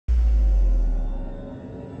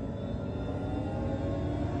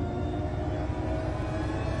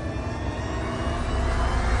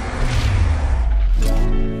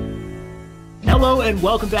and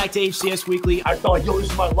welcome back to HCS Weekly. I thought, yo, this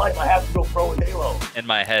is my life. I have to go pro in Halo. In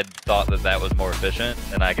my head, thought that was more efficient,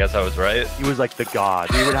 and I guess I was right. He was like the god.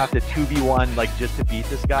 We would have to 2v1 like just to beat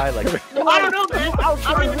this guy. Like I don't know, man. I was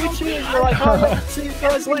trying to reach you, and you're like, oh, see you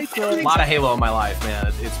guys later. A lot of Halo in my life,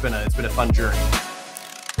 man. It's been a fun journey.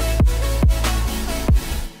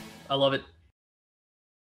 I love it.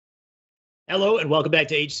 Hello and welcome back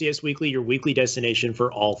to HCS Weekly, your weekly destination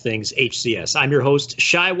for all things HCS. I'm your host,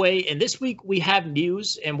 ShyWay, and this week we have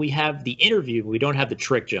news and we have the interview. We don't have the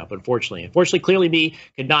trick jump, unfortunately. ClearlyMe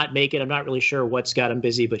could not make it. I'm not really sure what's got him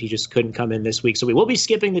busy, but he just couldn't come in this week. So we will be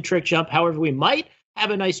skipping the trick jump. However, we might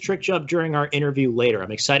have a nice trick jump during our interview later.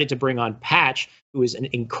 I'm excited to bring on Patch, who is an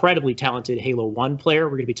incredibly talented Halo 1 player.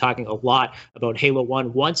 We're going to be talking a lot about Halo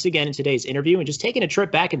 1 once again in today's interview and just taking a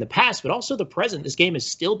trip back in the past, but also the present. This game is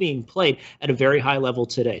still being played at a very high level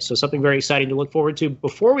today. So something very exciting to look forward to.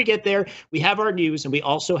 Before we get there, we have our news and we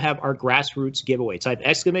also have our Grassroots giveaway. Type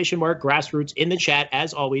 !Grassroots in the chat.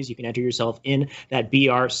 As always, you can enter yourself in that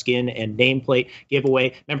BR skin and nameplate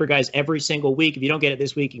giveaway. Remember, guys, every single week, if you don't get it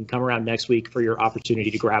this week, you can come around next week for your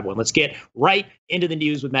opportunity to grab one. Let's get right into the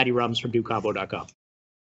news with MattyRums from DudeCombo.com.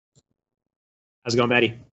 How's it going,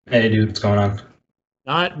 Matty? Hey, dude, what's going on?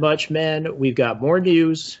 Not much, man. We've got more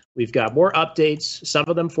news. We've got more updates. Some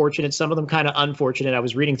of them fortunate, some of them kind of unfortunate. I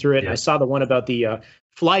was reading through it, and I saw the one about the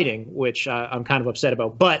flighting, which I'm kind of upset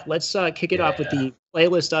about. But let's kick it off with the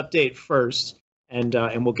playlist update first, and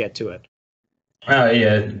we'll get to it.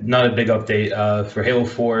 Yeah, not a big update. For Halo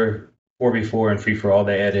 4, 4v4, and Free-for-All,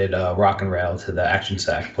 they added Rock and Rail to the Action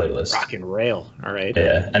Sack playlist. Rock and Rail, all right.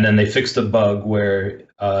 Yeah, and then they fixed a bug where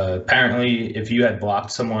apparently if you had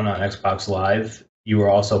blocked someone on Xbox Live, you were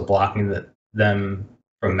also blocking them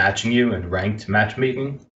from matching you in ranked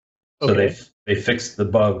matchmaking. So they fixed the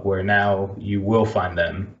bug where now you will find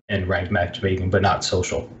them in ranked matchmaking, but not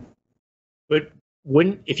social. But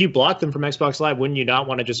if you block them from Xbox Live, wouldn't you not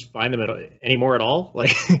want to just find them anymore at all?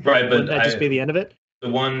 Like, right, but wouldn't that just be the end of it? The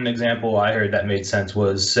one example I heard that made sense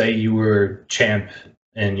was, say you were champ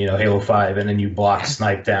in Halo 5, and then you blocked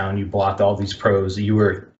Snipe down, you blocked all these pros, you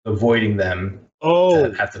were avoiding them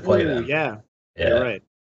to have to play them. Yeah, you're right.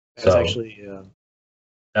 That's actually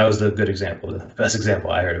that was the good example, the best example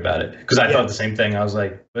I heard about it. Because I thought the same thing. I was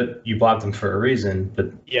like, but you blocked them for a reason,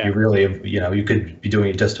 but you really, you could be doing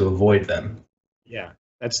it just to avoid them. Yeah.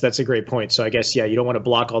 That's a great point. So I guess, you don't want to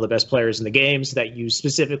block all the best players in the game so that you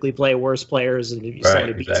specifically play worse players. And if you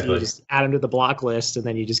someone beats you, you just add them to the block list and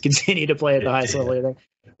then you just continue to play at the highest level. That'd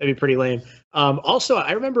be pretty lame. Also,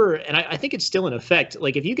 I remember, and I think it's still in effect,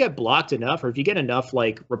 like if you get blocked enough or if you get enough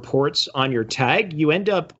like reports on your tag, you end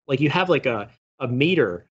up like you have like a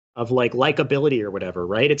meter of like likability or whatever,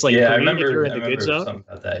 right? It's like I green if you're in remember the good zone. Something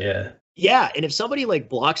about that, Yeah, and if somebody like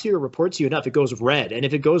blocks you or reports you enough, it goes red. And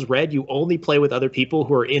if it goes red, you only play with other people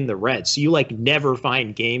who are in the red. So you like never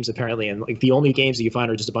find games apparently, and like the only games that you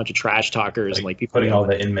find are just a bunch of trash talkers and like people putting all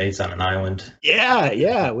the inmates on an island.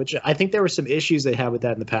 Yeah, which I think there were some issues they had with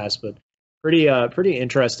that in the past, but pretty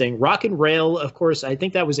interesting. Rock and Rail, of course, I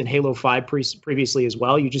think that was in Halo 5 previously as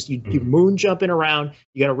well. You moon jumping around,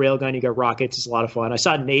 you got a railgun, you got rockets. It's a lot of fun. I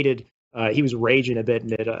saw Nated. He was raging a bit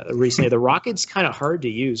in it recently. The rocket's kind of hard to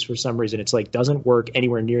use for some reason. It's like doesn't work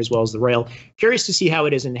anywhere near as well as the rail. Curious to see how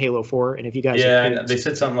it is in Halo 4. And if you guys, they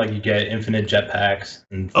said something like you get infinite jetpacks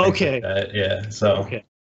and things like that. Yeah,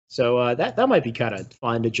 so that might be kind of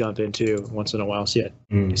fun to jump into once in a while. So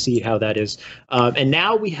see how that is. And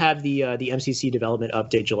now we have the MCC development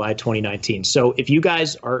update, July 2019. So if you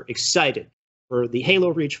guys are excited for the Halo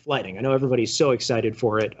Reach flighting, I know everybody's so excited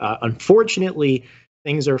for it. Unfortunately,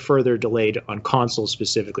 things are further delayed on console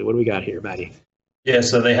specifically. What do we got here, Matty? Yeah,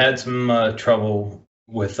 so they had some trouble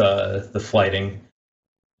with the flighting.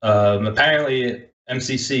 Apparently,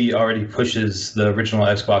 MCC already pushes the original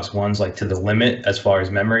Xbox Ones like to the limit as far as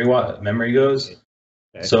memory goes.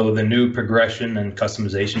 Okay. So the new progression and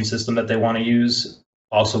customization system that they want to use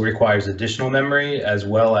also requires additional memory, as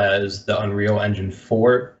well as the Unreal Engine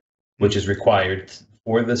 4, which is required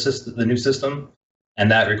for the new system. And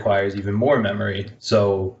that requires even more memory.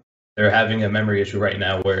 So they're having a memory issue right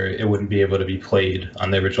now where it wouldn't be able to be played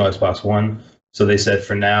on the original Xbox One. So they said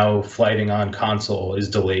for now, flighting on console is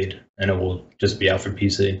delayed and it will just be out for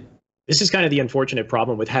PC. This is kind of the unfortunate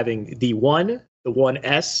problem with having the One, the One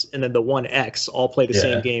S, and then the One X all play the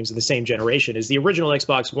same games in the same generation. Is the original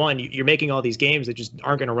Xbox One, you're making all these games that just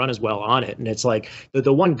aren't going to run as well on it. And it's like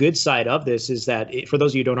the one good side of this is that for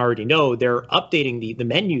those of you who don't already know, they're updating the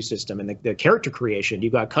menu system and the character creation.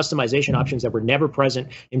 You've got customization options that were never present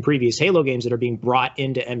in previous Halo games that are being brought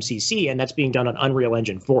into MCC, and that's being done on Unreal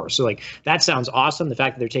Engine 4. So like that sounds awesome. The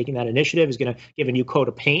fact that they're taking that initiative is going to give a new coat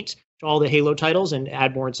of paint to all the Halo titles and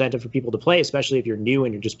add more incentive for people to play, especially if you're new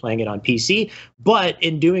and you're just playing it on PC. But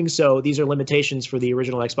in doing so, these are limitations for the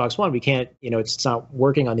original Xbox One. We can't, it's not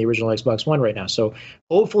working on the original Xbox One right now. So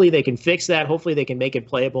hopefully they can fix that. Hopefully they can make it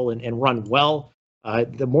playable and run well.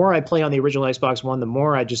 The more I play on the original Xbox One, the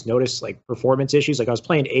more I just notice like performance issues. Like I was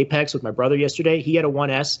playing Apex with my brother yesterday. He had a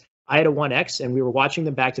 1S, I had a 1X, and we were watching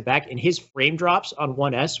them back to back. And his frame drops on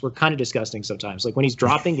 1S were kind of disgusting sometimes. Like when he's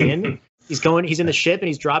dropping in, he's in the ship and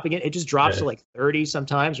he's dropping it. It just drops to like 30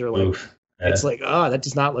 sometimes, or like it's like, oh, that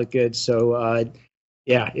does not look good. So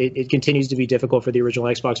it continues to be difficult for the original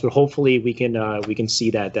Xbox, but hopefully we can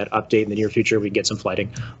see that update in the near future. We can get some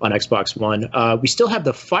flighting on Xbox One. We still have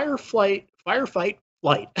the Firefight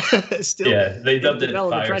Flight. Still, they dubbed it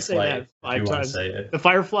Fireflight. Five times. The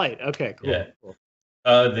Fireflight. Okay, cool. Yeah. Cool.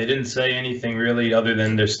 They didn't say anything really other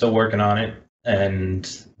than they're still working on it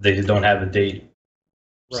and they don't have a date.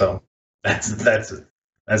 Right. So that's that.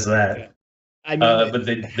 Okay. I mean, but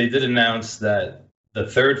they did announce that the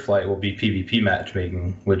third flight will be PvP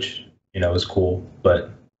matchmaking, which is cool. But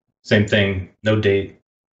same thing, no date.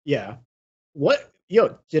 Yeah.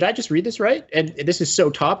 Did I just read this right? And this is so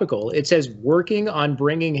topical. It says working on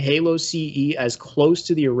bringing Halo CE as close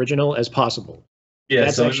to the original as possible. Yeah,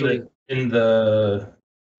 that's so actually in the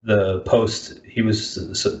post he was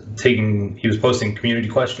posting community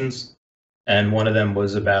questions, and one of them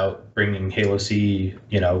was about bringing Halo CE,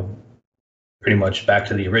 pretty much back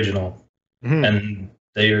to the original. Mm-hmm. And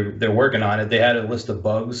they're working on it. They had a list of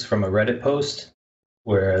bugs from a Reddit post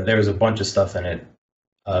where there was a bunch of stuff in it.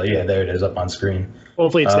 There it is up on screen.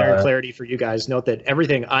 Hopefully it's there in clarity for you guys. Note that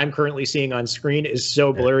everything I'm currently seeing on screen is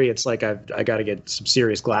so blurry. It's like I got to get some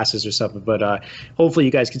serious glasses or something. But hopefully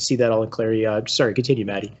you guys can see that all in clarity. Sorry, continue,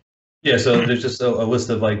 Matty. Yeah, so there's just a list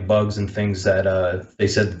of like bugs and things that they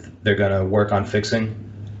said they're going to work on fixing.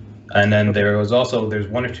 And then there's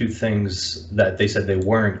one or two things that they said they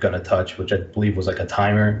weren't going to touch, which I believe was like a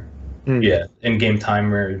timer. Mm. Yeah, in-game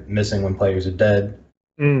timer missing when players are dead.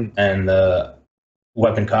 Mm. And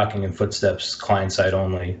weapon cocking and footsteps client side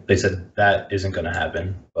only. They said that isn't going to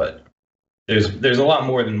happen, but there's a lot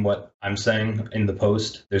more than what I'm saying in the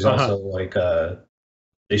post. There's also like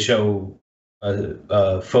they show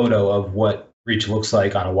a photo of what Reach looks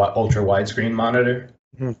like on a ultra widescreen monitor,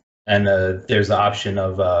 and there's the option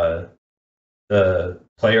of the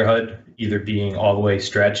player HUD either being all the way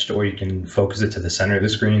stretched or you can focus it to the center of the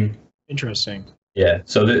screen. Interesting. Yeah.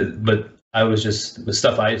 So, but I was just the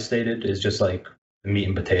stuff I stated is just like the meat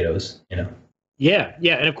and potatoes, Yeah,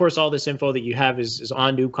 and of course all this info that you have is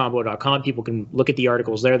on noobcombo.com. People can look at the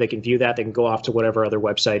articles there. They can view that. They can go off to whatever other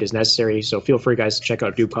website is necessary. So feel free, guys, to check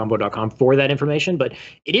out noobcombo.com for that information. But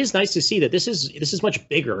it is nice to see that this is much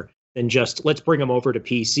bigger than just let's bring them over to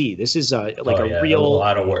PC. This is a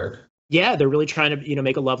lot of work. Yeah, they're really trying to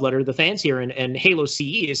make a love letter to the fans here, and Halo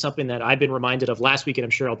CE is something that I've been reminded of last week, and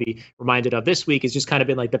I'm sure I'll be reminded of this week. It's just kind of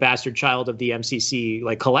been like the bastard child of the MCC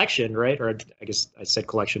like collection, right? Or I guess I said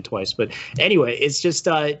collection twice, but anyway, it's just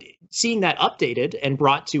seeing that updated and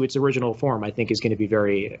brought to its original form. I think is going to be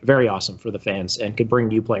very, very awesome for the fans and could bring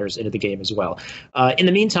new players into the game as well. In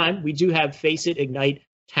the meantime, we do have Face It, Ignite,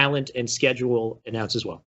 talent, and schedule announced as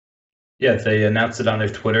well. Yeah, they announced it on their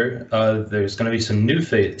Twitter. There's going to be some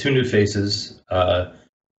two new faces.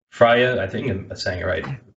 Freya, I think I'm saying it right.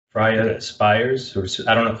 Freya Spires, or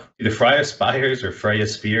I don't know, either Freya Spires or Freya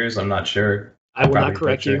Spears. I'm not sure. I will not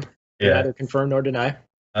correct you. Yeah. Neither confirm nor deny.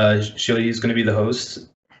 She's going to be the host.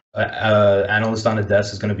 Analyst on the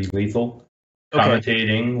desk is going to be Lethal. Okay.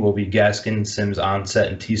 Commentating will be Gaskin, Sims, Onset,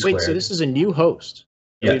 and T-Squared. Wait, so this is a new host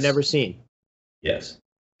that we've never seen? Yes.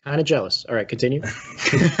 Kind of jealous. All right, continue.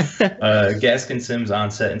 Gaskin, Sims,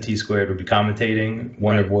 Onset, and T-Squared will be commentating.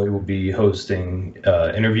 Wonder Boy will be hosting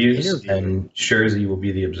interviews, and Shurzy will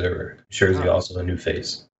be the observer. Shurzy also a new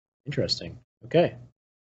face. Interesting. Okay.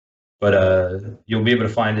 But you'll be able to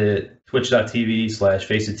find it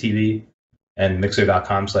twitch.tv/faceittv and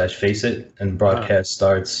mixer.com/faceit, and broadcast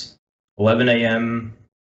starts 11 a.m.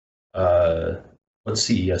 What's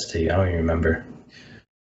CEST? I don't even remember.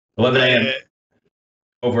 11 a.m.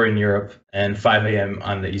 over in Europe, and 5 a.m.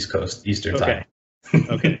 on the East Coast, Eastern time.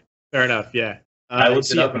 Okay, fair enough. Yeah, I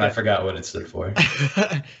looked it up and I forgot what it stood for.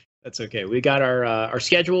 That's okay. We got our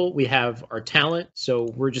schedule. We have our talent. So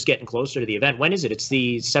we're just getting closer to the event. When is it? It's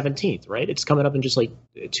the 17th, right? It's coming up in just like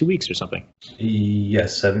 2 weeks or something.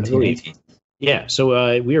 Yes, 17th, 18th. Yeah,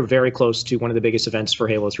 so we are very close to one of the biggest events for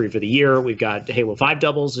Halo 3 for the year. We've got Halo 5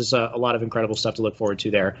 doubles. There's a lot of incredible stuff to look forward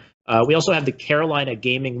to there. We also have the Carolina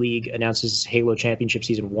Gaming League announces Halo Championship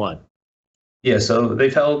Season 1. Yeah, so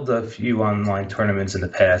they've held a few online tournaments in the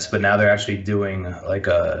past, but now they're actually doing like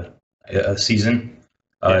a season.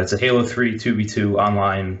 It's a Halo 3 2v2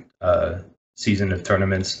 online season of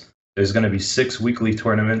tournaments. There's going to be 6 weekly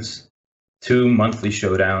tournaments, 2 monthly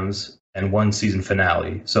showdowns, and 1 season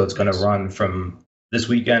finale. So it's going to run from this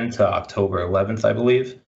weekend to October 11th, I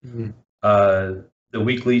believe. Mm-hmm. The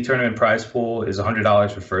weekly tournament prize pool is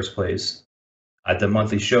 $100 for first place. At the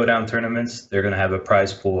monthly showdown tournaments, they're going to have a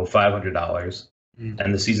prize pool of $500,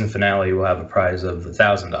 and the season finale will have a prize of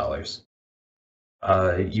 $1,000.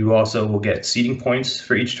 You also will get seeding points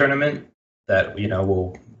for each tournament that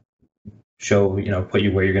will show put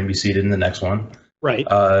you where you're going to be seated in the next one. Right.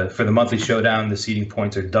 For the monthly showdown, the seeding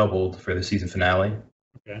points are doubled for the season finale.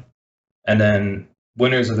 Okay. And then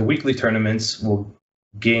winners of the weekly tournaments will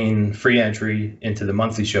gain free entry into the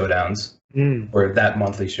monthly showdowns, or that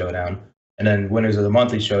monthly showdown. And then winners of the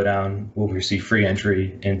monthly showdown will receive free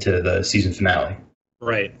entry into the season finale.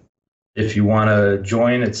 Right. If you want to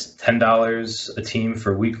join, it's $10 a team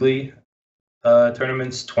for weekly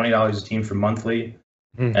tournaments, $20 a team for monthly,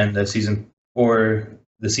 and the season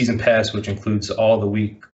pass, which includes all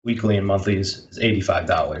the weekly and monthlies, is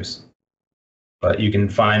 $85. But you can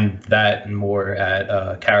find that and more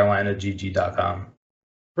at carolinagg.com.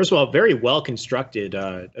 First of all, very well constructed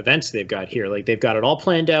events they've got here. Like, they've got it all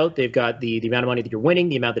planned out. They've got the amount of money that you're winning,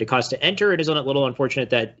 the amount that it costs to enter. It is a little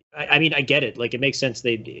unfortunate that I mean, I get it. Like, it makes sense.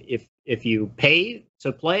 If you pay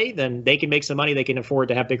to play, then they can make some money. They can afford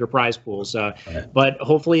to have bigger prize pools. But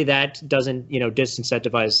hopefully that doesn't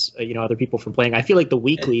disincentivize other people from playing. I feel like the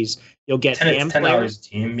weeklies you'll get $10 a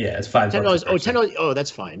team. Yeah, it's $5. $10. Oh, $10. Oh,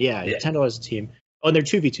 that's fine. Yeah. $10 a team. Oh, and they're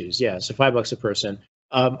 2v2s. Yeah, so $5 a person.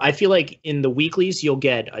 I feel like in the weeklies, you'll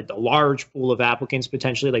get a large pool of applicants,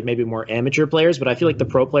 potentially, like maybe more amateur players. But I feel like the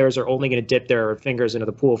pro players are only going to dip their fingers into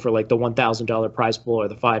the pool for like the $1,000 prize pool or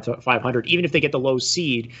the $500. Even if they get the low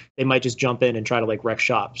seed, they might just jump in and try to like wreck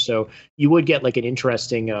shop. So you would get like an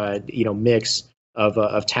interesting, mix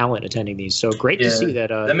of talent attending these. So great to see that.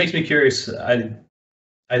 That makes me curious. I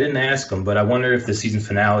didn't ask them, but I wonder if the season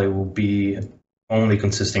finale will be only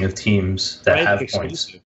consisting of teams that have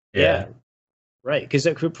points. Yeah. Right, because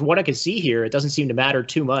from what I can see here, it doesn't seem to matter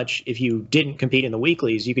too much if you didn't compete in the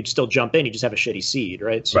weeklies. You could still jump in. You just have a shitty seed,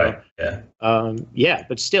 right? So, right. Yeah.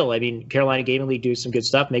 But still, I mean, Carolina Gaming League do some good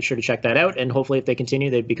stuff. Make sure to check that out, and hopefully, if they continue,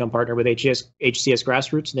 they become partner with HCS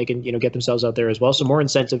Grassroots, and they can get themselves out there as well. So more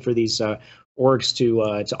incentive for these orgs to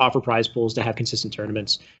offer prize pools, to have consistent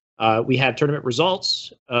tournaments. We have tournament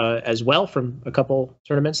results as well from a couple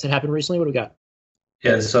tournaments that happened recently. What do we got?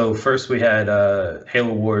 Yeah, so first we had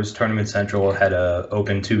Halo Wars Tournament Central had a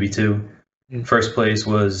open 2v2. First place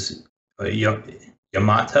was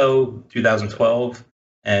Yamato 2012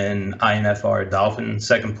 and INFR Dolphin.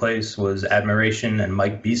 Second place was Admiration and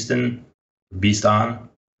Mike Beaston.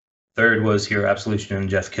 Third was Hero Absolution and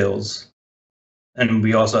Jeff Kills. And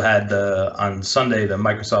we also had on Sunday the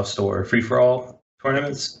Microsoft Store Free For All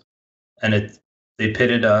tournaments, and they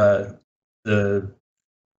pitted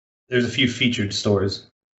there's a few featured stores,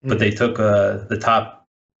 but they took the top,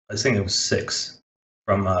 I think it was 6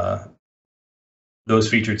 from those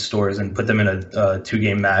featured stores and put them in a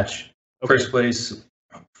 2-game match. Okay. First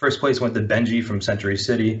place went to Benji from Century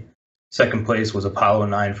City. Second place was Apollo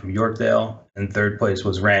 9 from Yorkdale, and third place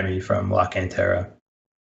was Rami from La Cantera.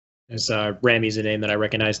 Rami's a name that I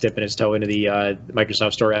recognize dipping its toe into the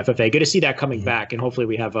Microsoft Store FFA. Good to see that coming back, and hopefully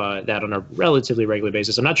we have that on a relatively regular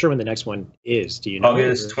basis. I'm not sure when the next one is. Do you know?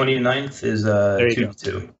 August 29th is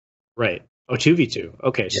 2v2. Right. Oh, 2v2.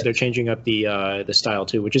 Okay, so they're changing up the style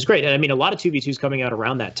too, which is great. And I mean, a lot of 2v2s coming out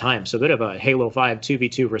around that time. So a bit of a Halo 5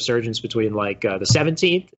 2v2 resurgence between like the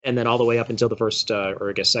 17th and then all the way up until the first or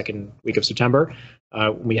I guess second week of September.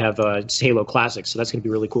 We have Halo Classics, so that's going to be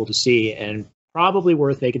really cool to see, and probably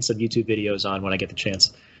worth making some YouTube videos on when I get the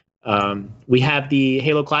chance. We have the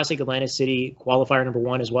Halo Classic Atlantic City qualifier number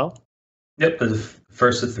 1 as well. Yep, the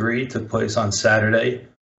first of 3 took place on Saturday.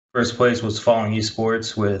 First place was Falling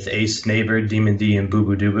Esports with Ace, Neighbor, Demon D, and Boo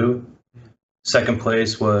Boo Doo Boo. Second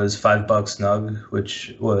place was $5 Nug,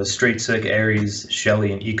 which was Straight Sick, Aries,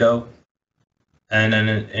 Shelly, and Eco. And then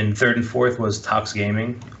in third and fourth was Tox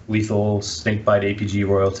Gaming, Lethal, Snakebite, APG,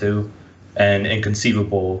 Royal 2. And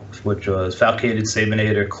Inconceivable, which was Falcated,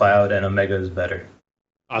 Sabinator, Cloud, and Omega is Better.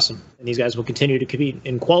 Awesome. And these guys will continue to compete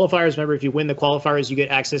in qualifiers. Remember, if you win the qualifiers, you get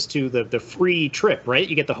access to the free trip, right?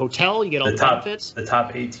 You get the hotel, you get all the benefits. The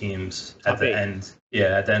top 8 teams at the end.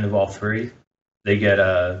 Yeah, at the end of all 3, they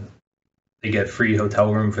get free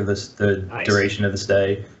hotel room for the duration of the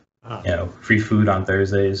stay. Free food on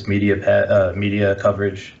Thursdays, media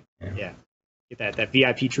coverage. Yeah. Get that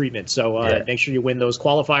VIP treatment. So make sure you win those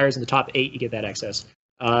qualifiers in the top 8. You get that access.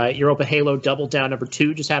 Europa Halo Double Down number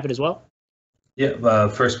 2 just happened as well. Yeah,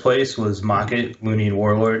 first place was Mocket, Looney, and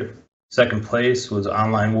Warlord. Second place was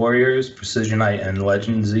Online Warriors, Precisionite, and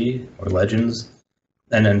Legend Z, or Legends.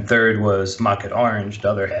 And then third was Mocket Orange, the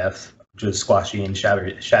other half, which was Squashy and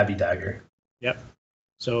Shabby Dagger. Yep.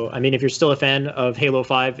 So, I mean, if you're still a fan of Halo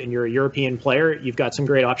 5 and you're a European player, you've got some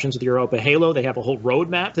great options with Europa Halo. They have a whole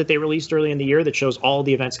roadmap that they released early in the year that shows all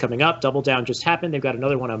the events coming up. Double Down just happened. They've got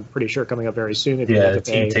another one, I'm pretty sure, coming up very soon. Yeah,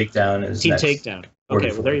 Team Takedown is Team next. Takedown.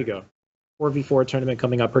 Okay, well, there you go. 4v4 tournament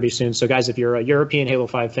coming up pretty soon. So, guys, if you're a European Halo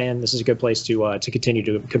 5 fan, this is a good place to continue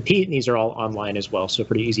to compete. And these are all online as well, so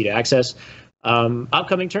pretty easy to access.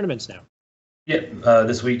 Upcoming tournaments now. Yeah,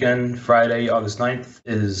 this weekend, Friday, August 9th,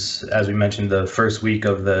 is, as we mentioned, the first week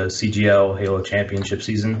of the CGL Halo Championship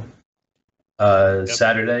season.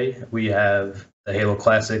 Saturday, we have the Halo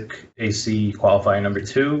Classic AC qualifier number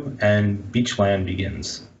 2, and Beachland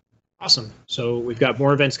begins. Awesome. So we've got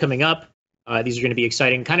more events coming up. These are going to be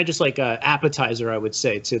exciting, kind of just like an appetizer, I would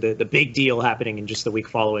say, to the big deal happening in just the week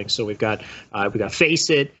following. So we've got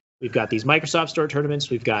Face It. We've got these Microsoft Store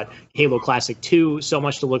tournaments. We've got Halo Classic 2. So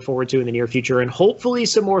much to look forward to in the near future, and hopefully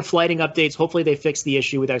some more flighting updates. Hopefully they fix the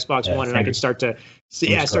issue with Xbox One, and I can start to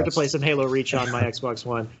play some Halo Reach on my Xbox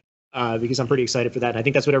One because I'm pretty excited for that. And I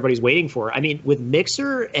think that's what everybody's waiting for. I mean, with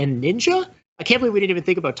Mixer and Ninja, I can't believe we didn't even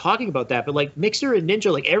think about talking about that. But like Mixer and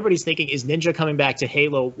Ninja, like everybody's thinking, is Ninja coming back to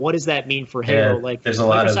Halo? What does that mean for Halo? Like there's a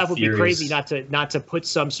lot Microsoft of would be crazy not to put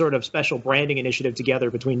some sort of special branding initiative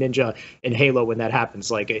together between Ninja and Halo when that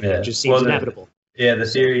happens. Like it just seems inevitable. The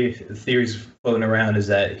theory's floating around is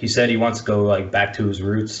that he said he wants to go like back to his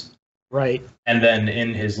roots. Right. And then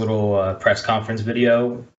in his little press conference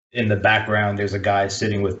video, in the background, there's a guy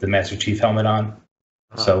sitting with the Master Chief helmet on.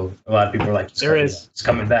 So a lot of people are like, he's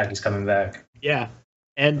coming back. He's coming back. Yeah.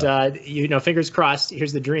 And, fingers crossed,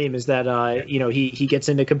 here's the dream is that, he gets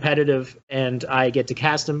into competitive and I get to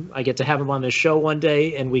cast him. I get to have him on this show one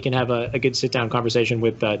day and we can have a good sit down conversation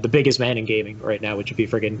with the biggest man in gaming right now, which would be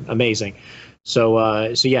friggin' amazing.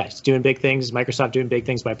 So yeah, he's doing big things. Microsoft doing big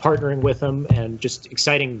things by partnering with him and just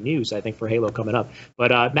exciting news, I think, for Halo coming up.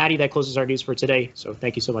 But Matty, that closes our news for today. So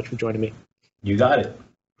thank you so much for joining me. You got it.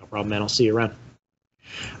 No problem, man. I'll see you around.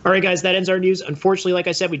 All right, guys, that ends our news. Unfortunately, like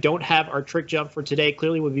I said, we don't have our trick jump for today.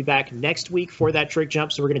 Clearly, we'll be back next week for that trick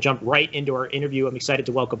jump, so we're going to jump right into our interview. I'm excited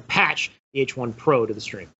to welcome Patch, the H1 Pro, to the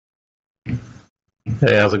stream.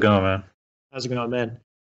 Hey, how's it going, man? How's it going, man?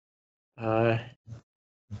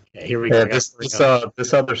 Here we go.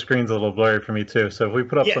 This other screen's a little blurry for me, too, so if we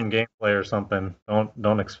put up some gameplay or something,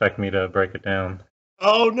 don't expect me to break it down.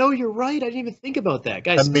 Oh, no, you're right. I didn't even think about that.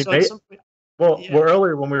 Guys, I mean, well,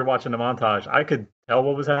 earlier when we were watching the montage, I could tell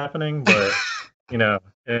what was happening, but,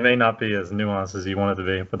 it may not be as nuanced as you want it to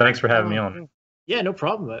be. But thanks for having me on. Yeah, no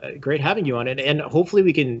problem. Great having you on it. And hopefully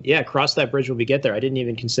we can, cross that bridge when we get there. I didn't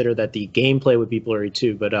even consider that the gameplay would be blurry,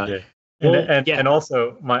 too. But And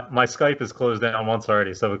also, my Skype is closed down once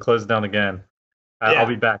already, so if it closes down again, I'll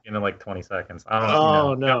be back in like 20 seconds. I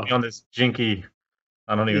don't know. On this jinky,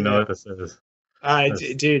 I don't even know what this is.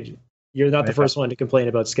 Dude. You're not the first one to complain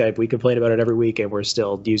about Skype. We complain about it every week, and we're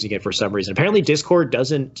still using it for some reason. Apparently, Discord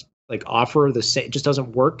doesn't offer the same, just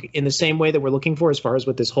doesn't work in the same way that we're looking for as far as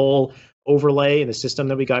with this whole overlay and the system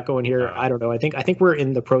that we got going here. I don't know. I think we're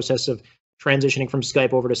in the process of transitioning from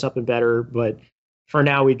Skype over to something better, but for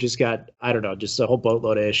now we've just got just a whole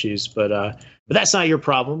boatload of issues. But that's not your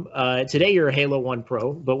problem. Today you're a Halo 1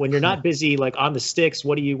 Pro, but when you're not busy on the sticks,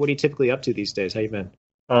 what are you typically up to these days? How you been?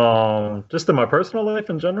 Just in my personal life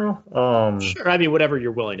in general. Sure. I mean, whatever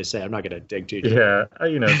you're willing to say. I'm not going to dig too deep. Yeah,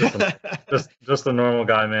 just a normal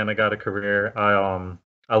guy, man. I got a career.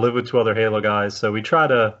 I live with 2 other Halo guys, so we try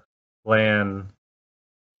to LAN,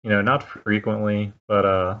 not frequently,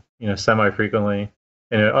 but semi-frequently.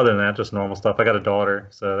 And other than that, just normal stuff. I got a daughter,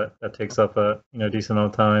 so that takes up a decent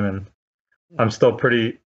amount of time, and I'm still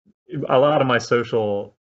a lot of my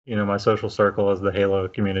social circle is the Halo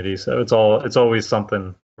community, so it's always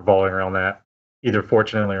something revolving around that, either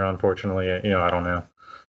fortunately or unfortunately. I don't know.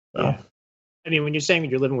 So. Yeah. I mean, when you're saying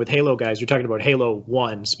you're living with Halo guys, you're talking about Halo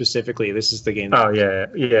 1 specifically. This is the game. Oh yeah.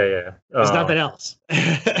 There's nothing else.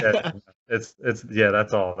 That's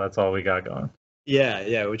all we got going.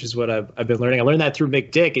 Yeah, which is what I've been learning. I learned that through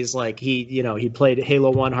Mick Dick. Is he played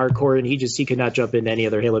Halo 1 hardcore, and he could not jump into any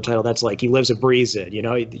other Halo title. That's he lives and breathes it. Yeah,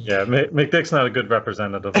 Mick Dick's not a good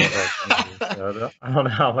representative of so I don't know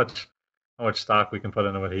how much stock we can put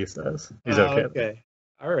into what he says. He's okay. Okay.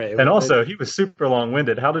 All right. And also, he was super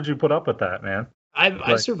long-winded. How did you put up with that, man?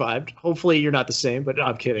 I survived. Hopefully you're not the same, but no,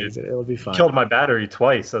 I'm kidding. It'll be fine. Killed my battery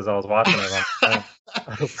twice as I was watching it.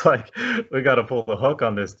 I was like, we got to pull the hook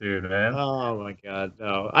on this dude, man. Oh my God,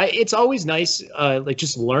 no! It's always nice, like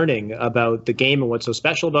just learning about the game and what's so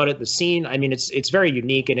special about it. The scene, I mean, it's very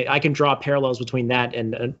unique, and I can draw parallels between that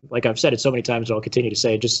and like I've said it so many times, and I'll continue to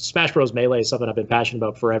say, just Smash Bros. Melee is something I've been passionate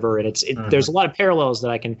about forever, and there's a lot of parallels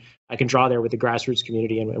that I can draw there with the grassroots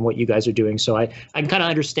community and what you guys are doing. So I can kind of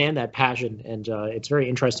understand that passion, and it's very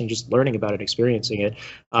interesting just learning about it, experiencing it.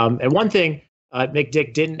 And one thing.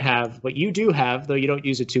 McDick didn't have, but you do have, though you don't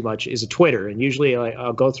use it too much, is a Twitter. And usually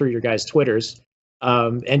I'll go through your guys' Twitters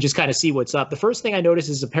and just kind of see what's up. The first thing I noticed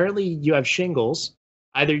is apparently you have shingles.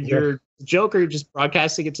 Either you're a joke or you're just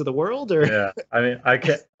broadcasting it to the world, or yeah. I mean, I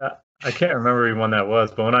can't remember even when that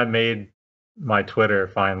was, but when I made my Twitter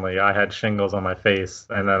finally, I had shingles on my face,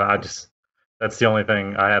 and then that's the only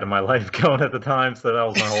thing I had in my life going at the time. So that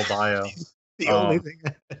was my whole bio. The only thing.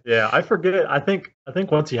 Yeah, I forget. I think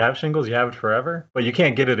once you have shingles, you have it forever, but you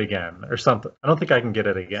can't get it again or something. I don't think I can get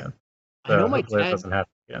it again. So I know my dad doesn't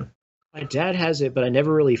happen again. My dad has it, but I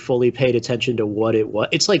never really fully paid attention to what it was.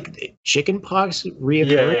 It's like chicken pox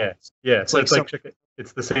reoccurring. Yeah. So it's like chicken.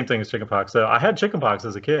 It's the same thing as chicken pox. So I had chicken pox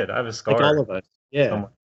as a kid. I have a scar. Like all of us. Yeah.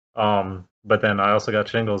 But then I also got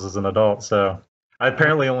shingles as an adult. So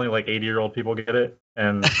apparently only like 80-year-old people get it,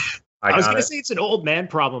 and I was going to say it's an old man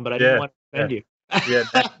problem, but I didn't want to offend you.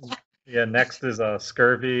 Next is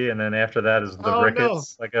scurvy, and then after that is the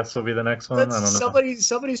rickets. No. I guess will be the next one. I don't know.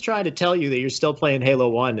 Somebody's trying to tell you that you're still playing Halo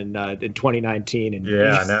 1 in 2019. And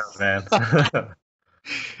yeah, I know, man.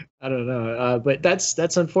 I don't know, but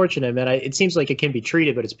that's unfortunate, man. It seems like it can be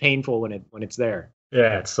treated, but it's painful when it's there.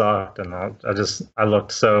 Yeah, it sucked, and I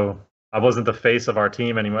looked so. I wasn't the face of our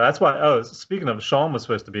team anymore. That's why. Oh, speaking of, Sean was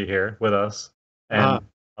supposed to be here with us, and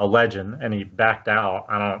a legend, and he backed out.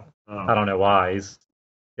 I don't know why.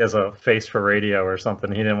 He has a face for radio or something.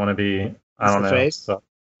 He didn't want to be. I don't know. Face? So,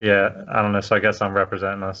 yeah, I don't know. So I guess I'm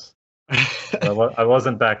representing us. I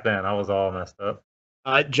wasn't back then. I was all messed up.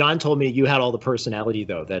 John told me you had all the personality,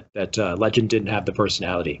 though. That Legend didn't have the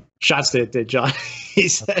personality. Shots to John. He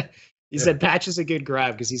said Patch is a good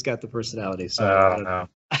grab because he's got the personality. So I don't know.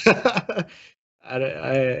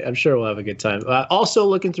 I'm sure we'll have a good time. Also,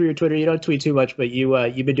 looking through your Twitter, you don't tweet too much, but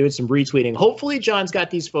you've been doing some retweeting. Hopefully, John's got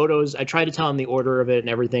these photos. I tried to tell him the order of it and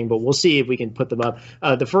everything, but we'll see if we can put them up.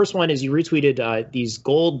 The first one is you retweeted these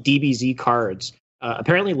gold DBZ cards.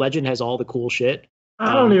 Apparently, Legend has all the cool shit.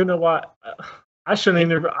 I don't even know why. I shouldn't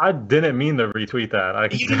even. I didn't mean to retweet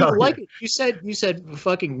that. You didn't like it. You said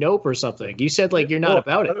fucking nope or something. You said like you're not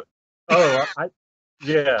about it.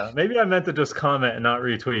 Yeah, maybe I meant to just comment and not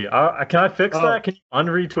retweet. Can I fix that? Can you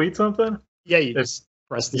unretweet something? Yeah, you just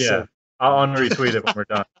press the save. I'll unretweet it when we're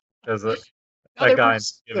done. Because that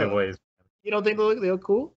guy's giveaways. You don't think they look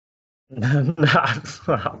cool?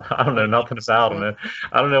 I don't know nothing about him.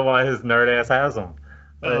 I don't know why his nerd ass has them.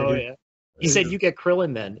 Yeah. He said you get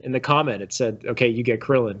Krillin then. In the comment, it said, okay, you get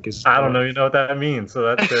Krillin. Because I don't know. You know what that means.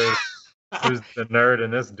 So that's who's the nerd in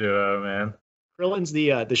this duo, man. Krillin's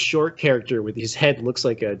the short character with his head looks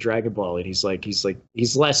like a Dragon Ball, and he's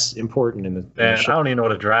less important in the. Man, I don't even know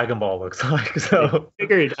what a Dragon Ball looks like. So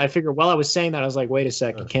I figured while I was saying that, I was like, wait a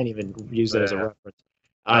sec, you can't even use that as a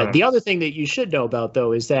reference. The other thing that you should know about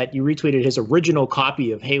though is that you retweeted his original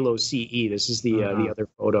copy of Halo CE. This is the other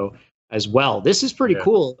photo as well. This is pretty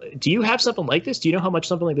cool. Do you have something like this? Do you know how much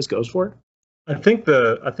something like this goes for? I think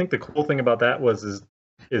the cool thing about that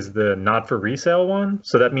is the not for resale one.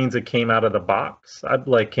 So that means it came out of the box.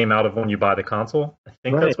 Came out of when you buy the console. I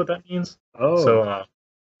think that's what that means. Oh. So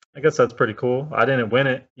I guess that's pretty cool. I didn't win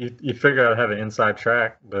it. You figure I'd have an inside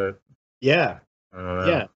track, but yeah. I don't know.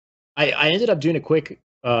 Yeah. I ended up doing a quick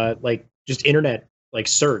just internet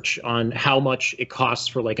search on how much it costs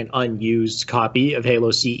for an unused copy of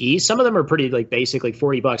Halo CE. Some of them are pretty basic,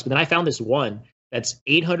 $40, but then I found this one that's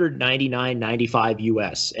 $899.95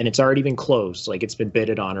 US, and it's already been closed, it's been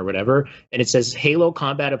bidded on or whatever. And it says Halo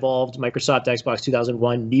Combat Evolved, Microsoft Xbox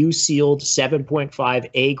 2001, new sealed 7.5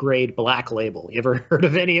 A grade black label. You ever heard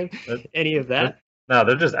of any of that? No,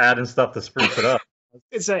 they're just adding stuff to spruce it up.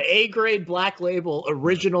 It's an A grade black label,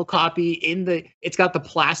 original copy it's got the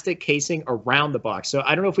plastic casing around the box. So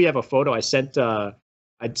I don't know if we have a photo. I sent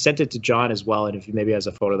it to John as well, and if he maybe has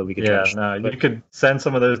a photo that we could you could send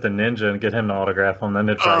some of those to Ninja and get him to autograph them. Then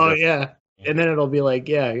and then it'll be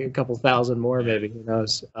a couple thousand more maybe, who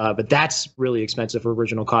knows. But that's really expensive for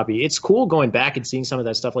original copy. It's cool going back and seeing some of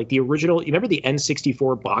that stuff, like the original. You remember the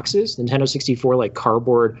N64 boxes, Nintendo 64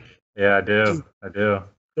 cardboard? Yeah, I do.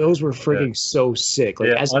 Those were frigging so sick.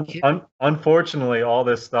 As a kid, unfortunately, all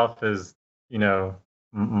this stuff is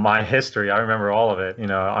my history. I remember all of it. You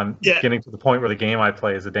know, I'm getting to the point where the game I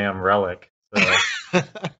play is a damn relic. So we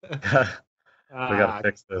got to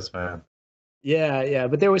fix this, man. Yeah,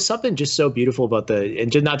 but there was something just so beautiful about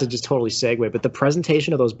and just not to just totally segue, but the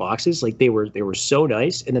presentation of those boxes, like they were so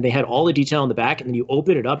nice, and then they had all the detail in the back, and then you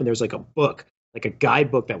open it up, and there's like a book, like a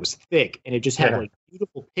guidebook that was thick, and it just had like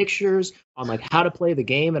beautiful pictures on like how to play the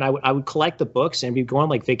game, and I would collect the books, and we'd go on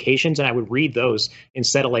like vacations, and I would read those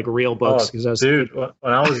instead of like real books. Dude,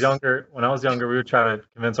 when I was younger, we would try to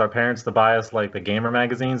convince our parents to buy us like the gamer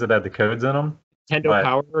magazines that had the codes in them. Nintendo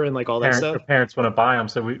Power and like all that stuff. Parents wouldn't buy them,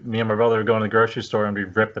 so me and my brother would go in the grocery store and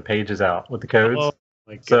we'd rip the pages out with the codes. Oh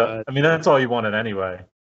my God. So I mean, that's all you wanted anyway.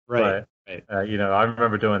 Right. But, you know, I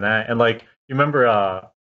remember doing that, and like you remember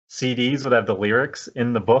CDs would have the lyrics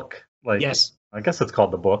in the book. Like, yes, I guess it's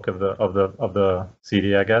called the book of the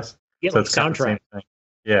CD. I guess. Yeah, so like it's soundtrack.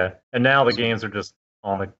 Yeah, and now the games are just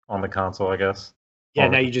on the console, I guess. Yeah,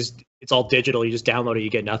 now it's all digital. You just download it. You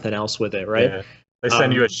get nothing else with it, right? Yeah. They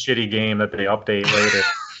send you a shitty game that they update later.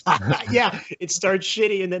 Yeah, it starts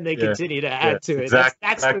shitty and then they continue to add to it.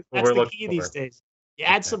 That's the key these days. You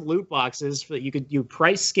add some loot boxes for you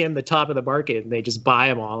price skim the top of the market and they just buy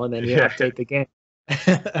them all and then you update the game.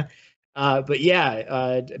 But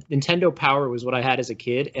Nintendo Power was what I had as a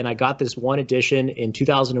kid, and I got this one edition in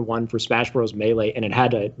 2001 for Smash Bros. Melee, and it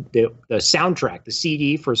had the soundtrack, the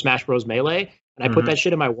CD for Smash Bros. Melee. And I put that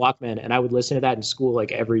shit in my Walkman, and I would listen to that in school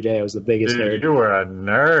like every day. I was the biggest nerd. You were a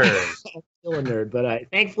nerd. I'm still a nerd, but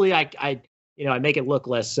thankfully I make it look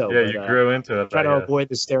less so. Yeah, you grew into it. Try to avoid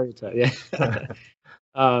the stereotype.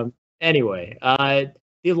 Yeah. Anyway,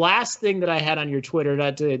 the last thing that I had on your Twitter,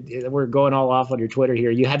 we're going all off on your Twitter here.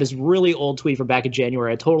 You had this really old tweet from back in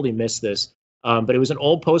January. I totally missed this, but it was an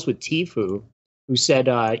old post with Tfue, who said,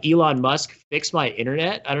 "Elon Musk, fix my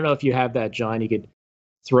internet." I don't know if you have that, John. You could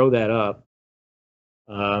throw that up.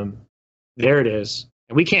 There it is.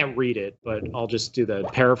 And we can't read it, but I'll just do the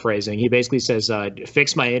paraphrasing. He basically says,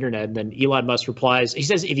 fix my internet. And then Elon Musk replies, he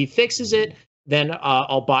says, if he fixes it, then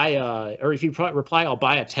I'll buy or if you reply, I'll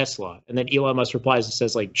buy a Tesla. And then Elon Musk replies and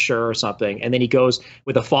says like, sure, or something. And then he goes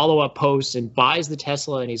with a follow-up post and buys the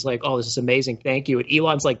Tesla. And he's like, oh, this is amazing. Thank you. And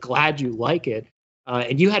Elon's like, glad you like it.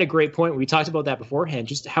 And you had a great point. We talked about that beforehand.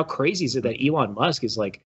 Just how crazy is it that Elon Musk is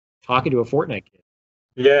like talking to a Fortnite kid?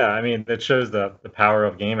 Yeah, I mean, it shows the power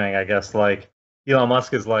of gaming, I guess. Like, Elon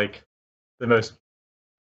Musk is like the most,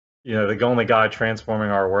 the only guy transforming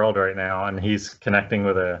our world right now, and he's connecting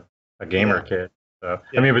with a gamer kid. So,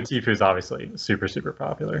 I mean, but Tfue's obviously super, super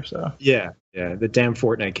popular. So yeah, the damn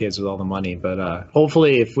Fortnite kids with all the money. But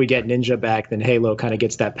hopefully, if we get Ninja back, then Halo kind of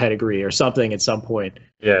gets that pedigree or something at some point.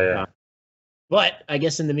 Yeah. But I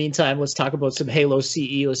guess in the meantime, let's talk about some Halo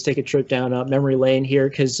CE. Let's take a trip down memory lane here,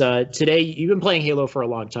 because today you've been playing Halo for a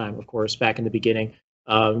long time, of course, back in the beginning.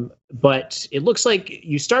 But it looks like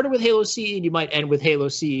you started with Halo CE and you might end with Halo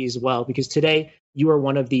CE as well, because today you are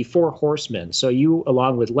one of the 4 horsemen. So you,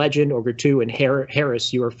 along with Legend, Ogre 2, and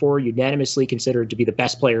Harris, you are 4 unanimously considered to be the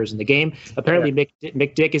best players in the game. Apparently,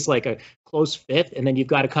 Mick Dick is like a close 5th, and then you've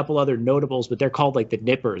got a couple other notables, but they're called like the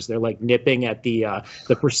nippers. They're like nipping at the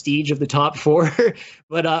prestige of the top 4.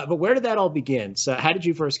 But where did that all begin? So how did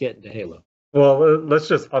you first get into Halo? Well, let's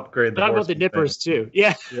just upgrade the Talk about the nippers too.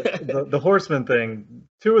 Yeah. The horseman thing.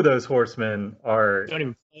 2 of those horsemen are don't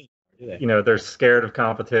even play, do they? They're scared of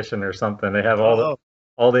competition or something. They have all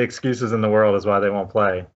the excuses in the world is why they won't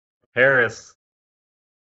play. Harris,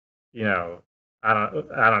 I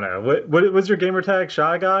don't know. What was your gamer tag?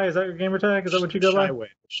 Shy Guy? Is that your gamer tag? Is that what you go by? ShyWay.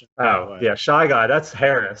 Oh, yeah, Shy Guy. That's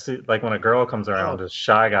Harris. Like when a girl comes around, just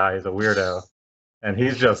Shy Guy is a weirdo, and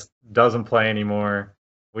he just doesn't play anymore.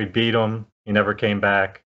 We beat him. He never came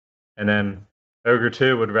back. And then Ogre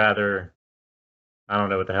 2 would rather, I don't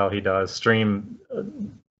know what the hell he does, stream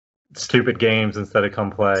stupid games instead of come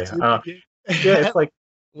play. It's like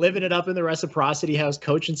living it up in the reciprocity house,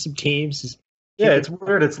 coaching some teams. Yeah, it's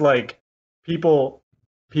weird. It's like people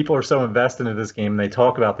are so invested in this game. They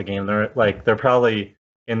talk about the game. They're probably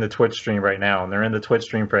in the Twitch stream right now, and they're in the Twitch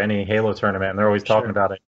stream for any Halo tournament, and they're always talking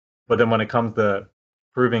about it. But then when it comes to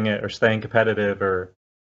proving it or staying competitive or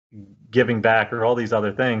giving back or all these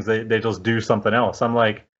other things, they just do something else. I'm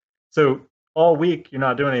like, so all week you're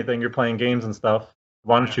not doing anything, you're playing games and stuff.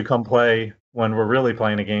 Why don't you come play when we're really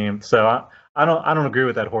playing a game? So I don't agree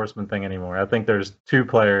with that horseman thing anymore. I think there's 2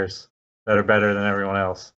 players that are better than everyone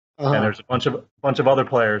else, and there's a bunch of other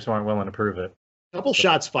players who aren't willing to prove it. Couple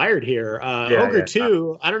shots fired here. Ogre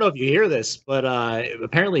 2, I don't know if you hear this, but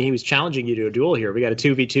apparently he was challenging you to a duel here. We got a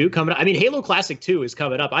 2v2 coming up. I mean, Halo Classic 2 is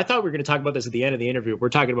coming up. I thought we were going to talk about this at the end of the interview. We're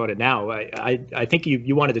talking about it now. I think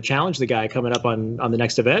you wanted to challenge the guy coming up on the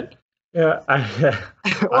next event? Yeah,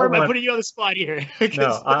 Or am I want, putting you on the spot here?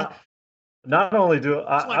 no, not only do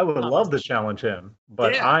I would love to competition. challenge him,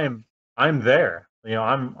 but Yeah. I'm there.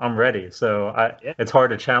 I'm ready. So Yeah. it's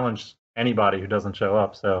hard to challenge anybody who doesn't show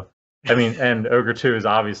up. So I mean, and Ogre 2 is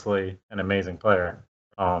obviously an amazing player.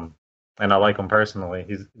 And I like him personally.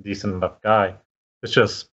 He's a decent enough guy. It's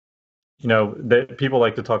just, people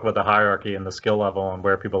like to talk about the hierarchy and the skill level and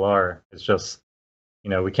where people are. It's just,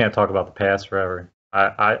 we can't talk about the past forever.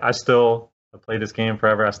 I still play this game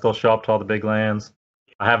forever. I still show up to all the big lands.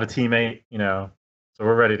 I have a teammate, so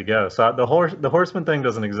we're ready to go. So the horseman thing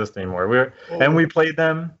doesn't exist anymore. We played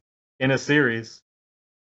them in a series,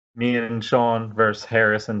 me and Sean versus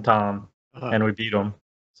Harris and Tom, and we beat them.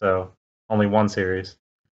 So only one series.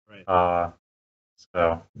 Right.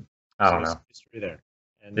 So I don't know. History there.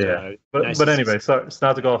 And, yeah, nice but anyway, so it's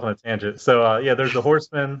not to go off on a tangent. So yeah, there's the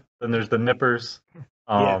horsemen, then there's the nippers.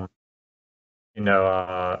 Yeah.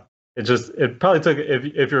 It probably took,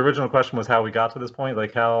 if your original question was how we got to this point,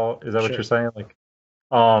 like how is that what you're saying? Like,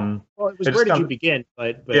 well, it was where did you begin?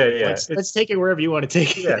 But yeah, let's take it wherever you want to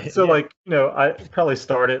take it. Yeah. So I probably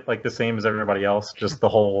started like the same as everybody else, just the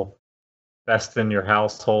whole best in your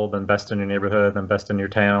household and best in your neighborhood and best in your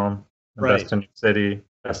town, and best in your city,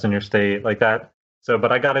 best in your state, like that. So,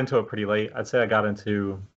 but I got into it pretty late. I'd say I got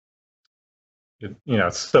into,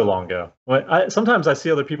 it's so long ago. Sometimes I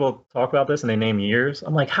see other people talk about this and they name years.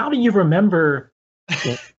 I'm like, how do you remember,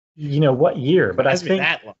 what year? But I think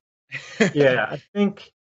that long. Yeah, I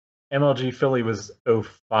think MLG Philly was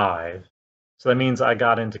 05. So that means I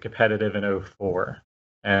got into competitive in 04.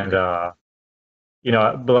 And, but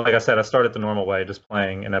like I said, I started the normal way, just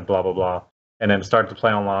playing and then blah, blah, blah. And then started to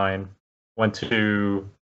play online. Went to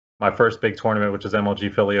my first big tournament, which is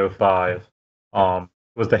MLG Philly 05. It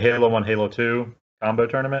was the Halo 1, Halo 2 combo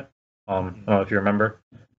tournament. I don't know if you remember.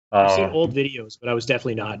 I've seen old videos, but I was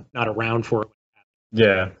definitely not around for it.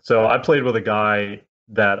 Yeah, so I played with a guy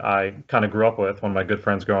that I kind of grew up with, one of my good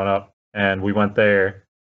friends growing up, and we went there.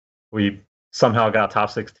 We somehow got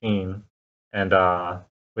top 16, and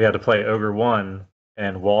we had to play Ogre 1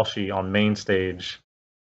 and Walshy on main stage.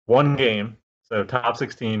 One game, so top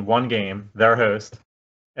 16, one game, their host.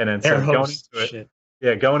 And then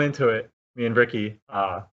going into it, me and Ricky,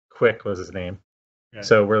 Quick was his name. Okay.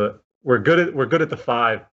 So we're good at the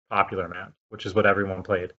 5 popular map, which is what everyone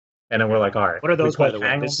played. And then we're like, all right. What are those, by the way?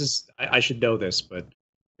 I should know this, but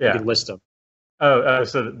you can list them.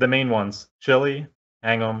 So the main ones: Chili,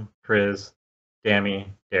 Hang'em, Priz, Dammy,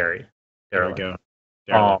 Dairy. There we go.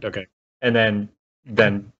 Okay. And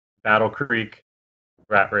then Battle Creek,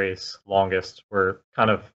 Rat Race, Longest were kind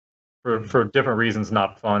of for different reasons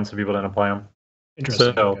not fun, so people didn't play them.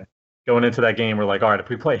 Interesting. So going into that game, we're like, all right, if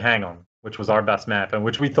we play Hang'em, which was our best map, and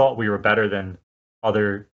which we thought we were better than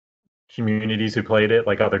other communities who played it,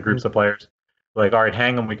 like other groups of players, like, all right,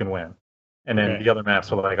 Hang'em, we can win. And then the other maps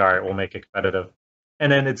were like, all right, we'll make it competitive.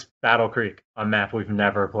 And then it's Battle Creek, a map we've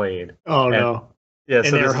never played. Oh, no. Yeah, and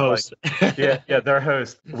so their host. Their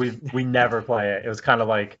host. We never play it. It was kind of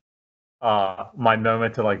like my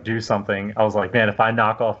moment to like do something. I was like, man, if I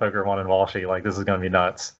knock off Ogre 1 and Walshy, like this is gonna be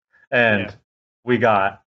nuts. And we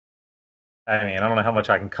got, I don't know how much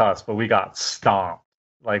I can cuss, but we got stomped.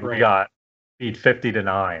 Like we got beat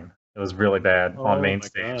 50-9. It was really bad on main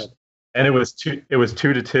stage. God. And it was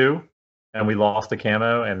 2-2, and we lost the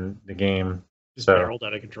camo and the game just barreled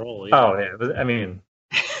out of control. Yeah. Oh yeah,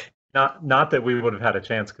 not that we would have had a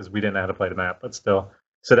chance because we didn't know how to play the map, but still.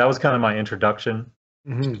 So that was kind of my introduction,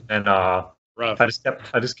 and I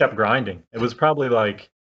just kept grinding. It was probably like,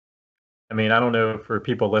 I don't know for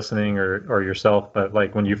people listening or yourself, but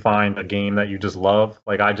like when you find a game that you just love,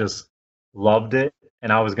 like I just loved it,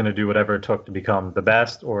 and I was going to do whatever it took to become the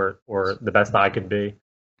best or the best I could be,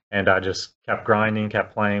 and I just kept grinding,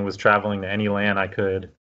 kept playing, was traveling to any LAN I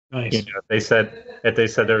could. Nice. If they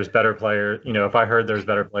said there was better players, if I heard there was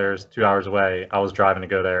better players 2 hours away, I was driving to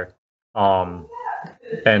go there,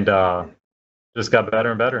 and just got better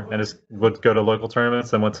and better, and just would go to local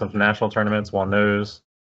tournaments, then went to some national tournaments, won those.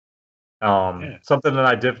 Something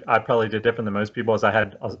that I probably did different than most people is I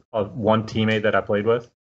had one teammate that I played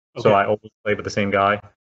with, so I always played with the same guy,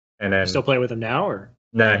 and then you still play with him now, or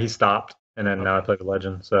nah, he stopped, and then now I play with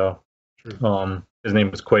Legend. So, his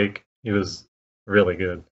name was Quake. He was really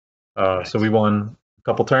good. So we won a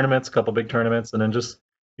couple big tournaments, and then just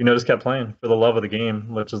kept playing for the love of the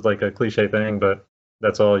game, which is like a cliche thing, but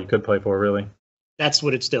that's all you could play for, really. That's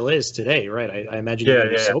what it still is today, right? I imagine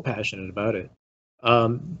you're so passionate about it.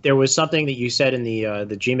 There was something that you said in the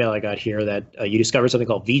Gmail I got here that you discovered something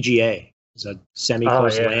called VGA. It's a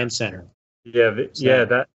semi-closed LAN center. To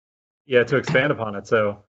expand upon it.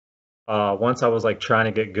 So once I was like trying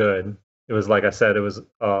to get good, it was like I said, it was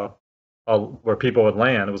where people would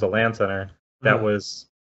land. It was a land center that was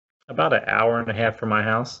about an hour and a half from my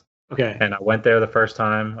house. Okay. And I went there the first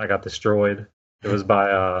time. I got destroyed. It was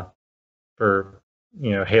by for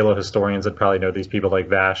Halo historians that probably know these people like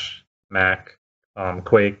Vash, Mac,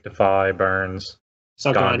 Quake, Defy, Burns,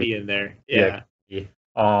 Saw Gandhi in there. Yeah.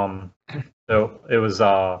 So it was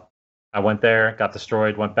I went there, got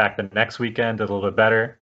destroyed, went back the next weekend, did a little bit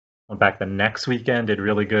better. Went back the next weekend, did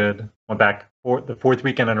really good. Went back the fourth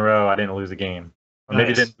weekend in a row, I didn't lose a game. Or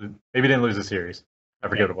maybe didn't lose a series. I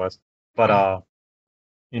forget what it was. But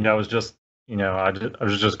it was just I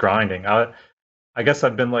was just grinding. I guess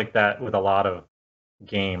I've been like that with a lot of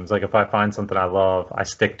games. Like if I find something I love, I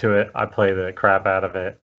stick to it. I play the crap out of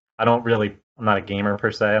it. I'm not a gamer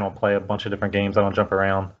per se. I don't play a bunch of different games. I don't jump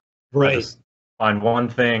around. Right. I just find one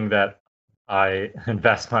thing that I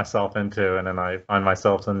invest myself into, and then I find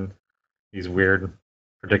myself in these weird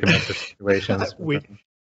predicaments or situations.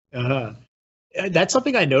 That's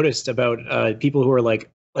something I noticed about people who are like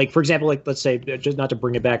for example, like let's say, just not to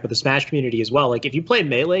bring it back, but the Smash community as well. Like if you play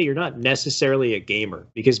Melee, you're not necessarily a gamer,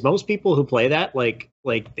 because most people who play that, like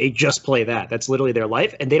they just play that. That's literally their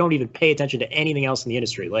life, and they don't even pay attention to anything else in the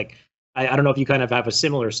industry. Like I don't know if you kind of have a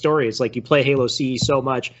similar story. It's like you play Halo CE so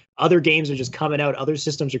much, other games are just coming out, other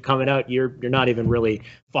systems are coming out. You're not even really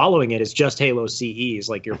following it. It's just Halo CE is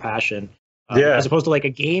like your passion. As opposed to like a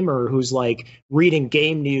gamer who's like reading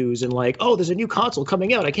game news and like, oh, there's a new console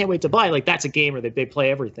coming out, I can't wait to buy. Like that's a gamer that they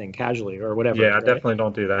play everything casually or whatever. Yeah, right? I definitely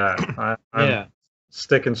don't do that. I'm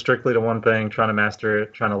sticking strictly to one thing, trying to master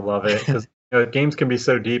it, trying to love it. Because games can be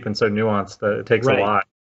so deep and so nuanced that it takes a lot.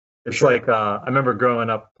 It's like I remember growing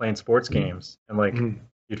up playing sports games, and like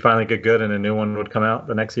you'd finally get good, and a new one would come out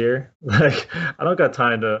the next year. Like I don't got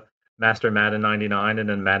time to master Madden 99 and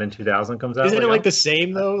then Madden 2000 comes out. Isn't it like the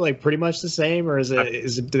same though? Like pretty much the same, or is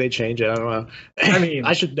it? Do they change it? I don't know. I mean,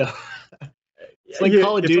 I should know. It's like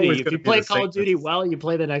Call of Duty. If you play Call of Duty well, you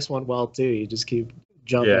play the next one well too. You just keep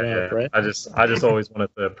jumping up, right? I just always wanted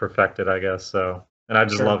to perfect it, I guess. So, and I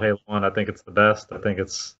just love Halo 1. I think it's the best. I think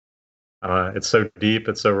it's it's so deep,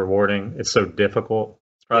 it's so rewarding, it's so difficult.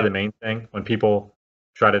 It's probably the main thing when people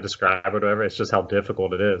try to describe it or whatever. It's just how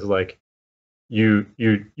difficult it is. Like you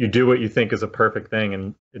do what you think is a perfect thing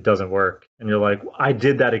and it doesn't work, and you're like, I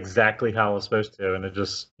did that exactly how I was supposed to, and it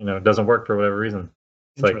just it doesn't work for whatever reason.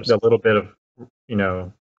 It's like a little bit of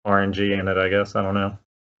RNG in it, I guess. I don't know.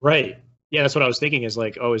 Right. Yeah, that's what I was thinking. Is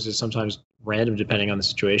like, oh, is it sometimes random depending on the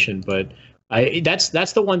situation? But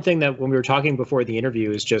that's the one thing that when we were talking before the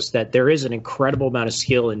interview is just that there is an incredible amount of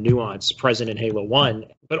skill and nuance present in Halo 1.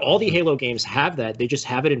 But all the Halo games have that. They just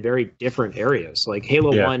have it in very different areas. Like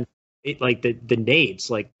Halo 1, like the nades,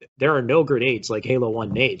 like there are no grenades like Halo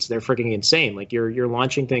 1 nades. They're freaking insane. Like you're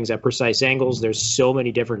launching things at precise angles. There's so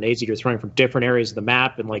many different nades that you're throwing from different areas of the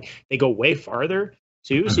map, and like they go way farther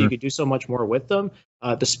too, so you could do so much more with them.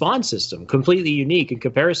 The spawn system, completely unique in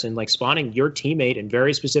comparison, like spawning your teammate in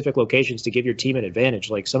very specific locations to give your team an advantage.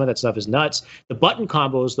 Like some of that stuff is nuts. The button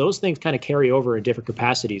combos, those things kind of carry over in different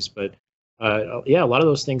capacities, but a lot of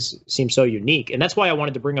those things seem so unique. And that's why I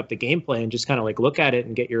wanted to bring up the gameplay and just kind of like look at it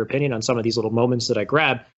and get your opinion on some of these little moments that I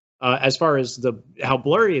grab. As far as how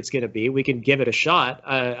blurry it's going to be, we can give it a shot.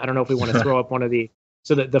 I don't know if we want to throw up one of the...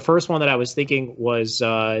 So the first one that I was thinking was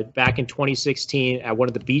back in 2016 at one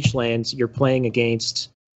of the beach lands. You're playing against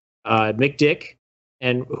Mick Dick,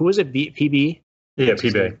 and who was it? PB? Yeah,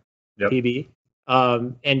 PB. Yep. PB.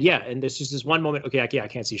 And there's just this one moment. Okay, I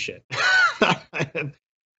can't see shit. I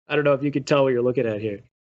don't know if you can tell what you're looking at here.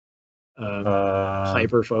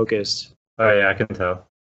 Hyper focused. Oh yeah, I can tell.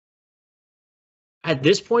 At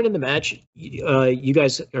this point in the match, you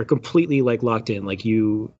guys are completely like locked in. Like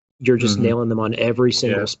you're just nailing them on every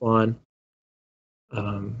single spawn. I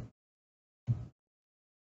don't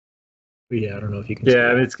know if you can. Yeah,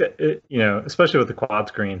 I mean, it's especially with the quad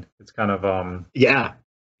screen, it's kind of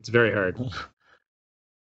it's very hard. We're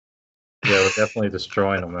definitely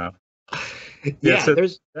destroying them now. So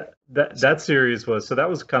there's that series that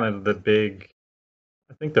was kind of the big,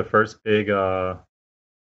 I think the first big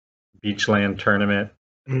Beachland tournament.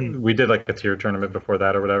 We did like a tier tournament before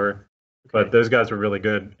that or whatever. But those guys were really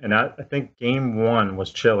good, and I think game 1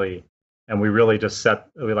 was chilly, and we really just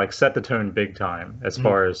set the tone big time as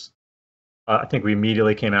far as I think we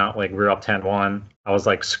immediately came out like we were up 10-1. I was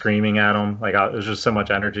like screaming at them, like it was just so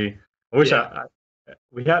much energy. I wish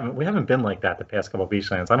we haven't been like that the past couple of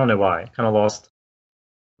Beachlands. I don't know why. Kind of lost.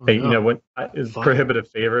 When prohibitive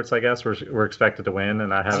favorites, I guess we're expected to win,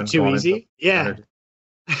 and I haven't. Too easy.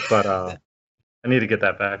 But I need to get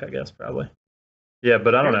that back, I guess, probably. Yeah,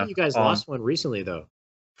 but I don't know. You guys lost one recently, though.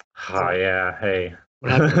 Oh yeah, hey.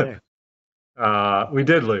 What happened there? We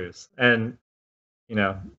did lose, and you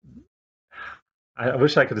know, I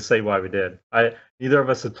wish I could say why we did. Neither of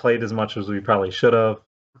us had played as much as we probably should have.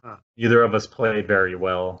 Uh-huh. Neither of us played very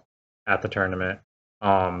well at the tournament.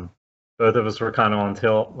 Both of us were kind of on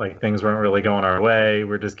tilt, like things weren't really going our way.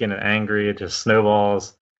 We're just getting angry. It just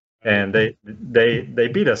snowballs, and they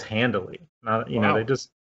beat us handily. Not, Wow.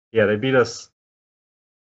 they beat us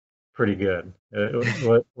pretty good.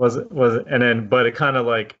 What was it? And then, but it kind of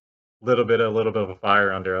like a little bit of a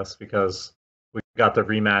fire under us because we got to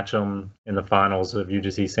rematch them in the finals of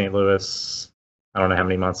UGC St. Louis. I don't know how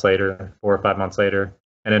many months later, 4 or 5 months later,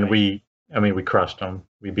 and then we crushed them.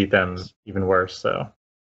 We beat them even worse. So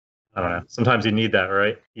I don't know. Sometimes you need that,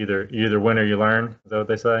 right? You either win or you learn. Is that what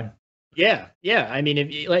they say? Yeah. I mean,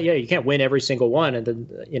 you can't win every single one, and then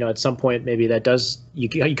at some point maybe that does you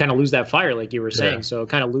kind of lose that fire, like you were saying. Yeah. So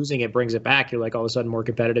kind of losing it brings it back. You're like all of a sudden more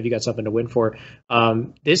competitive. You got something to win for.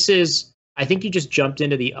 I think you just jumped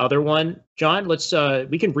into the other one, John. We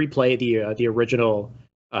can replay the original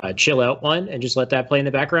chill out one and just let that play in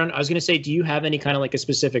the background. I was going to say, do you have any kind of like a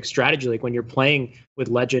specific strategy, like when you're playing with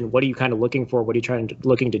Legend? What are you kind of looking for? What are you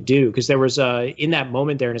looking to do? Because there was in that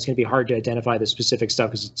moment there, and it's going to be hard to identify the specific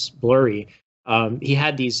stuff because it's blurry. He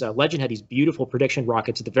had these Legend had these beautiful prediction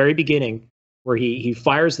rockets at the very beginning where he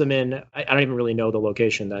fires them in. I don't even really know the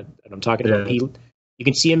location that I'm talking about. You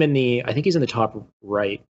can see him I think he's in the top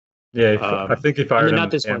right. Yeah, I think he fired him. Not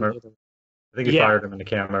this one. I think he fired him in the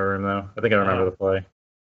camera room, though. I think I remember the play.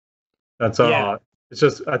 That's It's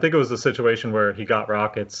just I think it was a situation where he got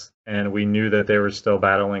rockets, and we knew that they were still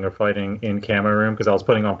battling or fighting in camera room because I was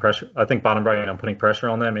putting on pressure. I think bottom right, I'm putting pressure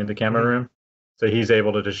on them in the camera room, so he's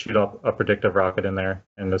able to just shoot up a predictive rocket in there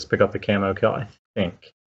and just pick up the camo kill. I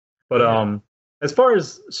think. But as far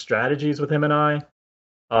as strategies with him and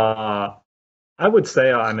I would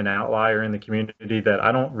say I'm an outlier in the community that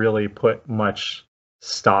I don't really put much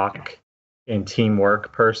stock in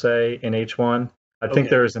teamwork per se in H1. I think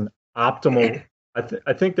there's an optimal.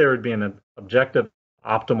 I think there would be an objective,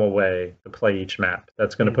 optimal way to play each map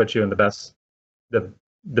that's going to put you in the best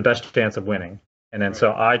chance of winning. And then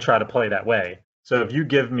so I try to play that way. So if you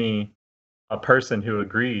give me a person who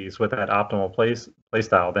agrees with that optimal play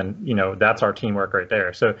style, then that's our teamwork right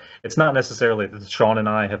there. So it's not necessarily that Sean and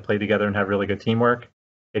I have played together and have really good teamwork.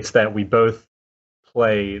 It's that we both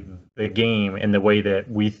play the game in the way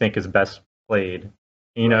that we think is best played.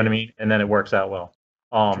 You know what I mean? And then it works out well.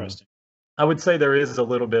 I would say there is a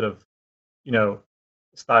little bit of,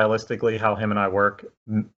 stylistically how him and I work,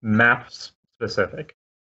 map specific,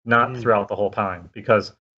 not throughout the whole time,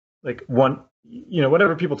 because like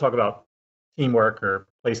whenever people talk about teamwork or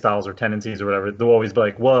play styles or tendencies or whatever, they'll always be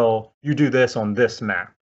like, well, you do this on this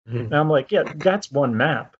map. And I'm like, yeah, that's one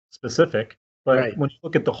map specific. But when you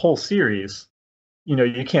look at the whole series,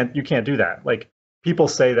 you can't do that. Like people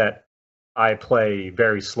say that I play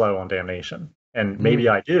very slow on Damnation, and maybe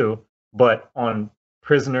I do, but on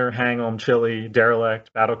Prisoner, Hang 'em, Chili,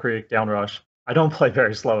 Derelict, Battle Creek, Downrush, I don't play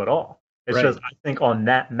very slow at all. It's just I think on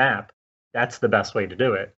that map, that's the best way to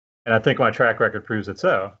do it. And I think my track record proves it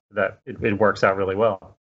so, that it works out really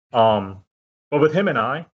well. But with him and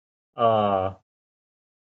I,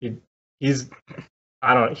 he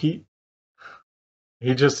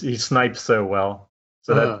snipes so well.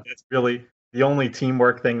 So that's really the only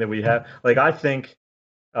teamwork thing that we have. Like I think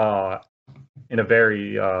in a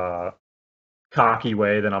very cocky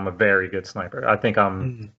way that I'm a very good sniper. I think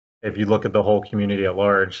if you look at the whole community at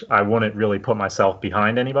large, I wouldn't really put myself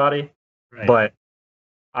behind anybody. But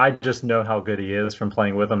I just know how good he is from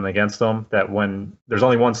playing with him and against him, that when there's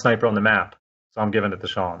only one sniper on the map, so I'm giving it to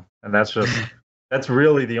Sean. And that's that's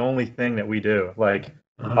really the only thing that we do. Like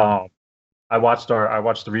I watched the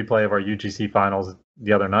replay of our UGC finals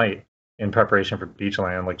the other night in preparation for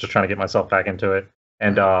Beachland, like just trying to get myself back into it.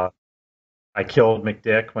 And I killed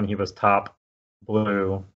McDick when he was top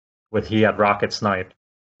blue he had rocket snipe.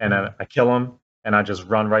 And then I kill him and I just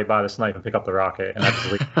run right by the snipe and pick up the rocket, and I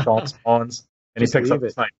just leave Sean spawns and he picks up the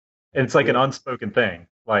snipe. And it's like an unspoken thing.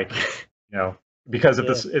 Like, because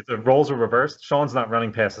if the roles are reversed, Sean's not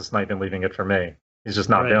running past the snipe and leaving it for me. He's just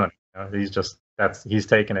not doing it. He's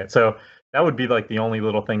taking it. So that would be like the only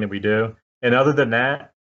little thing that we do. And other than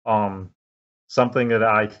that, something that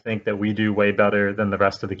I think that we do way better than the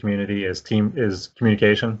rest of the community is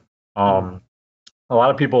communication. A lot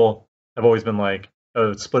of people have always been like,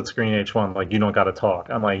 oh, split screen H1, like you don't got to talk.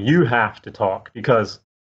 I'm like, you have to talk, because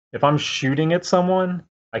if I'm shooting at someone,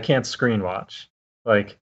 I can't screen watch.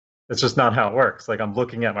 Like, it's just not how it works. Like, I'm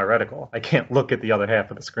looking at my reticle. I can't look at the other half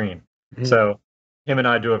of the screen. So him and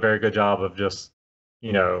I do a very good job of just,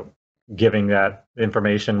 giving that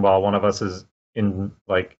information while one of us is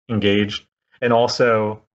engaged, and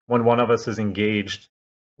also when one of us is engaged,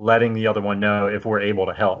 letting the other one know if we're able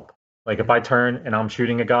to help. Like if I turn and I'm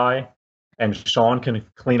shooting a guy and Sean can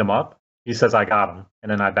clean him up, he says I got him,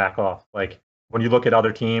 and then I back off. Like when you look at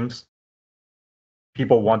other teams,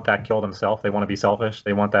 people want that kill themselves. They want to be selfish.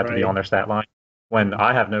 They want that to be on their stat line. When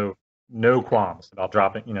I have no qualms about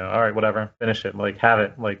dropping, all right, whatever, finish it, like have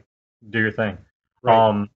it, like do your thing.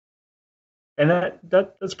 Right. And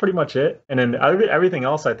that's pretty much it. And then everything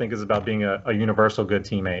else I think is about being a universal good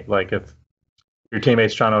teammate. Like if your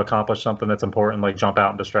teammate's trying to accomplish something that's important, like jump out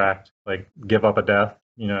and distract, like give up a death,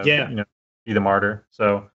 be the martyr.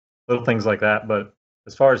 So little things like that. But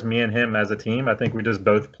as far as me and him as a team, I think we just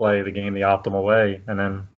both play the game the optimal way and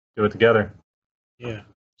then do it together. Yeah.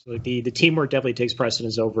 So like the teamwork definitely takes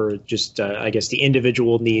precedence over just I guess the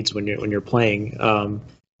individual needs when you're playing.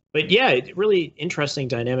 But yeah, it really interesting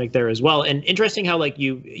dynamic there as well, and interesting how like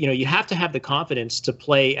you have to have the confidence to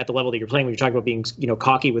play at the level that you're playing when you're talking about being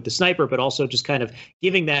cocky with the sniper, but also just kind of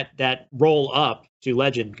giving that roll up to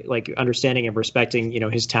legend, like understanding and respecting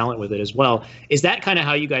his talent with it as well. Is that kind of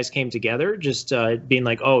how you guys came together? Just being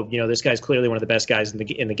like, oh, this guy's clearly one of the best guys in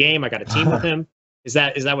the game. I got a team with him. Is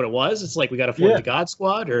that what it was? It's like we got to form the God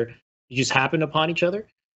Squad, or you just happened upon each other?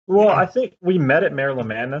 Well, I think we met at Maryland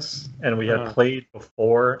Madness, and we had played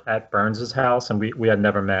before at Burns's house, and we had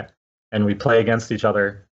never met, and we play against each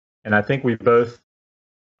other. And I think we both,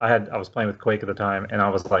 I was playing with Quake at the time, and I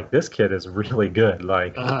was like, this kid is really good.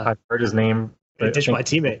 Like I've heard his name. Ditch my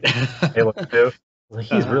teammate. Halo 2. Like,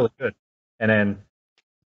 he's really good. And then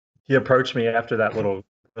he approached me after that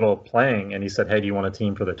little playing, and he said, hey, do you want a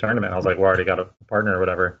team for the tournament? I was like, well, I already got a partner or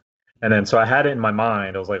whatever. And then so I had it in my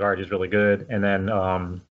mind. I was like, all right, he's really good. And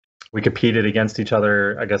then we competed against each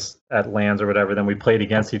other, I guess, at LANs or whatever. Then we played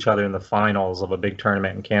against each other in the finals of a big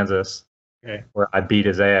tournament in Kansas, where I beat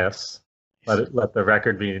his ass. Let the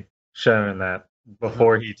record be shown that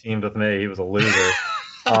before he teamed with me, he was a loser.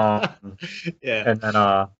 And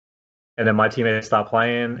then my teammates stopped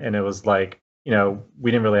playing, and it was like, we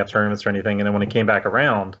didn't really have tournaments or anything. And then when it came back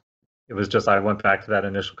around, it was just I went back to that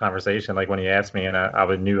initial conversation, like when he asked me, and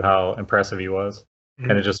I knew how impressive he was,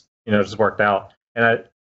 and it just just worked out.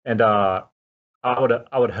 And I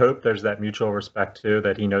would hope there's that mutual respect too,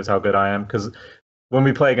 that he knows how good I am, because when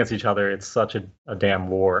we play against each other, it's such a damn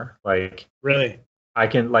war. Like really, I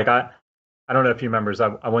can I don't know if you remember,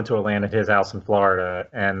 I went to a LAN at his house in Florida,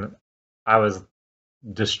 and I was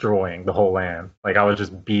destroying the whole LAN. Like I was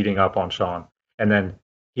just beating up on Sean, and then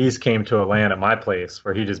he's came to a LAN at my place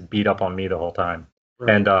where he just beat up on me the whole time.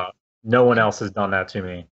 Right. And no one else has done that to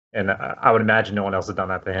me, and I would imagine no one else has done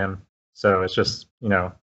that to him. So it's just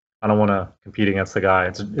I don't want to compete against the guy.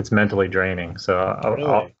 It's mentally draining.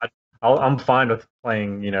 So I'm fine with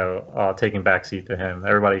playing, taking backseat to him.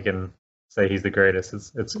 Everybody can say he's the greatest.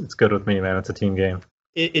 It's good with me, man. It's a team game.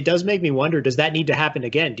 It does make me wonder, does that need to happen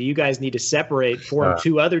again? Do you guys need to separate, form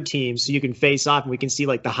two other teams so you can face off and we can see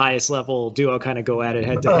like the highest level duo kind of go at it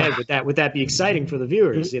head to head? Would that be exciting for the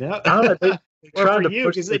viewers, I don't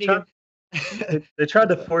know, they tried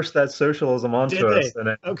to force that socialism onto us, and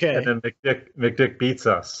then McDick beats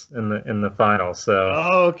us in the final. So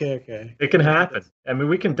okay, it can happen. I mean,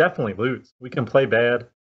 we can definitely lose. We can play bad,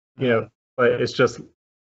 but it's just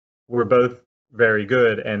we're both very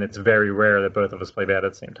good, and it's very rare that both of us play bad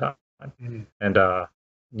at the same time. Mm-hmm. And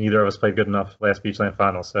neither of us played good enough last Beachland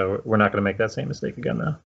final, so we're not going to make that same mistake again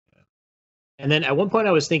now. And then at one point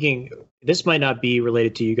I was thinking, this might not be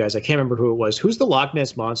related to you guys. I can't remember who it was. Who's the Loch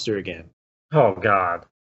Ness Monster again? Oh, God.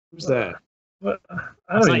 Who's that? I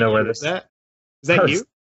don't even know where this is. Is that you?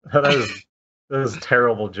 That is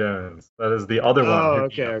Terrible Jones. That is the other one. Oh,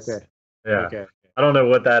 okay. Yeah. Okay. I don't know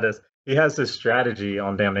what that is. He has this strategy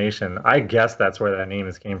on Damnation. I guess that's where that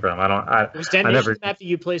name came from. Was Damnation after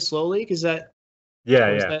you play slowly? Because that.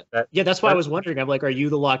 Yeah. That's why I was wondering. I'm like, are you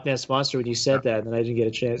the Loch Ness Monster when you said that? And then I didn't get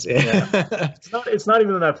a chance. Yeah. It's not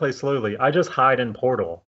even that I play slowly. I just hide in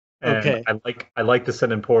Portal. And I like to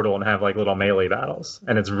sit in Portal and have like little melee battles.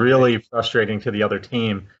 And it's really frustrating to the other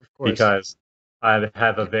team because I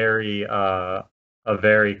have a very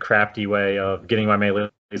crafty way of getting my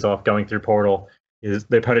melees off going through Portal. Is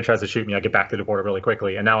the opponent tries to shoot me, I get back to the Portal really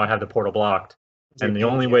quickly, and now I have the Portal blocked. And the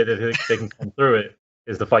only way that they can come through it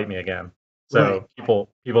is to fight me again. So people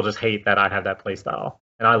just hate that I have that play style,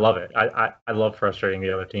 and I love it. I love frustrating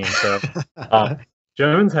the other team. So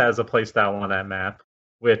Jones has a play style on that map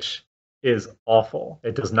which is awful.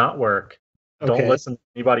 It does not work. Don't listen to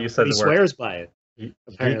anybody who says it works. He swears by it. He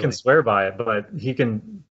can swear by it, but he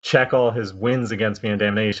can check all his wins against me in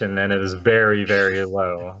Damnation, and it is very, very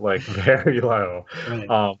low, like very low.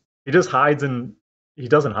 Right. he just hides in. He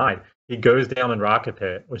doesn't hide. He goes down in Rocket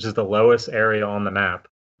Pit, which is the lowest area on the map,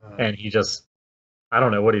 and he just. I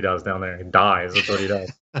don't know what he does down there. He dies. That's what he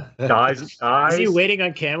does. dies. Is he waiting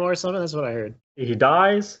on camo or something? That's what I heard. He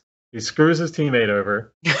dies. He screws his teammate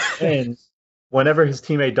over, and whenever his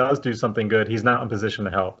teammate does do something good, he's not in position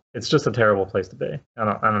to help. It's just a terrible place to be.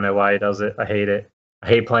 I don't know why he does it. I hate it. I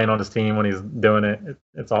hate playing on his team when he's doing it.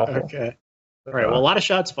 It's awful. Okay. All right. Well, a lot of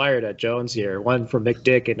shots fired at Jones here. One from Mick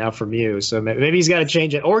Dick and now from you. So maybe he's got to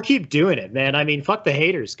change it or keep doing it, man. I mean, fuck the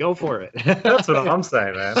haters. Go for it. That's what I'm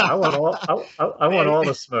saying, man. I want all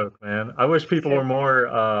the smoke, man. I wish people were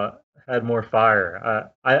more had more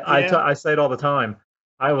fire. I say it all the time.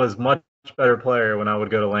 I was much better player when I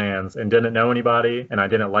would go to LANs and didn't know anybody and I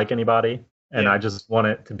didn't like anybody and I just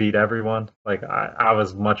wanted to beat everyone. Like I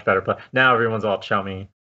was much better player. Now everyone's all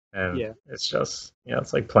chummy. And it's just,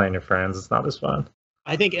 it's like playing your friends. It's not as fun.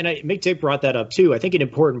 I think, and Mick Dick brought that up too. I think an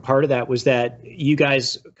important part of that was that you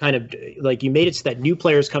guys kind of like you made it so that new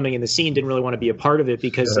players coming in the scene didn't really want to be a part of it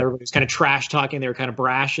because everybody was kind of trash talking. They were kind of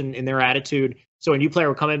brash in their attitude. So a new player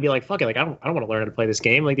would come in and be like, "Fuck it, like I don't want to learn how to play this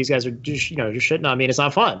game. Like these guys are just just shitting on me, and it's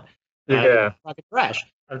not fun." Fucking trash.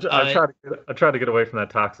 I try to get away from that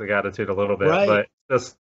toxic attitude a little bit, but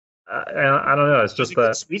just. I don't know. It's just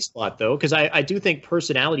that sweet spot, though, because I do think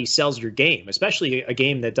personality sells your game, especially a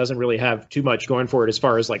game that doesn't really have too much going for it as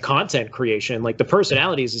far as like content creation. Like the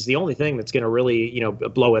personalities is the only thing that's going to really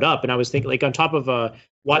blow it up. And I was thinking, like on top of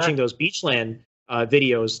watching those Beachland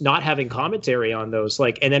videos, not having commentary on those,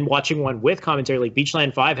 like, and then watching one with commentary, like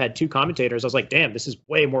Beachland 5 had 2 commentators. I was like, damn, this is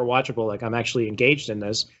way more watchable. Like I'm actually engaged in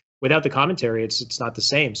this. Without the commentary, it's not the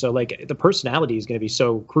same. So like the personality is going to be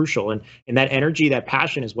so crucial, and that energy, that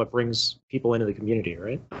passion is what brings people into the community,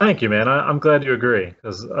 right? Thank you, man. I'm glad you agree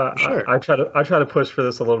because sure. I try to push for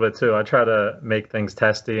this a little bit too. I try to make things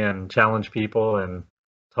testy and challenge people and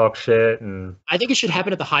talk shit. And I think it should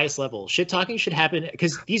happen at the highest level. Shit talking should happen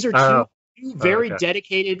because these are two very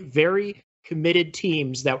dedicated, very committed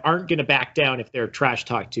teams that aren't going to back down if they're trash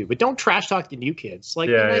talked to. But don't trash talk the new kids. Like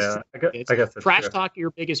I guess trash talk your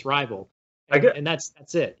biggest rival. And that's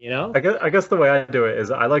it, I guess the way I do it is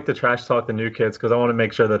I like to trash talk the new kids because I want to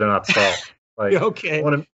make sure that they're not soft. Like okay. I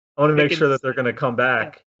want to make sure that they're going to come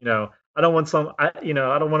back. I don't want I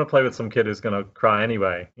don't want to play with some kid who's going to cry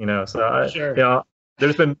anyway. So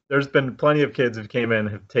there's been plenty of kids who came in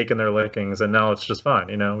have taken their lickings and now it's just fine.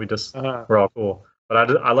 We're all cool.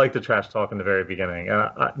 But I like the trash talk in the very beginning.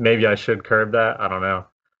 Maybe I should curb that. I don't know.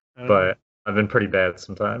 But I've been pretty bad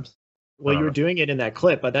sometimes. Well, you were doing it in that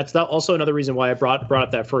clip, but that's also another reason why I brought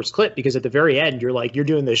up that first clip, because at the very end, you're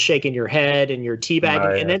doing this shaking your head and you're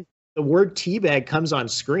teabagging, and then the word teabag comes on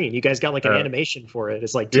screen. You guys got like an animation for it.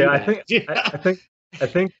 It's like teabag. I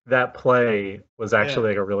think that play was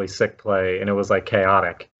actually like a really sick play, and it was like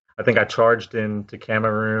chaotic. I think I charged into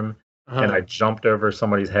camera room. And I jumped over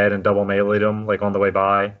somebody's head and double meleeed him like on the way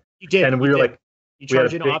by. You did. And we were like, you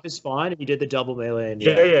charged in off his spawn and you did the double melee. And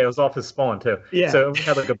it was off his spawn too. Yeah. So we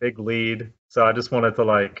had like a big lead. So I just wanted to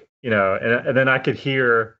like, and then I could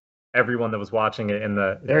hear everyone that was watching it in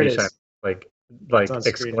the like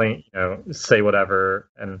explain, say whatever.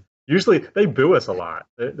 And usually they boo us a lot.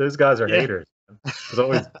 Those guys are haters.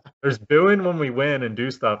 There's booing when we win and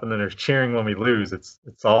do stuff, and then there's cheering when we lose. It's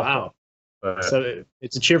awful. Wow. So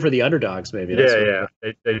it's a cheer for the underdogs, maybe.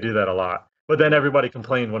 They do that a lot. But then everybody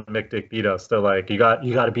complained when Mick Dick beat us. They're like, you got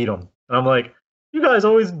to beat them. And I'm like, you guys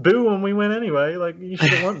always boo when we win anyway. Like you should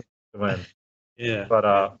have won to win. Yeah.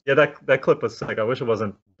 But that clip was sick. I wish it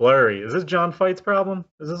wasn't blurry. Is this John Fight's problem?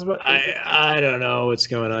 Is this what? I don't know what's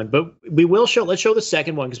going on, but we will show. Let's show the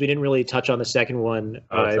second one because we didn't really touch on the second one,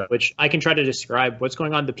 which I can try to describe what's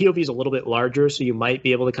going on. The POV is a little bit larger, so you might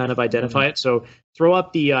be able to kind of identify it. So throw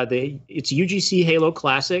up it's UGC Halo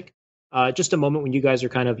Classic. Just a moment when you guys are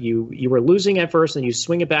kind of you were losing at first, and you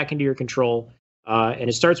swing it back into your control, and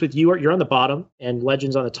it starts with you're on the bottom and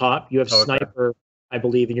Legends on the top. You have Sniper. I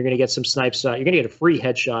believe, and you're going to get some snipes. You're going to get a free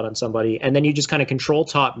headshot on somebody, and then you just kind of control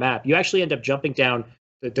top map. You actually end up jumping down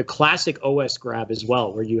the classic OS grab as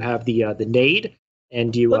well, where you have the nade,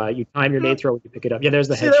 and you time your nade throw when you pick it up. Yeah, there's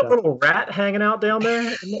the headshot. See that little rat hanging out down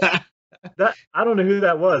there? That I don't know who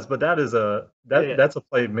that was, but that's a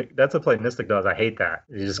play. That's a play Mystic does. I hate that.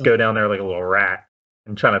 You just go down there like a little rat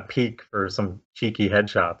and trying to peek for some cheeky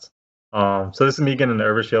headshots. So this is me getting an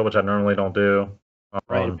overshield, which I normally don't do.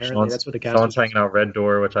 Right, apparently that's what the cast. Someone's hanging out red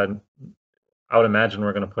door, which I would imagine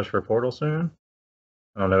we're going to push for portal soon.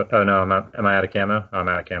 I don't know. Oh no, I'm not. Am I out of camo? I'm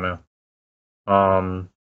out of camo.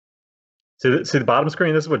 See the bottom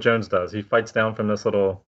screen. This is what Jones does. He fights down from this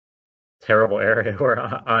little terrible area where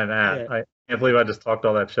I'm at. Can't believe I just talked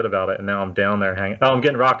all that shit about it, and now I'm down there hanging. Oh, I'm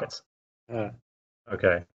getting rockets.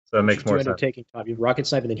 Okay, so it makes more sense. Taking top. You have rocket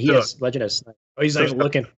snipe, and then he has Legend has snipe. Oh, he's not even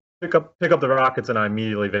looking. Pick up the rockets, and I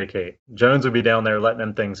immediately vacate. Jones would be down there letting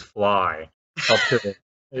them things fly up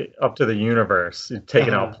to the universe,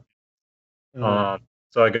 taking out.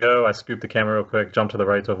 So I scoop the camera real quick, jump to the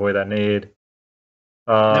right to avoid that nade.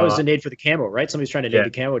 That was the nade for the camo, right? Somebody's trying to nade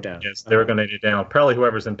the camo down. Yes, they were going to nade it down. Probably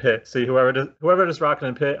whoever's in pit. See, whoever just rocketed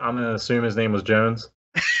in pit, I'm going to assume his name was Jones.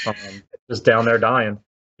 Just down there dying.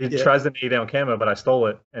 He tries to nade down camo, but I stole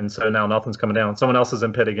it, and so now nothing's coming down. Someone else is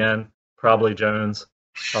in pit again, probably Jones.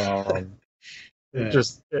 It's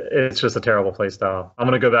just a terrible play style. I'm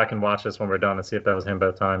going to go back and watch this when we're done and see if that was him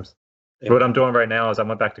both times. Yeah. What I'm doing right now is I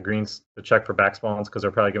went back to greens to check for back spawns because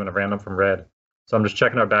they're probably giving a random from red. So I'm just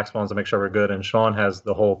checking our back spawns to make sure we're good, and Sean has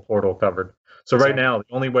the whole portal covered. So right now,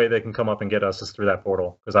 the only way they can come up and get us is through that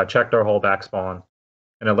portal because I checked our whole back spawn.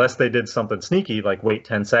 And unless they did something sneaky, like wait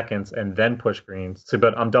 10 seconds and then push green. So,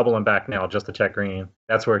 but I'm doubling back now just to check green.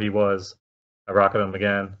 That's where he was. I rocketed him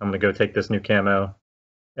again. I'm going to go take this new camo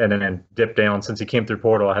and then dip down. Since he came through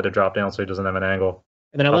portal, I had to drop down so he doesn't have an angle.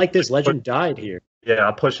 And then I like this. Legend died here. Yeah,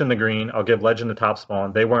 I'll push in the green. I'll give Legend the top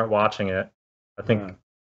spawn. They weren't watching it. I think,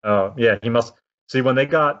 he must. See, when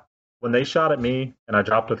they shot at me and I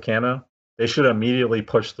dropped with camo, they should have immediately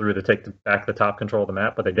pushed through to take back the top control of the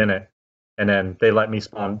map, but they didn't. And then they let me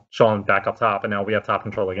spawn Sean back up top, and now we have top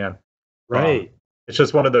control again. Right. It's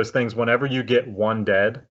just one of those things. Whenever you get one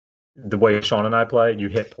dead, the way Sean and I play, you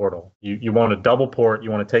hit portal. You want to double port.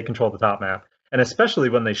 You want to take control of the top map. And especially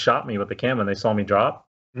when they shot me with the camo and they saw me drop,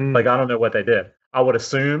 like I don't know what they did. I would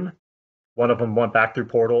assume one of them went back through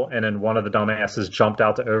portal, and then one of the dumbasses jumped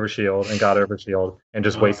out to overshield and got overshield and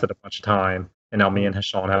just wasted a bunch of time. And now me and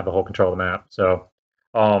Sean have the whole control of the map. So,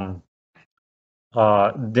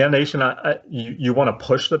 Damnation, you want to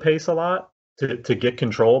push the pace a lot to get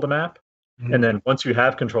control of the map. And then once you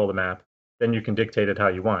have control of the map, then you can dictate it how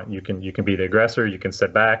you want. You can be the aggressor. You can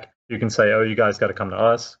sit back. You can say, oh, you guys got to come to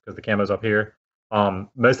us because the camo's up here.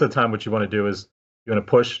 Most of the time, what you want to do is you want to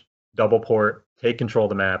push, double port, take control of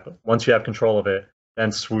the map. Once you have control of it,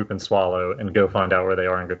 then swoop and swallow and go find out where they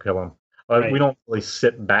are and go kill them. We don't really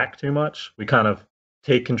sit back too much. We kind of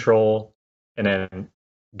take control and then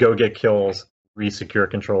go get kills, re-secure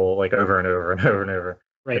control like over and over and over and over.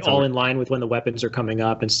 Right, it's all in line with when the weapons are coming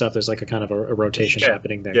up and stuff. There's like a kind of a rotation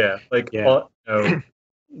happening there. Yeah,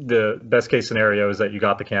 the best case scenario is that you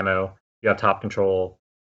got the camo, you have top control,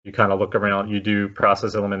 you kind of look around, you do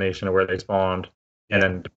process elimination of where they spawned, and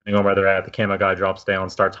then depending on where they're at, the camo guy drops down,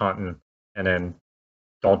 starts hunting, and then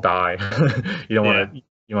don't die. You don't want to.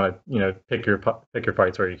 You want to, pick your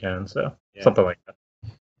fights where you can. So something like that.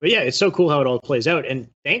 But yeah, it's so cool how it all plays out. And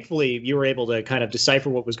thankfully, you were able to kind of decipher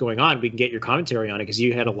what was going on. We can get your commentary on it because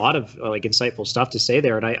you had a lot of like insightful stuff to say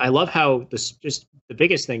there. And I love how just the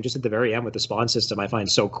biggest thing, just at the very end with the spawn system, I find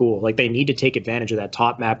so cool. Like they need to take advantage of that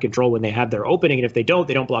top map control when they have their opening. And if they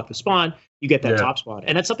don't block the spawn. You get that top spawn.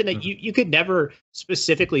 And that's something that you could never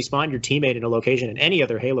specifically spawn your teammate in a location in any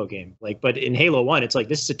other Halo game. But in Halo 1, it's like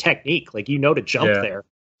this is a technique. Like to jump there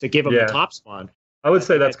to give them the top spawn. I would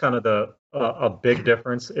say that's kind of a big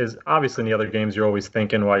difference is obviously in the other games you're always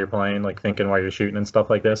thinking while you're playing, like thinking while you're shooting and stuff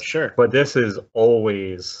like this. Sure. But this is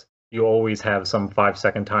you always have some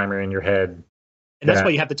 5-second timer in your head. And that's why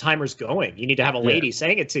you have the timers going. You need to have a lady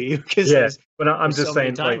saying it to you. But I'm just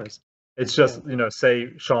saying, like, it's just, say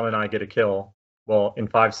Sean and I get a kill. Well, in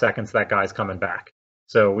 5 seconds, that guy's coming back.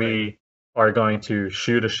 So we are going to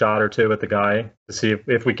shoot a shot or two at the guy to see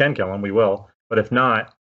if we can kill him. We will. But if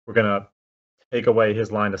not, we're going to take away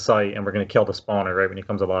his line of sight, and we're going to kill the spawner right when he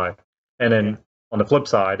comes alive. And then on the flip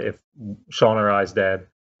side, if Sean or I's dead,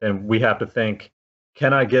 then we have to think,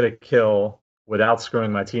 can I get a kill without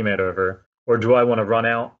screwing my teammate over? Or do I want to run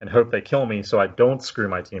out and hope they kill me so I don't screw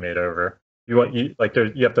my teammate over? You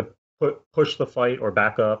have to push the fight or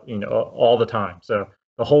back up, all the time. So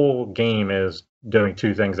the whole game is doing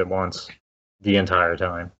two things at once the entire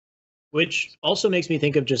time. Which also makes me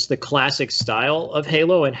think of just the classic style of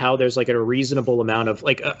Halo and how there's like a reasonable amount of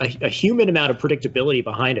like a human amount of predictability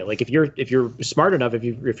behind it. Like if you're smart enough, if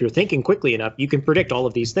you're thinking quickly enough, you can predict all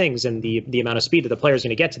of these things and the amount of speed that the player is going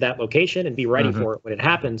to get to that location and be ready for it when it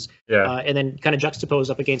happens. And then kind of juxtapose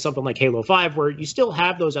up against something like Halo 5, where you still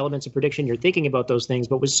have those elements of prediction. You're thinking about those things,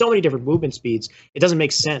 but with so many different movement speeds, it doesn't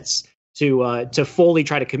make sense to fully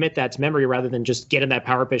try to commit that to memory rather than just get in that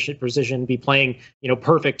power position, be playing,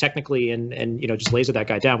 perfect technically and just laser that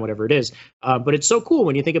guy down, whatever it is. But it's so cool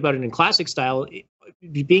when you think about it in classic style,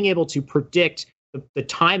 being able to predict the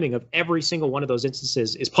timing of every single one of those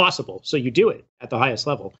instances is possible. So you do it at the highest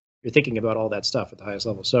level. You're thinking about all that stuff at the highest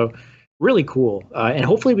level. So really cool. And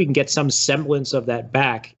hopefully we can get some semblance of that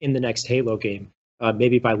back in the next Halo game.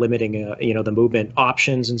 Maybe by limiting, the movement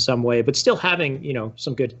options in some way, but still having,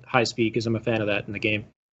 some good high speed, because I'm a fan of that in the game.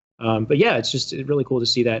 But yeah, it's just really cool to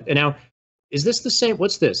see that. And now, is this the same?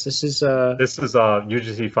 What's this? This is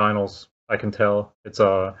UGC Finals. I can tell it's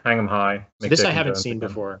Hang 'em High. So this I haven't seen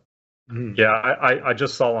before. Mm-hmm. Yeah, I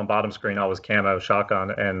just saw on bottom screen I was camo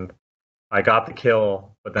shotgun, and I got the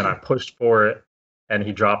kill, but then I pushed for it, and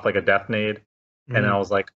he dropped like a death nade. And I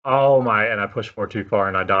was like, oh my, and I pushed for too far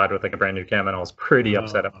and I died with like a brand new cam, and I was pretty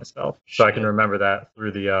upset at myself. So I can remember that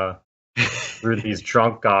through the through these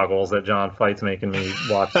drunk goggles that John Fight's making me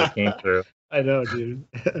watch that game through. I know, dude.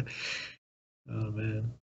 Oh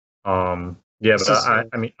man. Yeah, but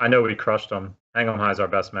I mean I know we crushed them. Hang 'em High is our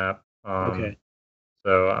best map. Okay.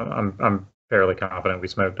 So I'm fairly confident we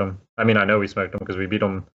smoked them. I mean I know we smoked them because we beat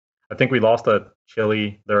them. I think we lost to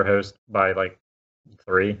Chile, their host, by like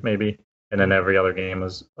 3 maybe. And then every other game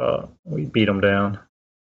was we beat them down.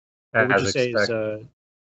 What would you say is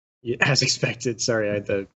as expected? Sorry, I had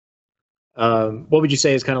to. What would you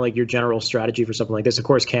say is kind of like your general strategy for something like this? Of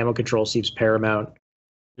course, camo control seems paramount.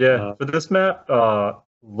 Yeah, for this map,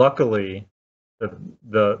 luckily,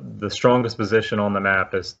 the strongest position on the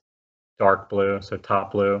map is dark blue, so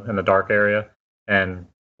top blue in the dark area. And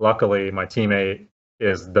luckily, my teammate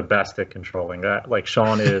is the best at controlling that. Like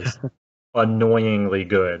Sean is. Annoyingly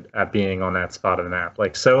good at being on that spot of the map,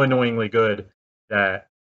 like so annoyingly good that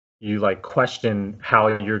you like question how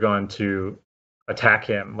you're going to attack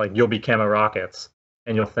him. Like you'll be camo rockets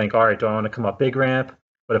and you'll think, all right, do I want to come up big ramp?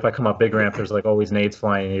 But if I come up big ramp, there's like always nades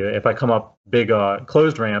flying at you. If I come up big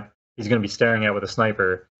closed ramp, he's going to be staring at with a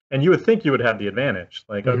sniper, and you would think you would have the advantage.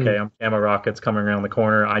 Like, okay, I'm camo rockets coming around the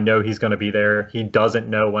corner, I know he's going to be there, he doesn't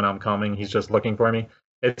know when I'm coming, he's just looking for me.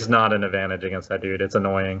 It's not an advantage against that dude. It's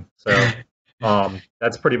annoying. So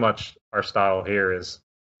that's pretty much our style here. Is,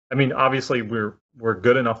 I mean, obviously we're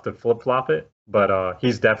good enough to flip flop it, but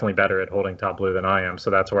he's definitely better at holding top blue than I am.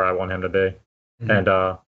 So that's where I want him to be. And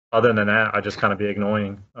other than that, I just kind of be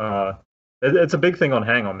annoying. It's a big thing on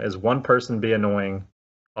Hang 'em is one person be annoying,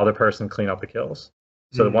 other person clean up the kills.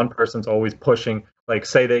 So the one person's always pushing. Like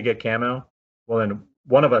say they get camo, well then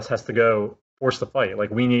one of us has to go force the fight.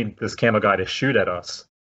 Like we need this camo guy to shoot at us.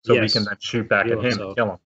 So we can then shoot back at him and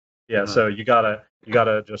kill him. Yeah, so you gotta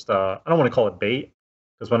just I don't want to call it bait,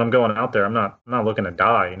 because when I'm going out there, I'm not looking to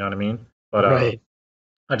die. You know what I mean? But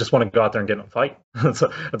I just want to go out there and get in a fight.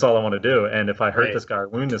 that's all I want to do. And if I hurt this guy or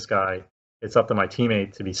wound this guy, it's up to my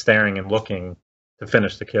teammate to be staring and looking to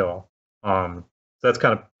finish the kill. So that's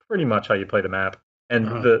kind of pretty much how you play the map.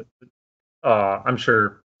 And I'm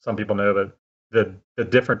sure some people know, but the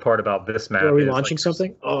different part about this map. Are we launching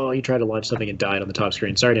something? Oh, you tried to launch something and died on the top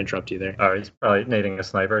screen. Sorry to interrupt you there. Oh, he's probably nading a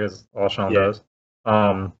sniper, because all Sean does.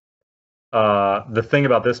 The thing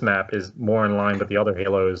about this map is more in line with the other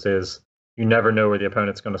Halos is you never know where the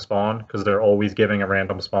opponent's going to spawn, because they're always giving a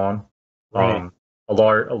random spawn. A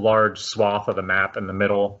large swath of the map in the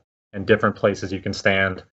middle and different places you can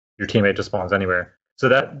stand. Your teammate just spawns anywhere. So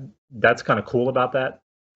that's kind of cool about that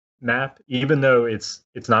map, even though it's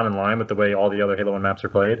not in line with the way all the other Halo 1 maps are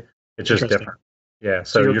played. It's just different. Yeah,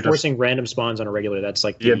 so you're forcing random spawns on a regular. That's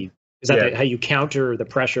like how you counter the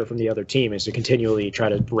pressure from the other team, is to continually try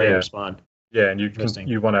to random spawn. Yeah, and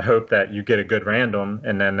you want to hope that you get a good random,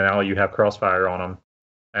 and then now you have crossfire on them.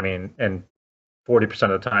 I mean, and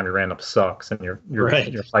 40% of the time your random sucks, and you're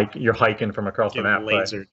hiking from across the map.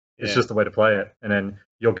 Lasered. It's just the way to play it. And then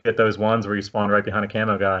you'll get those ones where you spawn right behind a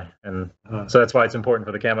camo guy. And so that's why it's important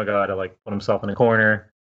for the camo guy to like put himself in a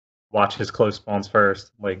corner, watch his close spawns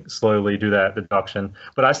first, like slowly do that deduction.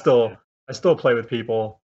 But I still play with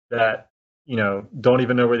people that, don't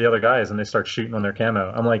even know where the other guy is, and they start shooting on their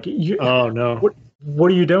camo. I'm like, oh no.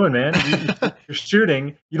 What are you doing, man? You're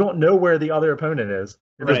shooting. You don't know where the other opponent is.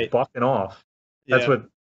 You're just bucking off. That's what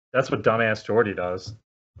dumbass Jordy does.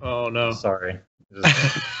 Oh no. Sorry.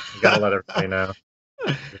 You gotta let everybody know.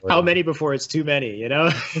 How many before it's too many, And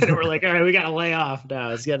we're like, all right, we gotta lay off now.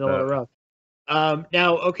 It's getting a little rough.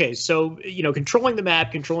 Now, okay, so controlling the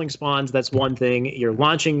map, controlling spawns, that's one thing. You're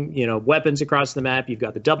launching, weapons across the map. You've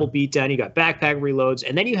got the double beatdown, you got backpack reloads,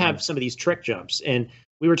 and then you have some of these trick jumps. And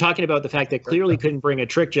we were talking about the fact that Clearly couldn't bring a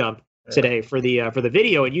trick jump today for the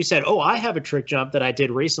video, and you said, oh, I have a trick jump that I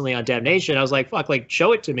did recently on Damnation. I was like, fuck, like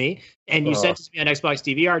show it to me. And you sent it to me on Xbox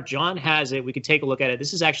DVR. John has it. We could take a look at it.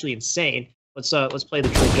 This is actually insane. Let's play the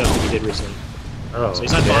trick jump that you did recently. Oh, so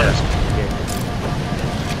he's not bothers.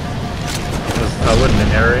 I wouldn't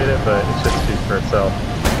narrate it, but it should speak for itself.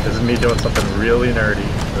 This is me doing something really nerdy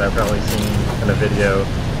that I've probably seen in a video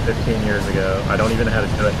 15 years ago. I don't even know how to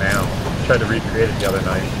do it now. I tried to recreate it the other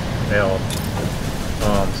night. failed.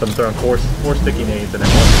 So I'm throwing four sticky nades and then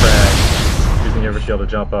one frag, using every shield to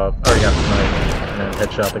jump up. I already got the snipe, and then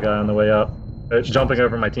headshot the guy on the way up, jumping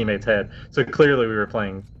over my teammate's head. So clearly we were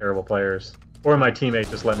playing terrible players. Or my teammate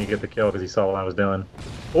just let me get the kill because he saw what I was doing.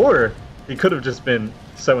 Or he could have just been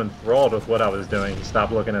so enthralled with what I was doing, he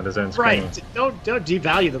stopped looking at his own screen. Right. Don't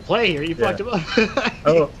devalue the play here. You fucked him up.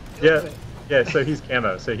 Oh, yeah. Yeah, so he's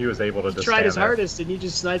camo, so he was able to just tried his there. hardest, and you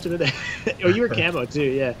just sniped him in the. Oh, you were camo too,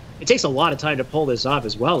 yeah. It takes a lot of time to pull this off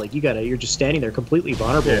as well. Like you're just standing there completely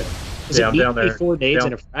vulnerable. Yeah, Does it I'm need down there. 4 nades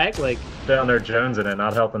and a frag? Like down there jonesing it,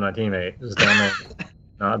 not helping my teammate, just down there,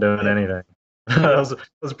 not doing anything. that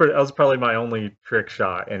was probably my only trick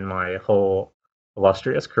shot in my whole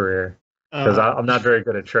illustrious career because I'm not very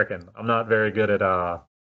good at tricking. I'm not very good at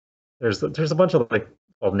There's a bunch of like.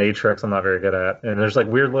 Well, nade tricks I'm not very good at, and there's like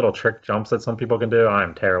weird little trick jumps that some people can do.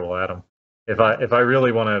 I'm terrible at them. If I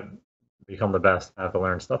really want to become the best, I have to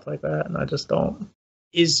learn stuff like that, and I just don't.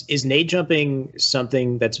 Is nade jumping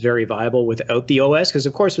something that's very viable without the OS? Because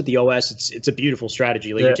of course with the OS, it's a beautiful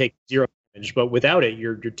strategy. Like you take 0 damage, but without it,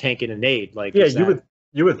 you're tanking a nade. Like yeah,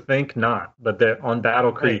 you would think not, but on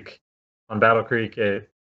Battle Creek,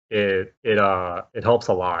 it helps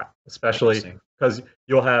a lot, especially because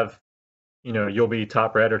you'll have. You'll be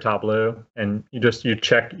top red or top blue, and you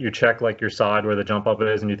check like your side where the jump up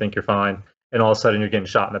is, and you think you're fine, and all of a sudden you're getting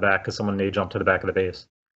shot in the back because someone nade jumped to the back of the base.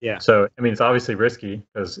 Yeah. So I mean, it's obviously risky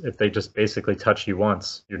because if they just basically touch you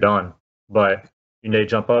once, you're done. But you nade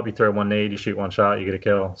jump up, you throw 1 nade, you shoot 1 shot, you get a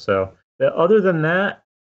kill. So other than that,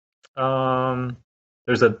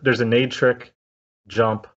 there's a nade trick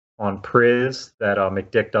jump on Priz that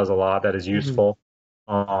McDick does a lot that is useful.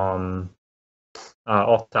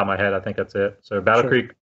 Off the top of my head, I think that's it. So Battle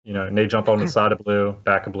Creek, nade jump on the side of blue,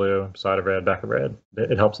 back of blue, side of red, back of red.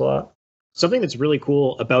 It helps a lot. Something that's really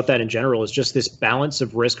cool about that in general is just this balance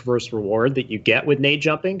of risk versus reward that you get with nade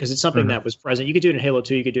jumping, because it's something that was present. You could do it in Halo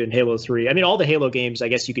 2, you could do it in Halo 3. I mean, all the Halo games, I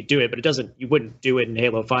guess you could do it, but you wouldn't do it in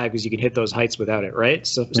Halo 5 because you can hit those heights without it, right?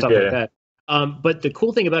 So stuff like that. But the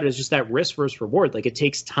cool thing about it is just that risk versus reward. Like it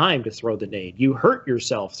takes time to throw the nade. You hurt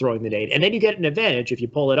yourself throwing the nade, and then you get an advantage if you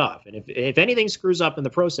pull it off. And if anything screws up in the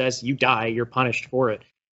process, you die. You're punished for it.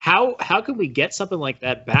 How can we get something like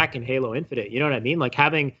that back in Halo Infinite? You know what I mean? Like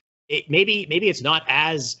having it. Maybe it's not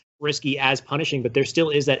as risky as punishing, but there still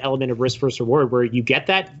is that element of risk versus reward where you get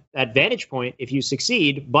that vantage point if you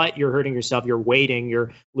succeed, but you're hurting yourself. You're waiting.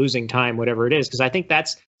 You're losing time. Whatever it is, because I think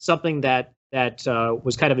that's something that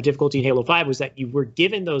was kind of a difficulty in Halo 5 was that you were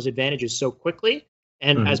given those advantages so quickly.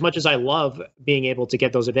 And as much as I love being able to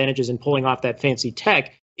get those advantages and pulling off that fancy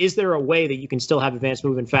tech, is there a way that you can still have advanced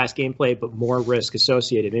move and fast gameplay, but more risk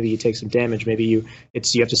associated? Maybe you take some damage. Maybe you have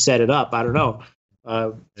to set it up. I don't know.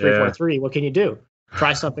 343. What can you do?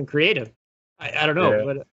 Try something creative. I don't know.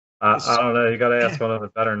 But I don't know. You got to ask one of the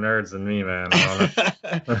better nerds than me, man.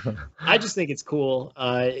 I just think it's cool.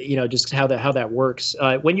 Just how that works.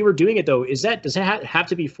 When you were doing it though, does it have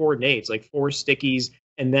to be 4 nades, like 4 stickies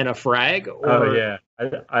and then a frag? Or... Oh yeah,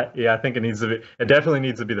 I think it needs to be. It definitely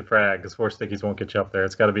needs to be the frag because 4 stickies won't get you up there.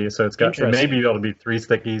 It's got to be. So it may be able to be 3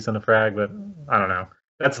 stickies and a frag, but I don't know.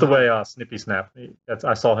 That's the way Snippy Snap.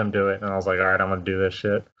 I saw him do it, and I was like, all right, I'm gonna do this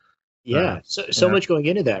shit. Yeah, so much going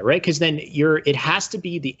into that, right? Because then it has to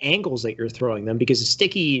be the angles that you're throwing them, because a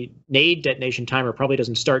sticky nade detonation timer probably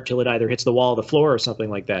doesn't start till it either hits the wall or the floor or something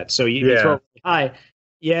like that. So you throw it really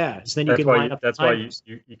high, so then you can line up. That's why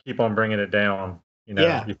you keep on bringing it down.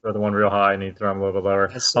 You throw the one real high and you throw them a little bit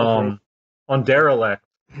lower. On Derelict,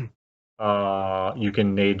 you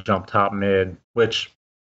can nade jump top mid, which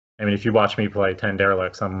I mean, if you watch me play 10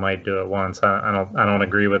 Derelicts, I might do it once. I don't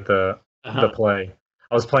agree with the play.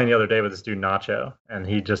 I was playing the other day with this dude Nacho, and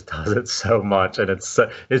he just does it so much, and it's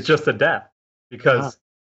just a death because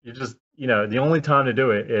you just the only time to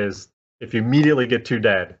do it is if you immediately get 2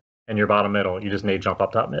 dead and you're bottom middle, you just nade jump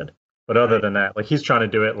up top mid. But other than that, like he's trying to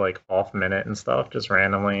do it like off minute and stuff, just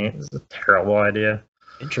randomly. It's a terrible idea.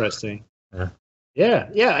 Interesting. Yeah.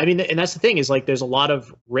 I mean, and that's the thing is like there's a lot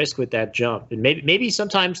of risk with that jump, and maybe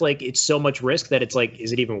sometimes like it's so much risk that it's like,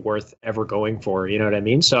 is it even worth ever going for? You know what I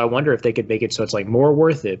mean? So I wonder if they could make it so it's like more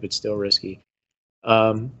worth it, but still risky.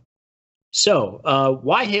 So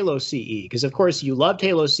why Halo CE? Because of course you loved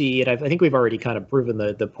Halo CE, and I think we've already kind of proven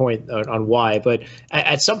the point on why. But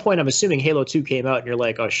at some point, I'm assuming Halo 2 came out, and you're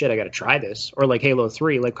like, oh shit, I got to try this. Or like Halo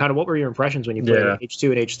 3, like kind of what were your impressions when you played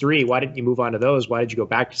H2 and H3? Why didn't you move on to those? Why did you go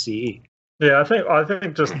back to CE? Yeah, I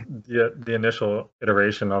think just the initial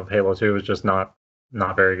iteration of Halo 2 was just not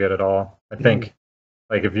very good at all. I think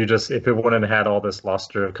like if it wouldn't have had all this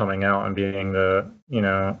luster of coming out and being the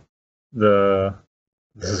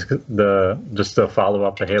this is just to follow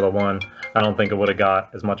up to Halo 1. I don't think it would have got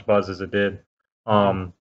as much buzz as it did.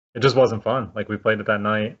 It just wasn't fun. Like, we played it that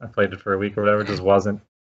night. I played it for a week or whatever. It just wasn't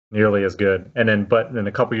nearly as good. But then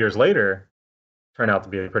a couple years later, turned out to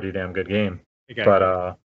be a pretty damn good game. Okay.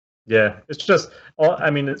 But yeah, it's just,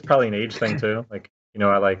 I mean, it's probably an age thing too. Like,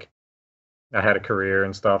 I had a career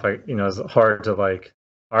and stuff. It's hard to like,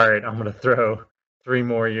 all right, I'm going to throw 3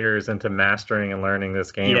 more years into mastering and learning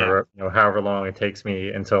this game, or however long it takes me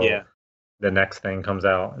until the next thing comes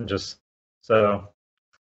out, and just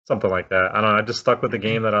something like that. I don't know. I just stuck with the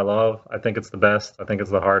game that I love. I think it's the best. I think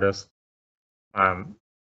it's the hardest. I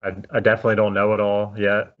definitely don't know it all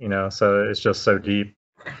yet, so it's just so deep.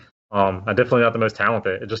 I'm definitely not the most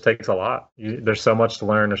talented. It just takes a lot. There's so much to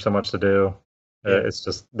learn. There's so much to do. It's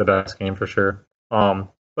just the best game for sure.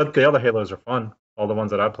 But the other Halos are fun. All the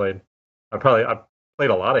ones that I played. I played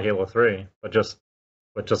a lot of Halo 3, but just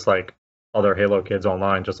like other Halo kids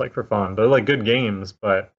online, just like for fun. They're like good games,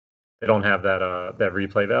 but they don't have that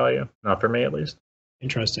replay value. Not for me, at least.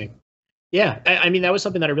 Interesting. Yeah, I mean, that was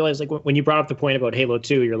something that I realized, like, when you brought up the point about Halo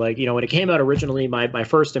 2, you're like, when it came out originally, my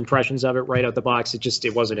first impressions of it right out the box,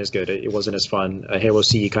 it wasn't as good. It wasn't as fun. Halo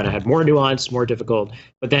C kind of had more nuance, more difficult.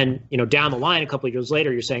 But then, down the line, a couple of years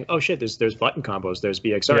later, you're saying, oh, shit, there's button combos. There's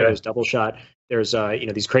BXR, there's double shot. There's,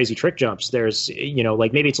 these crazy trick jumps. There's,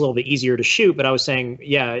 like, maybe it's a little bit easier to shoot. But I was saying,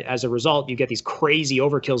 as a result, you get these crazy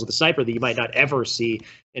overkills with the sniper that you might not ever see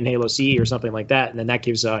in Halo C or something like that. And then that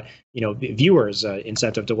gives, viewers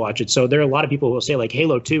incentive to watch it. So there are a lot of people who will say, like,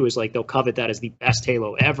 Halo 2 is like, they'll covet that as the best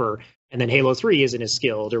Halo ever. And then Halo 3 isn't as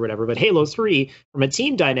skilled or whatever. But Halo 3, from a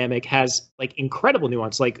team dynamic, has like incredible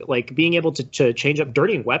nuance, like being able to change up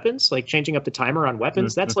dirtying weapons, like changing up the timer on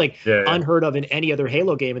weapons. That's like unheard of in any other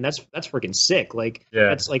Halo game, and that's freaking sick. Like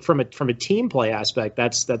that's like from a team play aspect,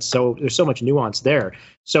 that's so there's so much nuance there.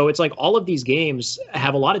 So it's like all of these games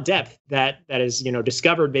have a lot of depth that is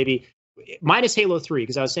discovered maybe. Minus Halo 3,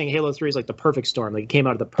 because I was saying Halo 3 is like the perfect storm. Like, it came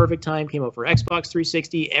out at the perfect time, came out for Xbox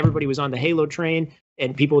 360. Everybody was on the Halo train,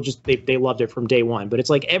 and people just they loved it from day one. But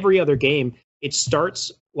it's like every other game, it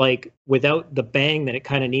starts like without the bang that it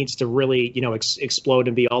kind of needs to really explode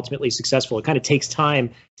and be ultimately successful. It kind of takes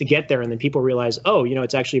time to get there, and then people realize, oh,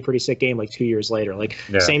 it's actually a pretty sick game. Like 2 years later, like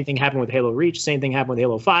same thing happened with Halo Reach, same thing happened with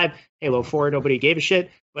Halo 5, Halo 4. Nobody gave a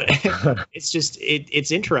shit. But it's just it's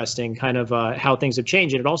interesting kind of how things have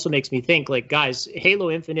changed. And it also makes me think, like, guys, Halo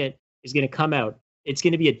Infinite is going to come out. It's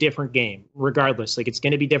going to be a different game regardless. Like, it's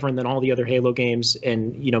going to be different than all the other Halo games.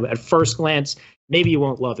 And, at first glance, maybe you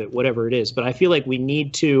won't love it, whatever it is. But I feel like we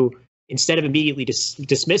need to, instead of immediately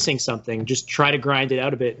dismissing something, just try to grind it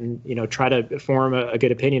out a bit and, try to form a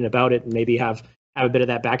good opinion about it and maybe have a bit of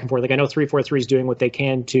that back and forth. Like, I know 343 is doing what they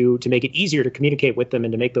can to make it easier to communicate with them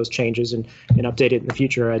and to make those changes and update it in the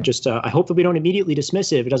future. I hope that we don't immediately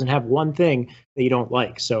dismiss it if it doesn't have one thing that you don't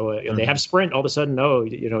like. So they have Sprint, all of a sudden,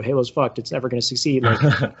 Halo's fucked. It's never going to succeed. Like,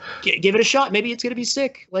 give it a shot. Maybe it's going to be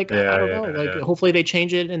sick. Like, I don't know. Like, hopefully they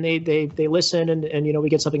change it and they listen and we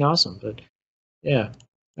get something awesome. But yeah.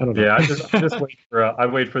 I don't know. Yeah, I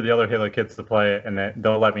wait for the other Halo kids to play it, and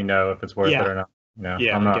they'll let me know if it's worth it or not.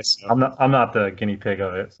 I'm not. So. I'm not the guinea pig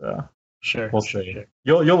of it. So sure, we'll see. Sure.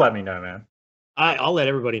 You'll let me know, man. I'll let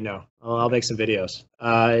everybody know. I'll make some videos.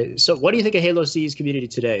 So, what do you think of Halo C's community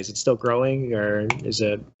today? Is it still growing, or how's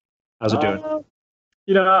it doing?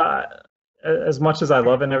 As much as I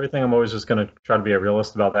love it and everything, I'm always just going to try to be a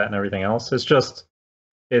realist about that and everything else. I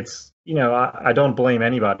don't blame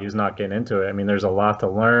anybody who's not getting into it. I mean, there's a lot to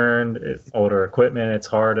learn. It's older equipment, it's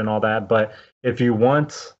hard and all that. But if you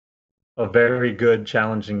want a very good,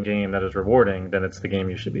 challenging game that is rewarding, then it's the game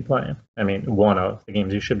you should be playing. I mean, one of the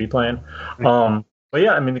games you should be playing. But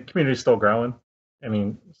yeah, I mean, the community's still growing. I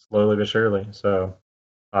mean, slowly but surely. So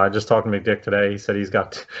I just talked to McDick today. He said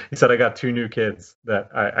I got 2 new kids that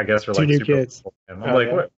I guess are like 2 new super kids. Cool. I'm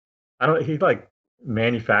like, what? He like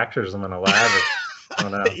manufactures them in a lab. I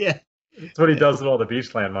don't know. Yeah. That's what he does with all the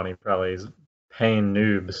Beachland money, probably. He's paying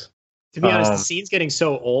noobs. To be honest, the scene's getting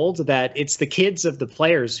so old that it's the kids of the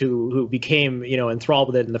players who became, enthralled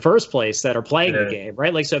with it in the first place that are playing the game,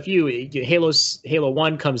 right? Like, so if Halo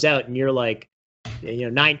 1 comes out and you're like,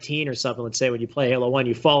 19 or something, let's say, when you play Halo 1,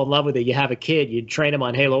 you fall in love with it, you have a kid, you train him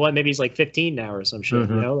on Halo 1, maybe he's like 15 now or some shit,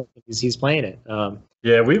 he's playing it. I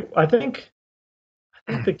think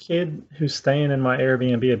the kid who's staying in my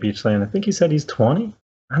Airbnb at Beachland, I think he said he's 20.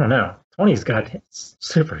 I don't know. 20's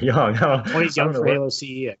super young. 20's young for Halo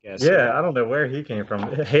CE, I guess. Yeah, I don't know where he came from.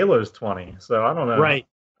 Halo's 20, so I don't know. Right.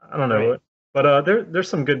 I don't know. Right. But there's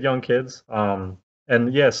some good young kids.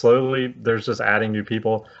 And yeah, slowly there's just adding new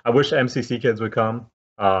people. I wish MCC kids would come.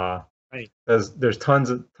 Right. Because there's tons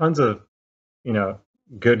of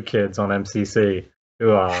good kids on MCC who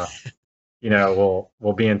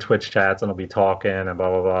will be in Twitch chats and will be talking and blah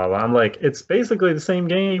blah blah. I'm like, it's basically the same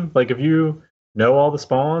game. Like if you know all the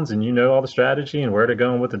spawns and you know all the strategy and where to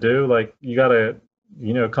go and what to do, like you gotta,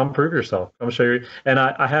 come prove yourself. Come show you. And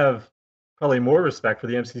I have probably more respect for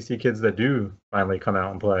the MCC kids that do finally come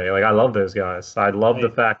out and play. Like I love those guys. I love the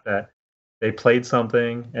fact that they played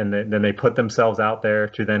something and then they put themselves out there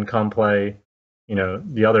to then come play,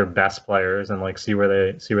 the other best players and like see where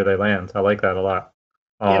they land. I like that a lot.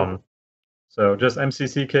 So just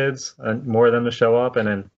MCC kids and more of them to show up, and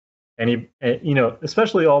then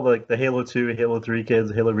especially all the Halo 2, Halo 3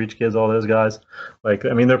 kids, Halo Reach kids, all those guys. Like,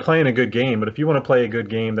 I mean, they're playing a good game, but if you want to play a good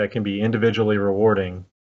game that can be individually rewarding,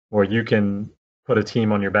 where you can put a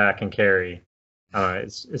team on your back and carry,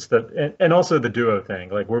 it's and also the duo thing.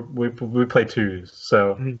 Like we play twos,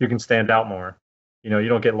 so you can stand out more. You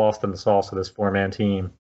don't get lost in the sauce of this 4-man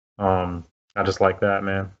team. I just like that,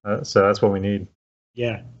 man. So that's what we need.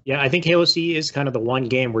 Yeah. I think Halo C is kind of the one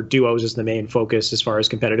game where duos is the main focus as far as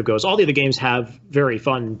competitive goes. All the other games have very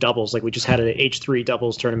fun doubles. Like we just had an H3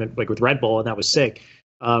 doubles tournament like with Red Bull, and that was sick.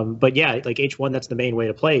 But yeah, like H1, that's the main way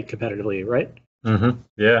to play competitively, right? Mm-hmm.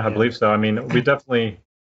 Yeah, I believe so. I mean,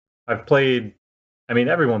 I've played. I mean,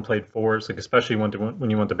 everyone played fours, like especially when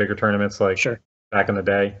you went to bigger tournaments, like back in the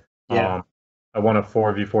day. Yeah. I won a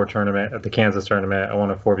 4v4 tournament at the Kansas tournament. I won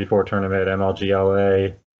a 4v4 tournament at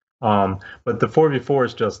MLGLA. But the 4v4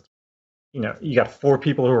 is just, you got 4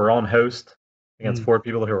 people who are on host against 4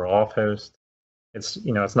 people who are off host. It's,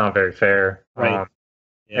 it's not very fair. Right.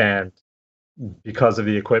 And because of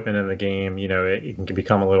the equipment in the game, it can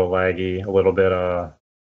become a little laggy, a little bit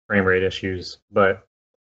frame rate issues, but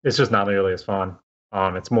it's just not nearly as fun.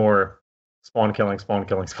 It's more spawn killing.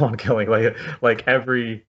 Like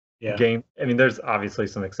every game. I mean, there's obviously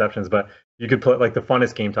some exceptions, but you could put like the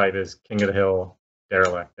funnest game type is King of the Hill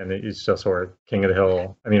Derelict, and it's just or King of the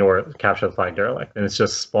Hill. I mean, or Capture the Flag Derelict, and it's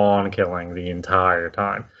just spawn killing the entire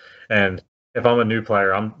time. And if I'm a new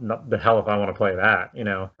player, I'm not the hell if I want to play that.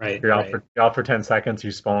 Right. You're out for 10 seconds,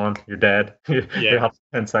 you spawn, you're dead. You're out for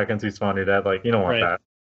 10 seconds, you spawn, you're dead. Like you don't want that.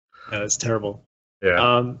 No, that's terrible.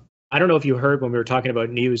 Yeah. I don't know if you heard when we were talking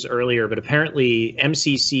about news earlier, but apparently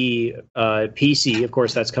MCC PC, of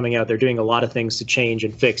course, that's coming out. They're doing a lot of things to change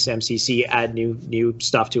and fix MCC, add new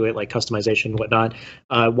stuff to it, like customization and whatnot.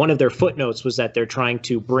 One of their footnotes was that they're trying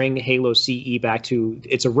to bring Halo CE back to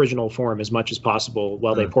its original form as much as possible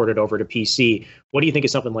while they port it over to PC. What do you think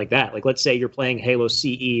of something like that? Like, let's say you're playing Halo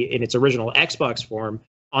CE in its original Xbox form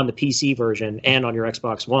on the PC version and on your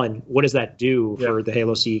Xbox One. What does that do for the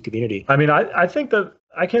Halo CE community? I mean, I think that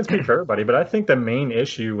I can't speak for everybody, but I think the main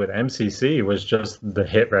issue with MCC was just the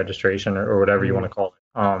hit registration or whatever you want to call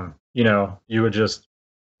it.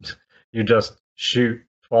 You just shoot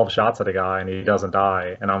 12 shots at a guy and he doesn't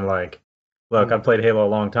die. And I'm like, look, I've played Halo a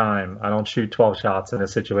long time. I don't shoot 12 shots in a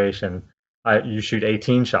situation. You shoot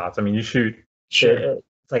 18 shots. I mean, you shoot. It's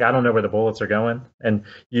like I don't know where the bullets are going. And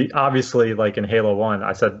you obviously, like in Halo 1,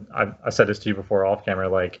 I said this to you before off camera,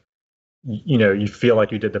 like, you feel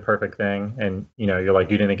like you did the perfect thing and, you're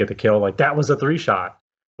like, you didn't get the kill. Like that was a 3-shot.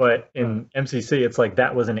 But in MCC, it's like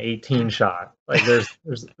that was an 18-shot. Like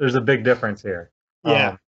there's a big difference here.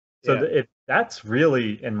 That's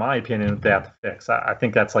really, in my opinion, what they have to fix. I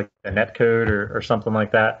think that's like a net code or something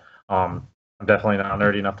like that. I'm definitely not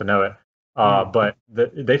nerdy enough to know it. But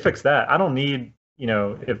they fixed that. I don't need,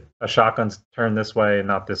 if a shotgun's turned this way and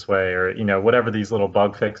not this way, or, whatever these little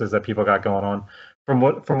bug fixes that people got going on. From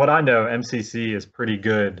what I know, MCC is pretty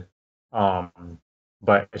good,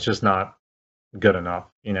 but it's just not good enough.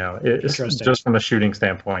 It's just from a shooting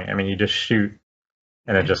standpoint. I mean, you just shoot,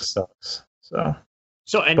 and it just sucks.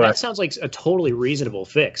 That sounds like a totally reasonable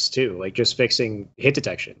fix too. Like just fixing hit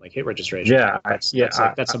detection, like hit registration.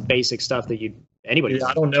 That's some basic stuff that anybody.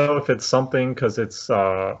 I don't know if it's something because it's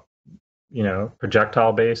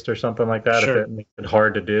projectile based or something like that. If it makes it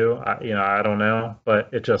hard to do, I don't know, but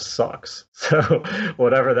it just sucks. So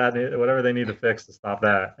whatever they need to fix to stop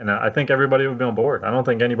that, and I think everybody would be on board. I don't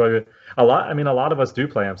think anybody. A lot of us do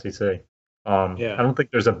play MCC. I don't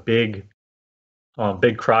think there's a big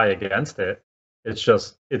cry against it. It's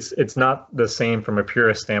just it's not the same from a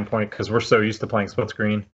purist standpoint because we're so used to playing split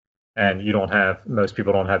screen, and most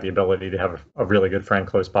people don't have the ability to have a really good friend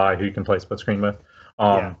close by who you can play split screen with.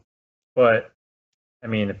 But I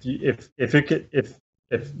mean, if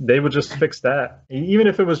they would just fix that, even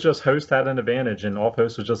if it was just host had an advantage and off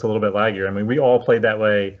host was just a little bit laggier. I mean, we all played that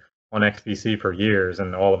way on XPC for years,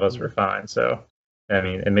 and all of us were fine. So, I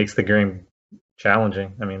mean, it makes the game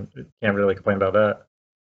challenging. I mean, can't really complain about that.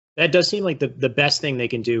 That does seem like the best thing they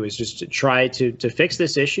can do is just to try to fix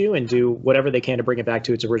this issue and do whatever they can to bring it back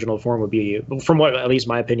to its original form. Would be, from what at least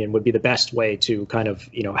my opinion, would be the best way to kind of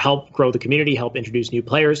help grow the community, help introduce new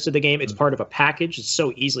players to the game. It's part of a package. It's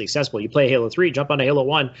so easily accessible. You play Halo 3, jump onto Halo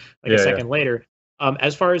 1 like a second later.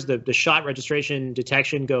 As far as the shot registration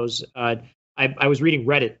detection goes, I was reading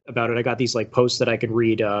Reddit about it. I got these like posts that I could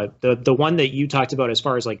read. The one that you talked about as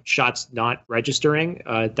far as like shots not registering,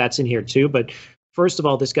 that's in here too. But first of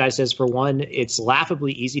all, this guy says, for one, it's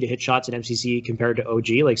laughably easy to hit shots in MCC compared to OG,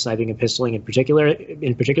 like sniping and pistoling in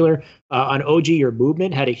particular. On OG, your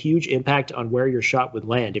movement had a huge impact on where your shot would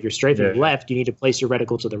land. If you're strafing left, you need to place your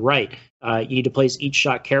reticle to the right. You need to place each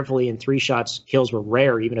shot carefully, and 3 shots kills were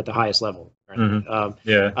rare even at the highest level. Mm-hmm.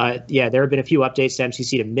 There have been a few updates to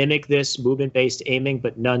MCC to mimic this movement-based aiming,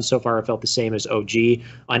 but none so far have felt the same as OG.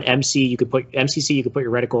 On MCC, you could put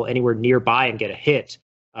your reticle anywhere nearby and get a hit.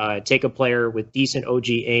 Take a player with decent OG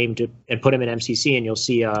aim and put him in MCC, and you'll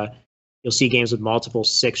see games with multiple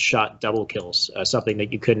 6-shot double kills, something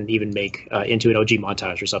that you couldn't even make into an OG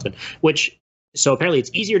montage or something. So apparently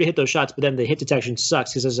it's easier to hit those shots, but then the hit detection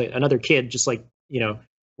sucks because there's another kid just like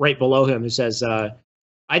right below him who says,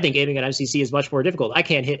 I think aiming at MCC is much more difficult. I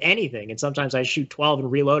can't hit anything, and sometimes I shoot 12 and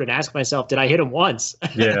reload and ask myself, did I hit him once?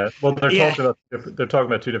 Well, they're talking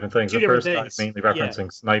about 2 different things. The first time mainly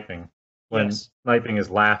referencing sniping. When sniping is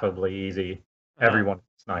laughably easy, everyone can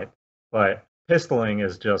snipe. But pistoling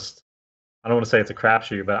is just, I don't want to say it's a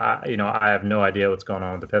crapshoot, but I have no idea what's going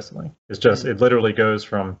on with the pistoling. It's just, it literally goes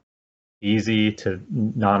from easy to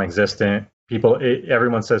non-existent.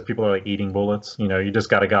 Everyone says people are like eating bullets. You just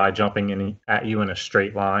got a guy jumping at you in a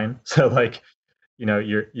straight line. So like, you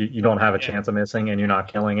don't have a chance of missing, and you're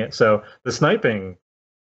not killing it. So the sniping,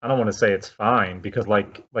 I don't want to say it's fine, because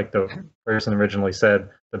like the person originally said,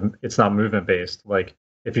 it's not movement based. Like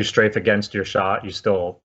if you strafe against your shot, you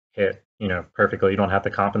still hit, perfectly. You don't have to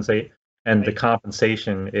compensate. And the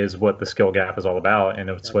compensation is what the skill gap is all about, and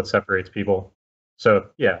it's what separates people. So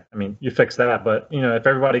yeah, I mean, you fix that, but if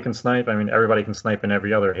everybody can snipe, I mean, everybody can snipe in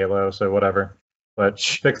every other Halo, so whatever. But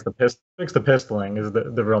fix the pistoling is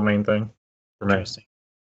the real main thing for me. Interesting.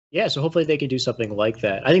 Yeah, so hopefully they could do something like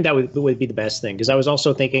that. I think that would be the best thing, because I was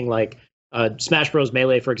also thinking like Smash Bros.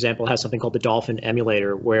 Melee, for example, has something called the Dolphin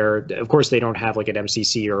emulator, where, of course, they don't have like an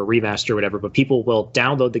MCC or a remaster or whatever, but people will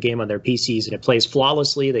download the game on their PCs and it plays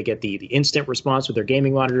flawlessly. They get the instant response with their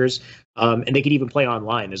gaming monitors, and they can even play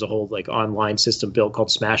online. There's a whole like online system built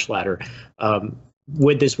called Smash Ladder.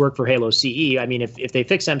 Would this work for Halo CE? I mean, if they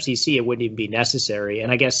fix MCC, it wouldn't even be necessary. And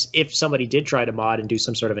I guess if somebody did try to mod and do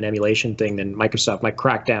some sort of an emulation thing, then Microsoft might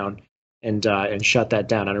crack down and shut that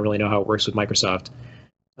down. I don't really know how it works with Microsoft.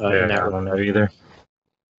 I don't know either.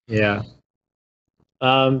 Yeah.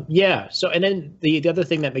 So, and then the other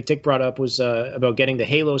thing that McDick brought up was about getting the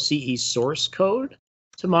Halo CE source code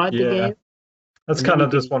to mod the game. That's kind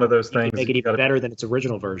of just one of those things. Make it even better than its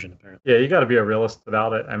original version, apparently. Yeah, you got to be a realist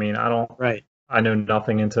about it. I mean, I know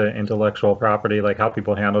nothing into intellectual property, like how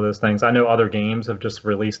people handle those things. I know other games have just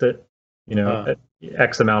released it,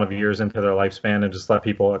 X amount of years into their lifespan, and just let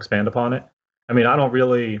people expand upon it. I mean, I don't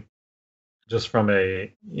really, just from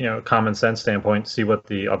a common sense standpoint, see what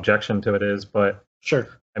the objection to it is. But sure,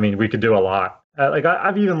 I mean, we could do a lot.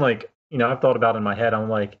 I've even I've thought about it in my head. I'm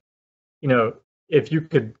like, if you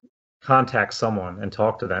could contact someone and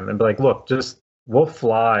talk to them and be like, look, we'll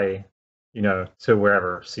fly, to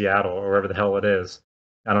wherever, Seattle or wherever the hell it is.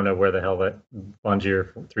 I don't know where the hell that Bungie or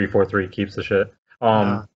 343 keeps the shit.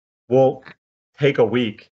 We'll take a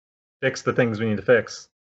week, fix the things we need to fix,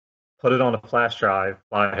 put it on a flash drive,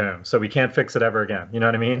 fly home. So we can't fix it ever again. You know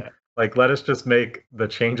what I mean? Yeah. Like, let us just make the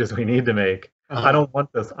changes we need to make. I don't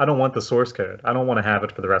want this. I don't want the source code. I don't want to have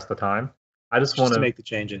it for the rest of the time. I just want to make the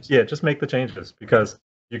changes. Yeah, just make the changes, because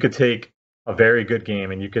you could take a very good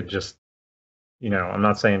game and you could just, I'm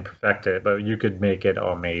not saying perfect it, but you could make it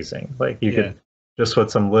amazing. Like you could just with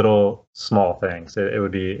some little small things, it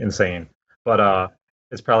would be insane. But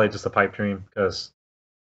it's probably just a pipe dream, because,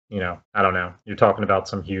 I don't know. You're talking about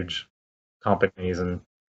some huge companies and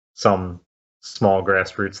some small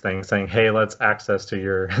grassroots thing saying, "Hey, let's access to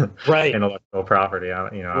your intellectual property." I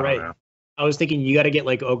don't know. I was thinking you got to get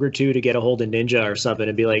like Ogre 2 to get a hold of Ninja or something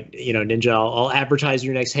and be like, Ninja, I'll advertise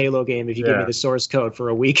your next Halo game if you give me the source code for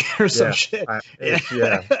a week or some shit. I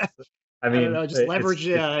mean, don't know, just leverage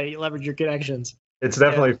your connections. It's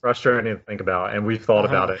definitely frustrating to think about, and we've thought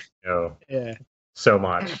about it, so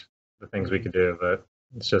much, the things we could do, but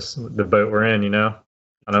it's just the boat we're in,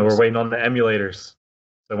 I know we're waiting on the emulators.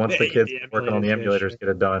 So once the kids working on the emulators get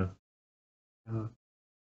it done, I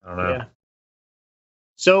don't know. Yeah.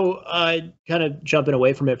 So, kind of jumping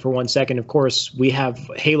away from it for 1 second, of course, we have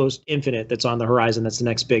Halo Infinite that's on the horizon. That's the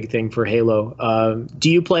next big thing for Halo. Do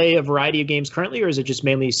you play a variety of games currently, or is it just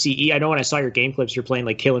mainly CE? I know when I saw your game clips, you're playing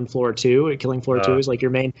like Killing Floor 2. Killing Floor 2 is like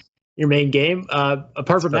your main game.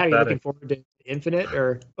 Apart from that, are you looking forward to Infinite,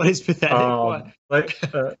 or what is pathetic?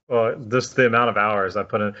 Well, just the amount of hours I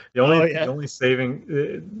put in. The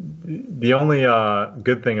only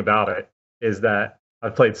good thing about it is that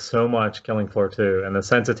I've played so much Killing Floor 2, and the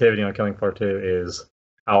sensitivity on Killing Floor 2 is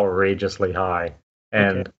outrageously high.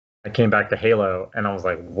 And I came back to Halo, and I was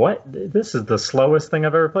like, what? This is the slowest thing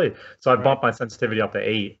I've ever played. So I bumped my sensitivity up to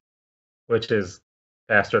 8, which is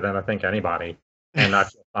faster than I think anybody, and I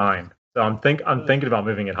feel fine. So I'm thinking about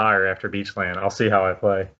moving it higher after Beachland. I'll see how I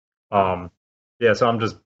play. So I'm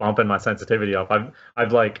just bumping my sensitivity up. I've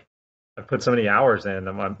put so many hours in,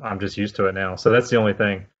 I'm just used to it now. So that's the only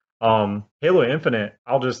thing. Halo Infinite,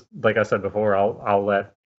 I'll just, like I said before, I'll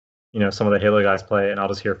let some of the Halo guys play it, and I'll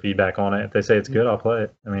just hear feedback on it. If they say it's good, I'll play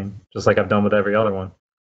it. I mean, just like I've done with every other one.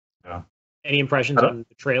 Yeah. Any impressions on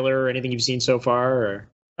the trailer or anything you've seen so far? Or?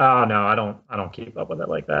 Oh no, I don't keep up with it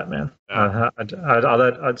like that, man.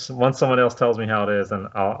 Once someone else tells me how it is, then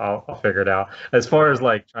I'll figure it out. As far as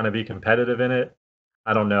like trying to be competitive in it,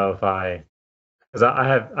 I don't know if because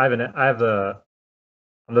I'm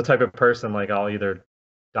the type of person, like I'll either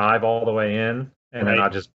dive all the way in and then I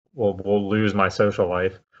just will lose my social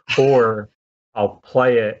life, or I'll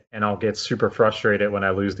play it and I'll get super frustrated when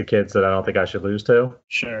I lose the kids that I don't think I should lose to.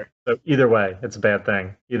 Sure. So either way, it's a bad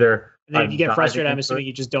thing. Either and then if you get frustrated, I'm assuming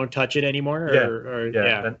you just don't touch it anymore.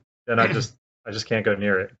 Then I just can't go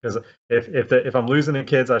near it, because if I'm losing the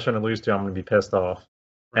kids I shouldn't lose to, I'm going to be pissed off.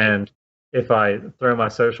 Right. And if I throw my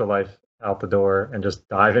social life out the door and just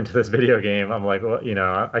dive into this video game, I'm like, well,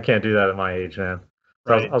 I can't do that at my age, man.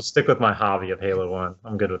 So I'll stick with my hobby of Halo 1.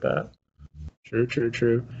 I'm good with that.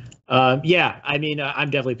 True. I mean, I'm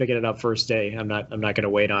definitely picking it up first day. I'm not going to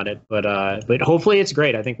wait on it, but hopefully it's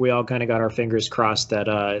great. I think we all kind of got our fingers crossed that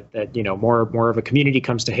more of a community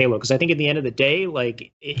comes to Halo, because I think at the end of the day,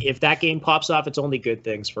 like if that game pops off, it's only good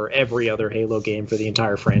things for every other Halo game for the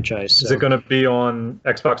entire franchise. So. Is it going to be on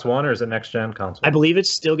Xbox One, or is it next gen console? I believe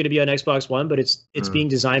it's still going to be on Xbox One, but it's being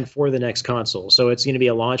designed for the next console, so it's going to be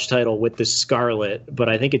a launch title with the Scarlet. But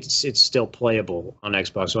I think it's still playable on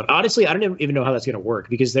Xbox One. Honestly, I don't even know how that's going to work,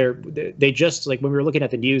 because they just, like when we were looking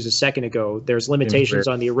at the news a second ago, there's limitations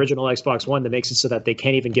on the original Xbox One that makes it so that they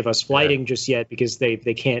can't even give us flighting just yet, because they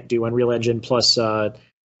can't do Unreal Engine plus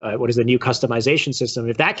what is the new customization system.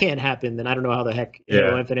 If that can't happen, then I don't know how the heck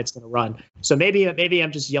Halo Infinite's going to run. So maybe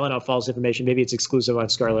I'm just yelling out false information. Maybe it's exclusive on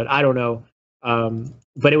Scarlet. I don't know.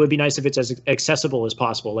 But it would be nice if it's as accessible as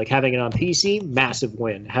possible. Like having it on PC, massive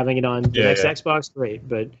win. Having it on the next Xbox, great.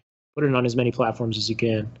 But put it on as many platforms as you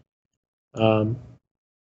can. So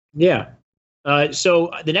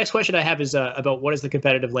the next question I have is about what does the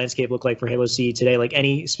competitive landscape look like for Halo CE today? Like,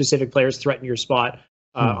 any specific players threaten your spot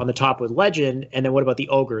on the top with Legend? And then what about the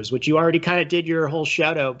Ogres, which you already kind of did your whole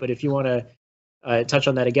shout out, but if you want to touch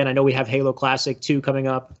on that again, I know we have Halo Classic 2 coming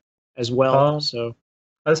up as well. So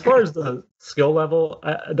as far as the skill level,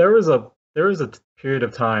 there was a period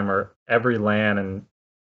of time where every LAN and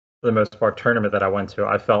for the most part tournament that I went to,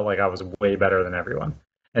 I felt like I was way better than everyone.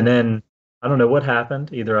 And then I don't know what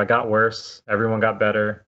happened. Either I got worse, everyone got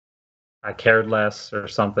better, I cared less, or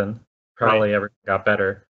something. Probably everyone got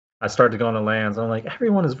better. I started going to LANs. I'm like,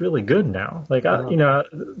 everyone is really good now. Like,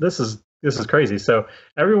 this is crazy. So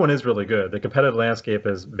everyone is really good. The competitive landscape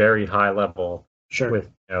is very high level. Sure. With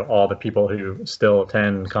all the people who still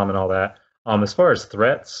attend, come, and all that. As far as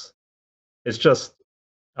threats, it's just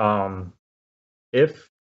if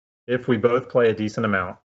we both play a decent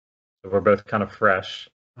amount, so we're both kind of fresh.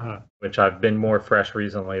 Which I've been more fresh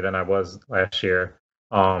recently than I was last year.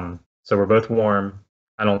 So we're both warm.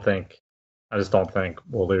 I just don't think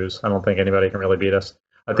we'll lose. I don't think anybody can really beat us.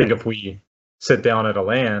 I think if we sit down at a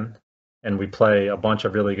LAN and we play a bunch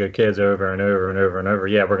of really good kids over and over and over and over,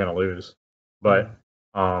 we're going to lose. But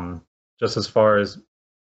just as far as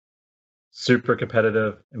super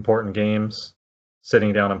competitive, important games,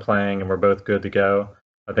 sitting down and playing, and we're both good to go,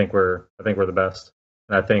 I think we're the best.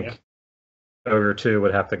 And I think Ogre 2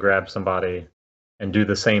 would have to grab somebody and do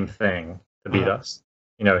the same thing to beat us.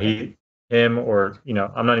 Him or,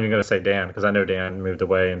 I'm not even going to say Dan, because I know Dan moved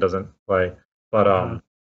away and doesn't play. But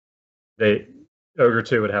Ogre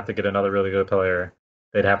 2 would have to get another really good player.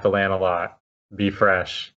 They'd have to land a lot, be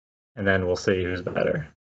fresh, and then we'll see who's better.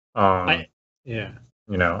 But they're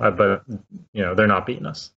not beating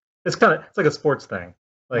us. It's like a sports thing.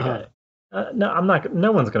 Like No, I'm not.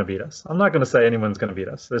 No one's going to beat us. I'm not going to say anyone's going to beat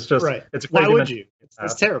us. It's just, Right. it's a Why crazy would you?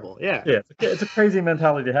 It's terrible. Yeah. Yeah, it's a crazy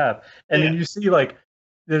mentality to have. And then you see like,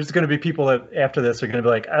 there's going to be people that after this are going to be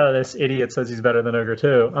like, oh, this idiot says he's better than Ogre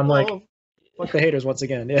too. I'm like, fuck the haters once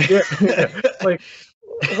again. Yeah. yeah. Like,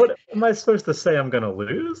 what am I supposed to say? I'm going to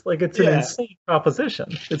lose? Like, it's an insane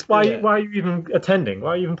proposition. It's why are you even attending?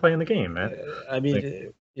 Why are you even playing the game, man? I mean,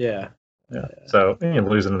 like, yeah. So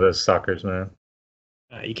losing to those suckers, man.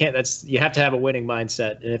 You can't. You have to have a winning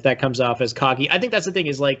mindset, and if that comes off as cocky, I think that's the thing.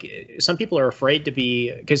 Is like some people are afraid to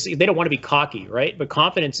be because they don't want to be cocky, right? But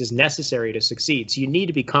confidence is necessary to succeed. So you need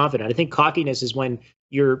to be confident. I think cockiness is when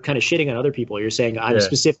you're kind of shitting on other people. You're saying I'm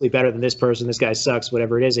specifically better than this person. This guy sucks,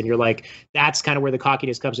 whatever it is, and you're like, that's kind of where the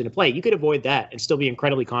cockiness comes into play. You could avoid that and still be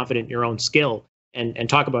incredibly confident in your own skill. And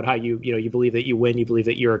talk about how you believe that you win, you believe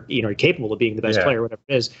that you're capable of being the best player, whatever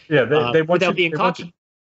it is. Yeah, they want without being cocky.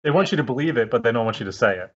 They want you to believe it, but they don't want you to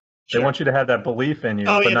say it. They want you to have that belief in you,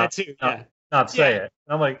 but not say it. And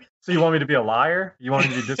I'm like, so you want me to be a liar? You want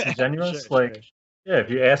me to be disingenuous? Yeah, if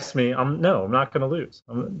you ask me, I'm not going to lose.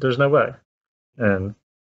 There's no way. And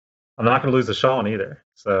I'm not going to lose to Sean either.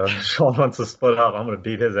 So if Sean wants to split up, I'm going to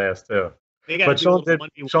beat his ass too. But Sean did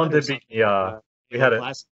beat me.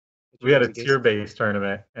 We had a tier-based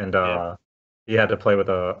tournament, and he had to play with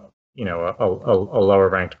a lower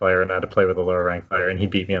ranked player, and I had to play with a lower ranked player, and he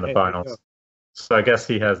beat me in the finals. So I guess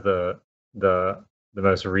he has the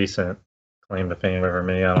most recent claim to fame over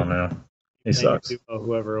me. I don't know. He sucks.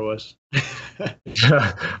 Whoever it was.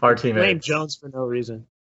 Our teammates. Blame Jones for no reason.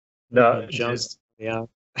 No, Jones. Yeah.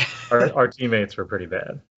 our teammates were pretty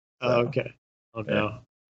bad. So. Oh, okay. Oh no.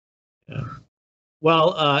 Yeah.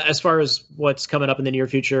 Well, as far as what's coming up in the near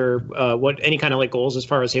future, any kind of like goals as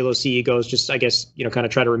far as Halo CE goes? Just I guess kind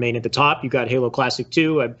of try to remain at the top. You got Halo Classic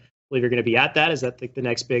 2. I believe you're going to be at that. Is that the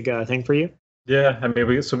next big thing for you? Yeah, I mean,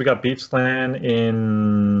 we got Beachland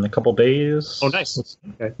in a couple days. Oh, nice.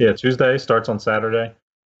 Okay. Yeah, Tuesday starts on Saturday,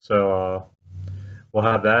 so we'll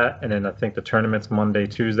have that, and then I think the tournament's Monday,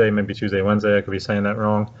 Tuesday, maybe Tuesday, Wednesday. I could be saying that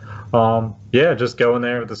wrong. Yeah, just go in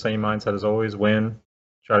there with the same mindset as always. Win,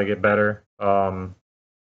 try to get better. And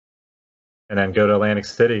then go to Atlantic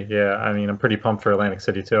City. Yeah, I mean, I'm pretty pumped for Atlantic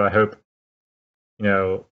City too. I hope,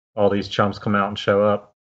 all these chumps come out and show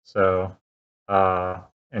up. So,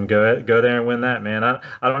 and go there and win that, man. I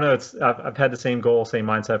don't know. I've had the same goal, same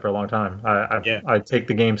mindset for a long time. I take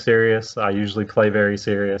the game serious. I usually play very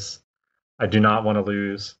serious. I do not want to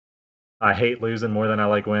lose. I hate losing more than I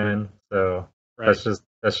like winning. So that's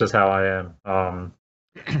just how I am.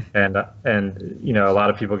 And a lot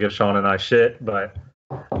of people give Sean and I shit, but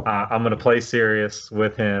I'm gonna play serious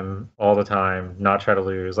with him all the time, not try to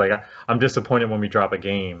lose. Like I'm disappointed when we drop a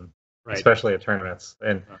game, especially at tournaments.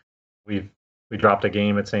 And we dropped a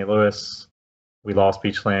game at St. Louis. We lost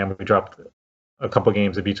Beachland. We dropped a couple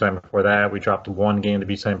games at Beachland before that. We dropped one game to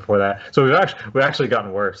Beachland before that. So we've actually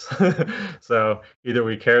gotten worse. So either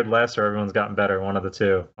we cared less or everyone's gotten better. One of the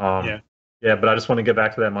two. Yeah, but I just want to get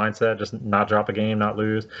back to that mindset, just not drop a game, not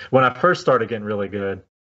lose. When I first started getting really good,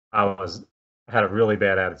 I had a really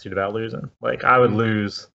bad attitude about losing. Like I would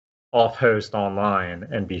lose off host online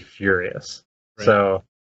and be furious. Right. So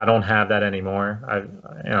I don't have that anymore. I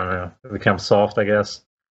don't know. It becomes soft, I guess.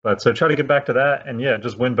 But so try to get back to that, and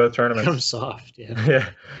just win both tournaments. Become soft, yeah. Yeah.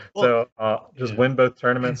 So just win both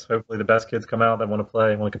tournaments. Hopefully the best kids come out that want to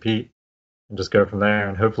play, want to compete, and just go from there.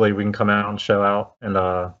 And hopefully we can come out and show out and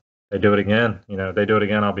they do it again. They do it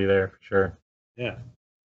again, I'll be there for sure. Yeah.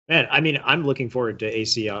 Man, I mean, I'm looking forward to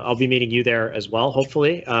AC. I'll be meeting you there as well,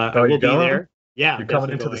 hopefully. I will be there. Yeah. You're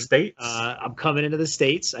coming into the States? I'm coming into the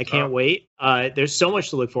States. I can't wait. There's so much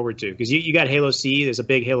to look forward to because you got Halo C. There's a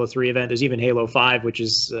big Halo 3 event. There's even Halo 5, which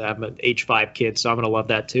is I'm an H5 kid, so I'm going to love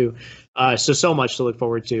that too. So much to look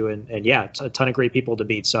forward to. And yeah, it's a ton of great people to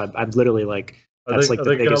meet. So I'm literally like, that's like the biggest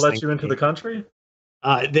thing. Are they going to let you into the country?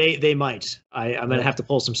 They might. I'm going to have to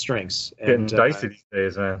pull some strings. Getting dicey these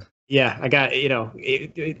days, man. Yeah, I got,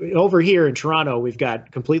 over here in Toronto, we've got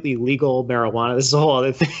completely legal marijuana. This is a whole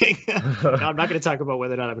other thing. No, I'm not going to talk about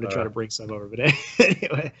whether or not I'm going to try to bring some over, but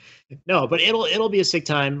anyway, no, but it'll be a sick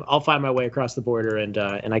time. I'll find my way across the border, and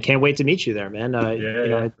I can't wait to meet you there, man.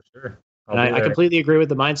 For sure. And I completely agree with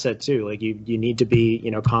the mindset too. Like you need to be,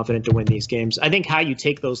 confident to win these games. I think how you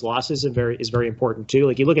take those losses is very important too.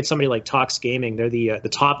 Like you look at somebody like Tox Gaming, they're the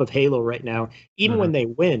top of Halo right now. Even when they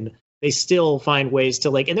win, they still find ways to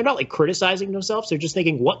and they're not criticizing themselves. They're just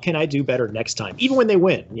thinking, what can I do better next time? Even when they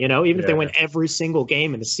win, even if they win every single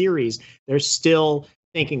game in the series, they're still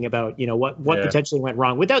thinking about, what potentially went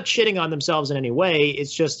wrong without shitting on themselves in any way.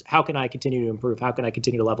 It's just, how can I continue to improve? How can I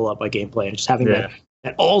continue to level up my gameplay? And just having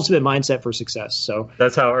That ultimate mindset for success. So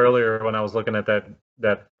that's how earlier when I was looking at that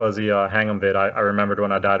fuzzy hang 'em bid, I remembered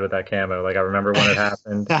when I died with that camo. Like I remember when it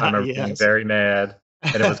happened. I remember being very mad,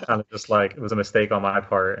 and it was kind of just like it was a mistake on my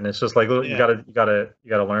part. And it's just like you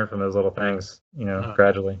gotta learn from those little things,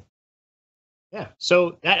 gradually. Yeah.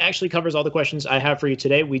 So that actually covers all the questions I have for you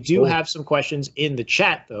today. We do have some questions in the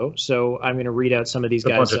chat though, so I'm going to read out some of these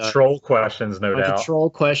guys. A bunch of troll questions, no doubt. Troll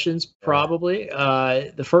questions, probably.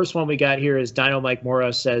 The first one we got here is Dino Mike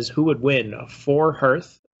Mora says, "Who would win, For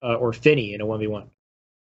Hearth or Finney in a 1v1?"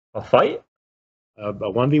 A fight? A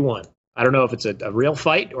 1v1. I don't know if it's a real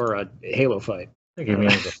fight or a Halo fight. I think he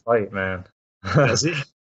means a fight, man. Does he?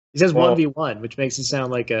 He says 1v1, which makes it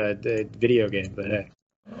sound like a video game, but hey.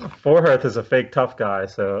 Forhearth is a fake tough guy,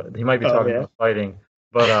 so he might be talking about fighting.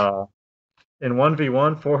 But in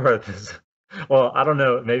 1v1, Forhearth is, well, I don't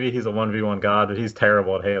know. Maybe he's a 1v1 god, but he's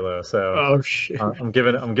terrible at Halo. So I'm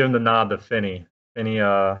giving the nod to Finney. Finney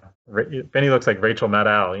looks like Rachel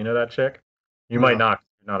Maddow. You know that chick? You might not.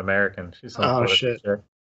 She's not American. She's some chick.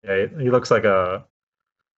 Yeah, he looks like a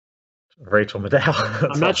Rachel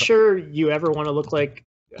Maddow. I'm not sure you ever want to look like.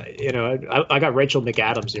 I got Rachel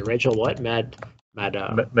McAdams here. Rachel what? Maddow,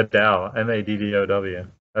 Maddow.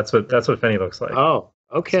 That's what Finney looks like. Oh,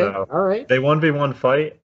 okay, so all right. They 1v1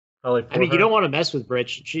 fight. I mean, you don't want to mess with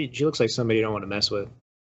Bridge. She looks like somebody you don't want to mess with.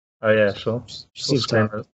 Oh yeah, she'll scream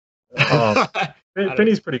it.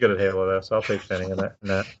 Finney's pretty good at Halo though, so I'll take Finney in that.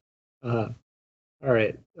 All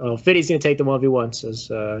right. Well, Finney's gonna take the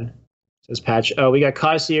 1v1. Says Patch. Oh, we got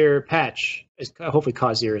Cosier Patch. Hopefully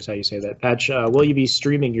Cosier is how you say that. Patch. Will you be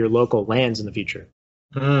streaming your local LANs in the future?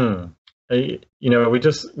 We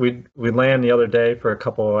land the other day for a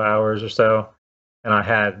couple of hours or so, and I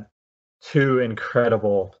had two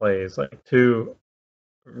incredible plays, like two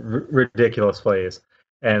ridiculous plays,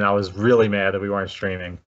 and I was really mad that we weren't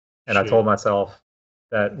streaming. And I told myself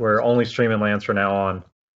that we're only streaming LANs from now on.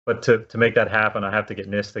 But to make that happen, I have to get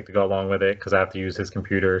Nistic to go along with it because I have to use his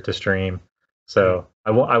computer to stream. So I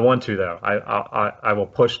want to though. I will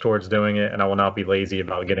push towards doing it, and I will not be lazy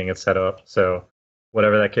about getting it set up. So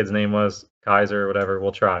whatever that kid's name was, Kaiser, whatever,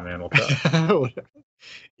 we'll try, man. We'll try.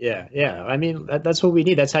 Yeah. I mean, that's what we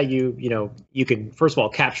need. That's how you can first of all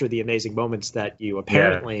capture the amazing moments that you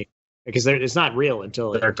apparently because it's not real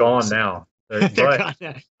until they're gone now. They're gone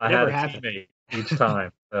now. I had a teammate each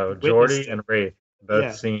time. So Jordy and Wraith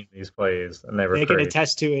both seen these plays, and they can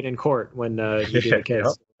attest to it in court when you do the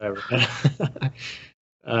case. We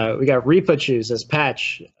got Repachu says,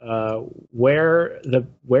 Patch, where's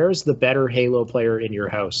the better Halo player in your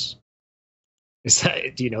house?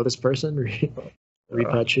 Do you know this person,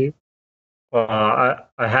 Repachu? Well,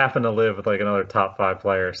 I happen to live with like another top 5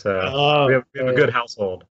 player, so we have a good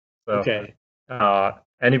household. So,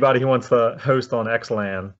 anybody who wants to host on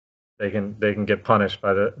XLAN, they can get punished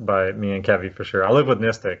by me and Kevy for sure. I live with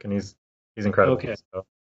Nistic, and he's incredible. Okay. So,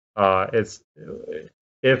 it's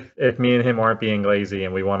if me and him aren't being lazy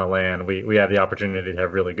and we want to LAN, we have the opportunity to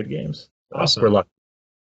have really good games. So awesome. We're lucky.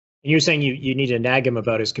 And you're saying you need to nag him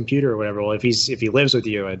about his computer or whatever. Well, if he lives with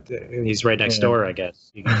you and he's right next door, I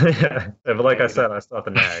guess. But like I said, I still have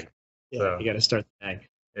to nag. So. You got to start the nag.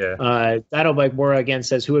 Yeah. Dino Mike Mora again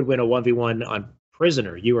says, who would win a 1v1 on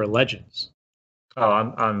Prisoner? You or Legends? Oh,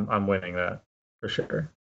 I'm winning that for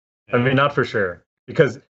sure. I mean, not for sure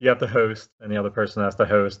because you have to host and the other person has to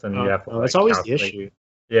host, and you have to. That's always the issue.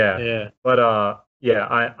 Yeah. But I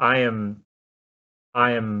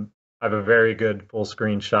have a very good full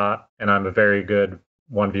screen shot, and I'm a very good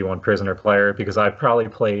 1v1 Prisoner player because I've probably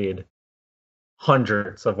played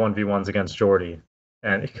hundreds of 1v1s against Jordy,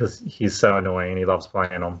 and because he's so annoying and he loves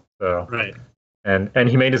playing them. So right. And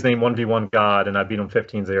he made his name 1v1 God, and I beat him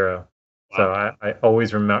 15-0. Wow. So I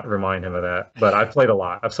always remind him of that. But I've played a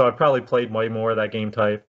lot, so I've probably played way more of that game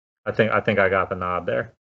type. I think I got the nod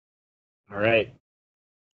there. All right.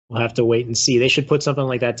 We'll have to wait and see. They should put something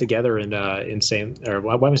like that together in St. Or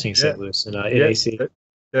why am I saying St. Louis in AC?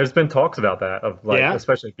 There's been talks about that of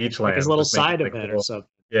especially Beachland. Like a little side event or something.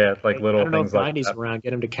 Yeah, like little things like that. Around,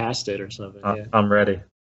 get him to cast it or something. I'm ready.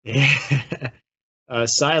 Yeah.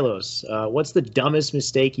 Silos. What's the dumbest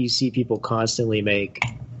mistake you see people constantly make?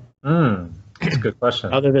 That's a good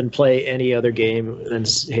question. Other than play any other game than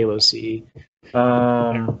Halo CE.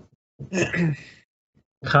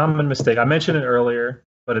 Common mistake. I mentioned it earlier,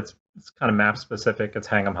 but it's kind of map specific. It's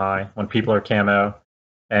hang 'em high. When people are camo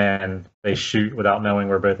and they shoot without knowing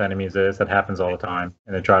where both enemies is, that happens all the time,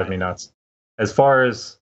 and it drives me nuts. As far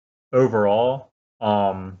as overall,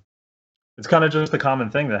 it's kind of just a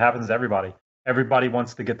common thing that happens to everybody. Everybody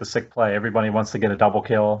wants to get the sick play. Everybody wants to get a double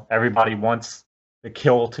kill. Everybody wants the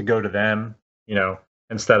kill to go to them, and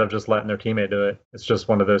instead of just letting their teammate do it. It's just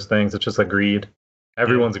one of those things. It's just a greed.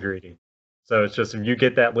 Everyone's greedy. So it's just if you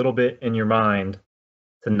get that little bit in your mind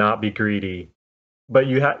to not be greedy, but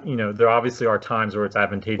there obviously are times where it's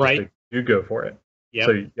advantageous to do go for it. Yep.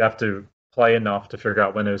 So you have to play enough to figure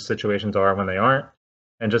out when those situations are and when they aren't,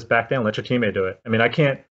 and just back down, let your teammate do it. I mean, I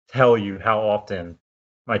can't tell you how often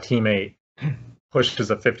my teammate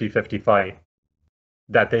pushes a 50-50 fight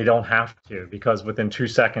that they don't have to, because within 2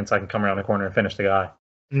 seconds I can come around the corner and finish the guy.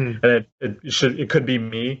 And it could be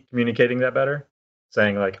me communicating that better,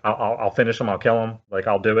 saying like I'll finish him, I'll kill him, like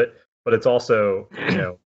I'll do it. But it's also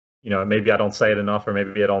maybe I don't say it enough, or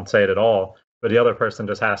maybe I don't say it at all. But the other person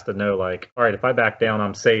just has to know, like, all right, if I back down,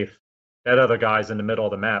 I'm safe. That other guy's in the middle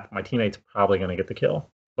of the map. My teammate's probably going to get the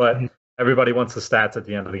kill. But everybody wants the stats at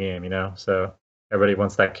the end of the game, So everybody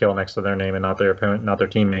wants that kill next to their name and not their opponent, not their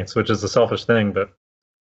teammates, which is a selfish thing, but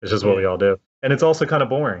it's just what we all do. And it's also kind of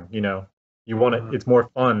boring, You want it. It's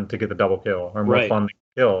more fun to get the double kill, or more fun to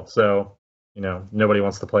kill. So, nobody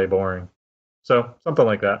wants to play boring. So something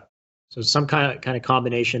like that. So some kind of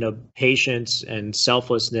combination of patience and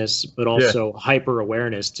selflessness, but also hyper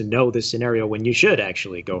awareness to know the scenario when you should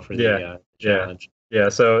actually go for the challenge. Yeah.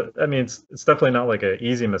 So I mean, it's definitely not like an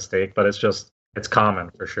easy mistake, but it's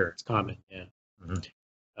common for sure. It's common. Yeah.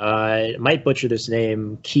 I might butcher this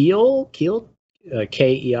name. Keel, Keil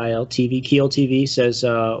TV. Keel TV says,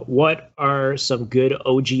 what are some good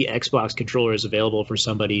OG Xbox controllers available for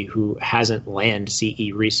somebody who hasn't landed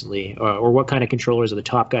CE recently, or what kind of controllers are the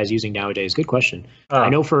top guys using nowadays? Good question. I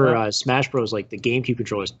know for Smash Bros, like the GameCube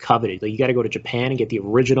controller is coveted. Like you got to go to Japan and get the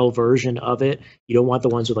original version of it. You don't want the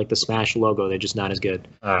ones with like the Smash logo; they're just not as good.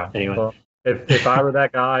 Anyway, well, if I were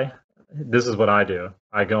that guy, this is what I do.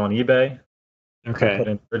 I go on eBay. Okay. Put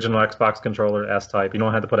in original Xbox controller S-Type. You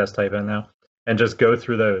don't have to put S-Type in now. And just go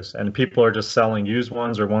through those. And people are just selling used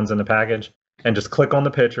ones or ones in the package. And just click on the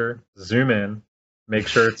picture, zoom in, make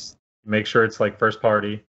sure it's like first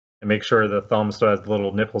party, and make sure the thumb still has the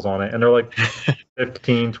little nipples on it. And they're like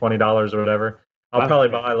 $15, $20 or whatever. I'll probably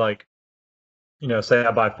buy like, say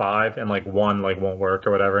I buy 5 and like 1 like won't work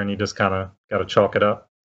or whatever, and you just kind of got to chalk it up.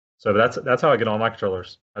 So that's how I get all my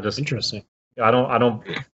controllers. Interesting. I don't.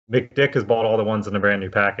 McDick has bought all the ones in the brand new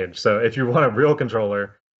package. So if you want a real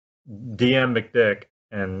controller, DM McDick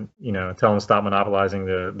and tell him to stop monopolizing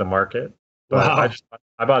the market. But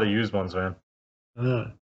I buy the used ones, man.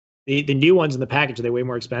 The new ones in the package, are they way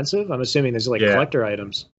more expensive? I'm assuming these are like collector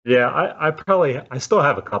items. Yeah, I still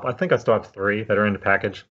have a couple. I think I still have 3 that are in the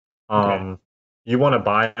package. You want to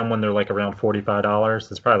buy them when they're like around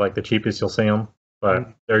 $45. It's probably like the cheapest you'll see them, but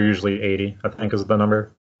they're usually 80. I think is the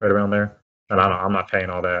number, right around there. And I'm not paying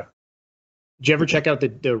all that. Did you ever check out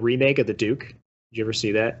the remake of the Duke? Did you ever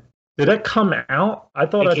see that? Did that come out? I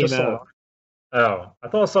thought I just saw. I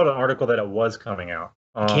thought I saw an article that it was coming out.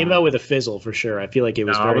 Came out with a fizzle for sure. I feel like it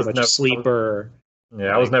was very much a sleeper.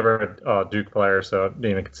 I was never a Duke player, so I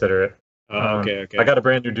didn't even consider it. Okay. I got a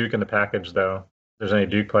brand new Duke in the package, though. If there's any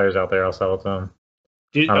Duke players out there, I'll sell it to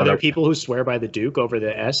them. Are there people who swear by the Duke over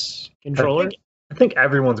the S controller? I think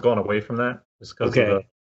everyone's gone away from that just because of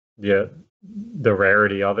the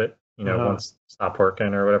rarity of it. Once it stopped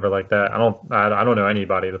working or whatever like that. I don't know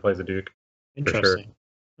anybody that plays a Duke. Interesting.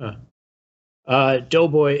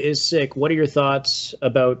 Doughboy is sick. What are your thoughts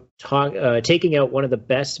about taking out one of the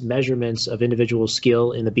best measurements of individual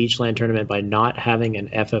skill in the Beachland tournament by not having an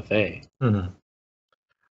FFA?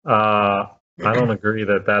 I don't agree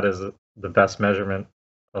that is the best measurement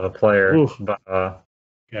of a player. But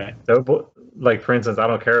Doughboy, like for instance, I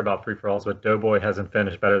don't care about free-for-alls, but Doughboy hasn't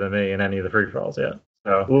finished better than me in any of the free-for-alls yet.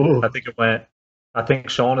 So I think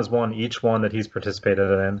Sean has won each one that he's participated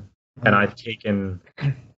in, and I think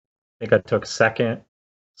I took second,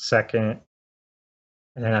 and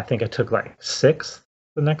then I think I took like 6th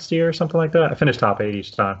the next year or something like that. I finished top 8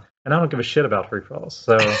 each time, and I don't give a shit about free-for-alls.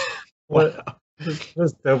 So what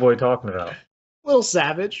is Doughboy talking about? A little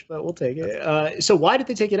savage, but we'll take it. So why did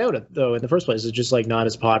they take it out, though, in the first place? Is it just like not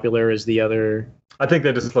as popular as the other? I think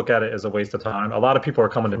they just look at it as a waste of time. A lot of people are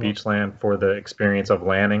coming to Beachland for the experience of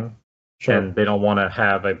landing, and they don't want to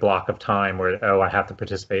have a block of time where, I have to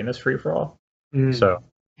participate in this free-for-all. So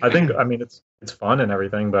I think, it's fun and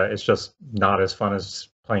everything, but it's just not as fun as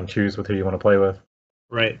playing choose with who you want to play with.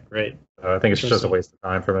 Right. I think it's just a waste of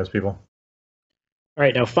time for most people. All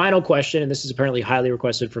right, now final question, and this is apparently highly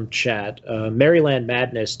requested from chat. Maryland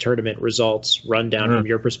Madness tournament results rundown from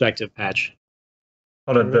your perspective, Patch.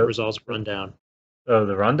 The results rundown. Oh,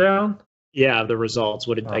 the rundown? Yeah, the results.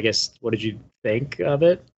 What did you think of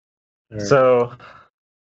it? So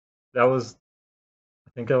that was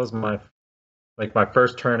my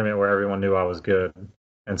first tournament where everyone knew I was good.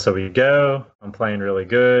 And so we go. I'm playing really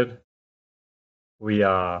good. We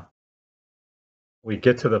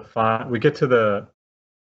get to the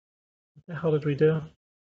what the hell did we do?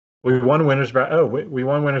 We won winners bracket. Oh, we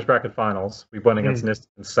won winners bracket finals. We won against Nist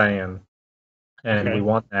and Saiyan, and we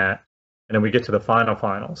won that. And then we get to the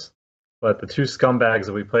finals. But the two scumbags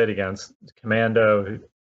that we played against, Commando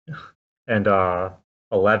and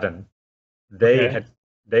 11, they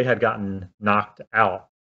had gotten knocked out.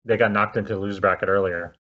 They got knocked into the lose bracket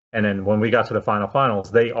earlier. And then when we got to the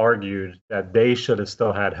finals, they argued that they should have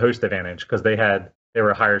still had host advantage because they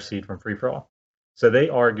were a higher seed from free for all. So they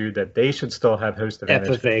argued that they should still have host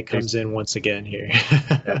advantage. FFA comes in once again here.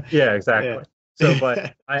 yeah, exactly. Yeah. So,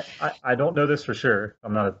 but I don't know this for sure.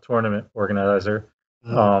 I'm not a tournament organizer.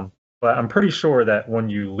 But I'm pretty sure that when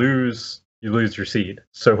you lose your seed.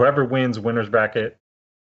 So whoever wins winners bracket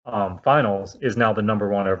finals is now the number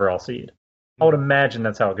 1 overall seed. I would imagine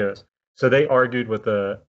that's how it goes. So they argued with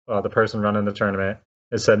the person running the tournament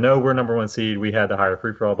and said, no, we're number 1 seed. We had the higher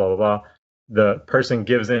free for all, blah, blah, blah. The person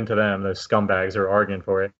gives in to them, those scumbags are arguing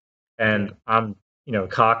for it. And I'm,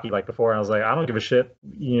 cocky like before. And I was like, I don't give a shit.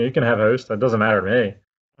 You can have host. That doesn't matter to me.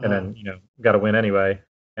 And then, got to win anyway.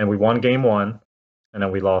 And we won game 1. And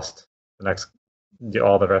then we lost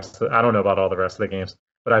all the rest. I don't know about all the rest of the games,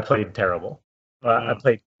 but I played terrible. I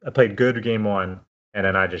played good game 1. And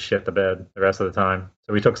then I just shit the bed the rest of the time.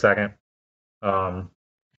 So we took second. I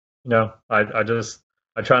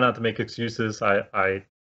try not to make excuses. I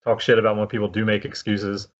talk shit about when people do make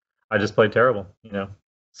excuses. I just played terrible.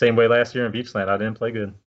 Same way last year in Beachland. I didn't play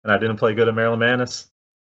good, and I didn't play good at Maryland Madness.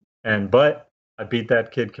 But I beat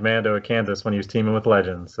that kid Commando at Kansas when he was teaming with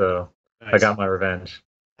Legend. So nice. I got my revenge.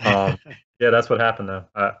 Yeah, that's what happened though.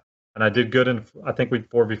 And I did good in. I think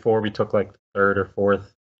 4v4 we took like 3rd or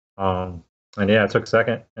 4th. And yeah, I took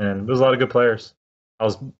 2nd, and there was a lot of good players.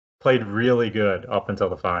 Played really good up until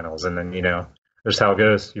the finals, and then there's how it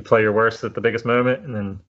goes. You play your worst at the biggest moment, and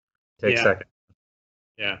then take 2nd.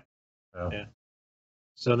 Yeah.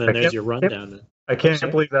 So then there's your rundown. I can't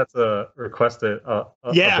believe that's a requested. A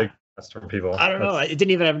big request from people. I don't know. It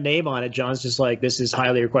didn't even have a name on it. John's just like, this is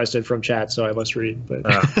highly requested from chat, so I must read. But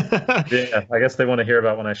yeah, I guess they want to hear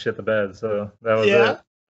about when I shit the bed. So that was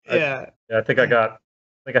it. I think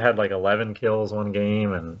I had like 11 kills one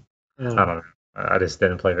game, and I don't know. I just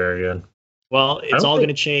didn't play very good. Well, it's all going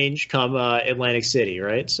to change come Atlantic City,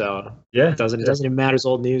 right? So it doesn't even matter. It's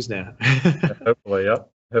old news now. Hopefully, yep.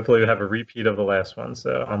 Hopefully we have a repeat of the last one.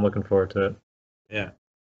 So I'm looking forward to it. Yeah.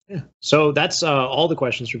 So that's all the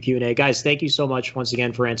questions from Q&A. Guys, thank you so much once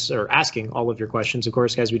again for asking all of your questions. Of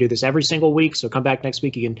course, guys, we do this every single week. So come back next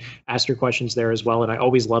week. You can ask your questions there as well. And I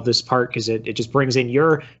always love this part because it just brings in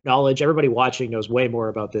your knowledge. Everybody watching knows way more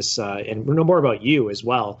about this and know more about you as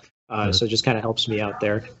well. So it just kind of helps me out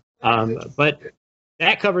there. But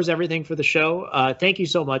that covers everything for the show. Thank you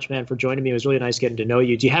so much, man, for joining me. It was really nice getting to know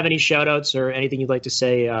you. Do you have any shout outs or anything you'd like to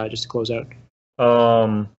say just to close out?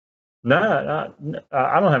 No,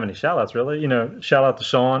 I don't have any shout outs really. Shout out to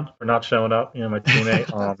Sean for not showing up, my teammate.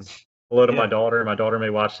 Hello to my daughter. My daughter may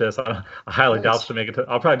watch this. I highly doubt she'll make it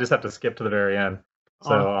I'll probably just have to skip to the very end.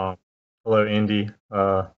 So hello, Indy.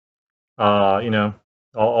 All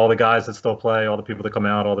the guys that still play, all the people that come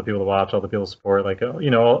out, all the people that watch, all the people that support,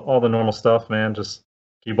 all the normal stuff, man. Just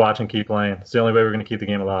keep watching, keep playing. It's the only way we're going to keep the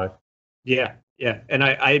game alive. Yeah. And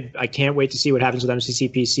I can't wait to see what happens with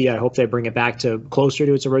MCCPC. I hope they bring it back to closer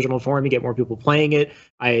to its original form. You get more people playing it.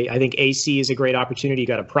 I think AC is a great opportunity. You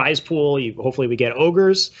got a prize pool. Hopefully we get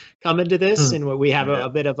ogres come into this, and we have a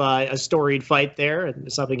bit of a storied fight there,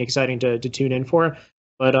 and something exciting to tune in for.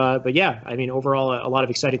 But yeah, I mean, overall, a lot of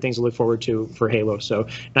exciting things to look forward to for Halo. So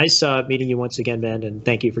nice meeting you once again, Ben, and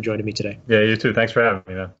thank you for joining me today. Yeah, you too. Thanks for having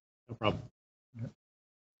me, man. No problem.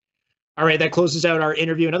 All right, that closes out our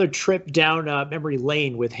interview. Another trip down memory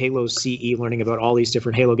lane with Halo CE, learning about all these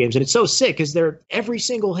different Halo games. And it's so sick because every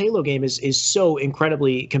single Halo game is so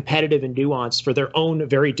incredibly competitive and nuanced for their own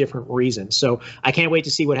very different reasons. So I can't wait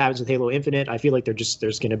to see what happens with Halo Infinite. I feel like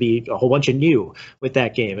there's going to be a whole bunch of new with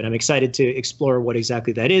that game. And I'm excited to explore what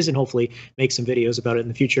exactly that is and hopefully make some videos about it in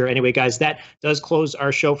the future. Anyway, guys, that does close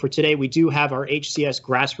our show for today. We do have our HCS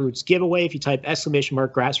Grassroots giveaway. If you type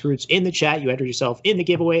 !Grassroots in the chat, you enter yourself in the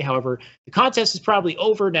giveaway. However, the contest is probably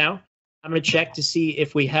over now. I'm going to check to see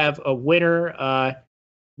if we have a winner.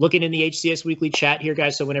 Looking in the HCS Weekly chat here,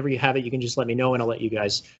 guys. So whenever you have it, you can just let me know, and I'll let you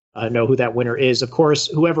guys know who that winner is. Of course,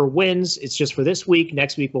 whoever wins, it's just for this week.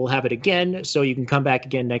 Next week, we'll have it again. So you can come back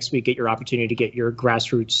again next week, get your opportunity to get your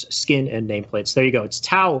Grassroots skin and nameplates. There you go. It's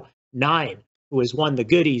Tau 9 who has won the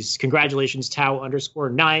goodies. Congratulations,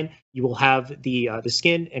 Tau_9. You will have the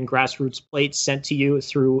skin and grassroots plates sent to you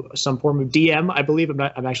through some form of DM, I believe.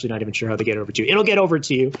 I'm actually not even sure how they get over to you. It'll get over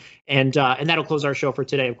to you, and that'll close our show for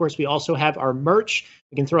today. Of course, we also have our merch.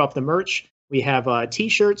 We can throw up the merch. We have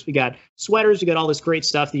T-shirts, we got sweaters, we got all this great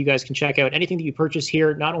stuff that you guys can check out. Anything that you purchase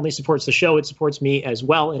here not only supports the show, it supports me as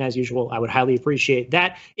well. And as usual, I would highly appreciate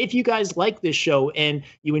that. If you guys like this show and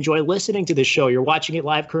you enjoy listening to this show, you're watching it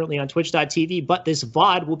live currently on twitch.tv, but this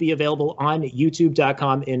VOD will be available on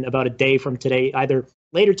youtube.com in about a day from today, either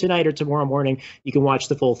later tonight or tomorrow morning. You can watch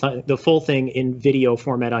the full thing in video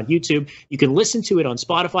format on YouTube. You can listen to it on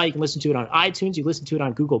Spotify. You can listen to it on iTunes. You listen to it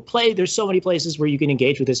on Google Play. There's so many places where you can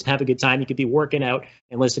engage with this and have a good time. You could be working out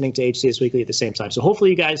and listening to HCS Weekly at the same time. So hopefully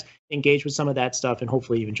you guys engage with some of that stuff, and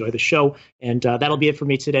hopefully you enjoy the show. And that'll be it for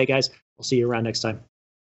me today, guys. I'll see you around next time.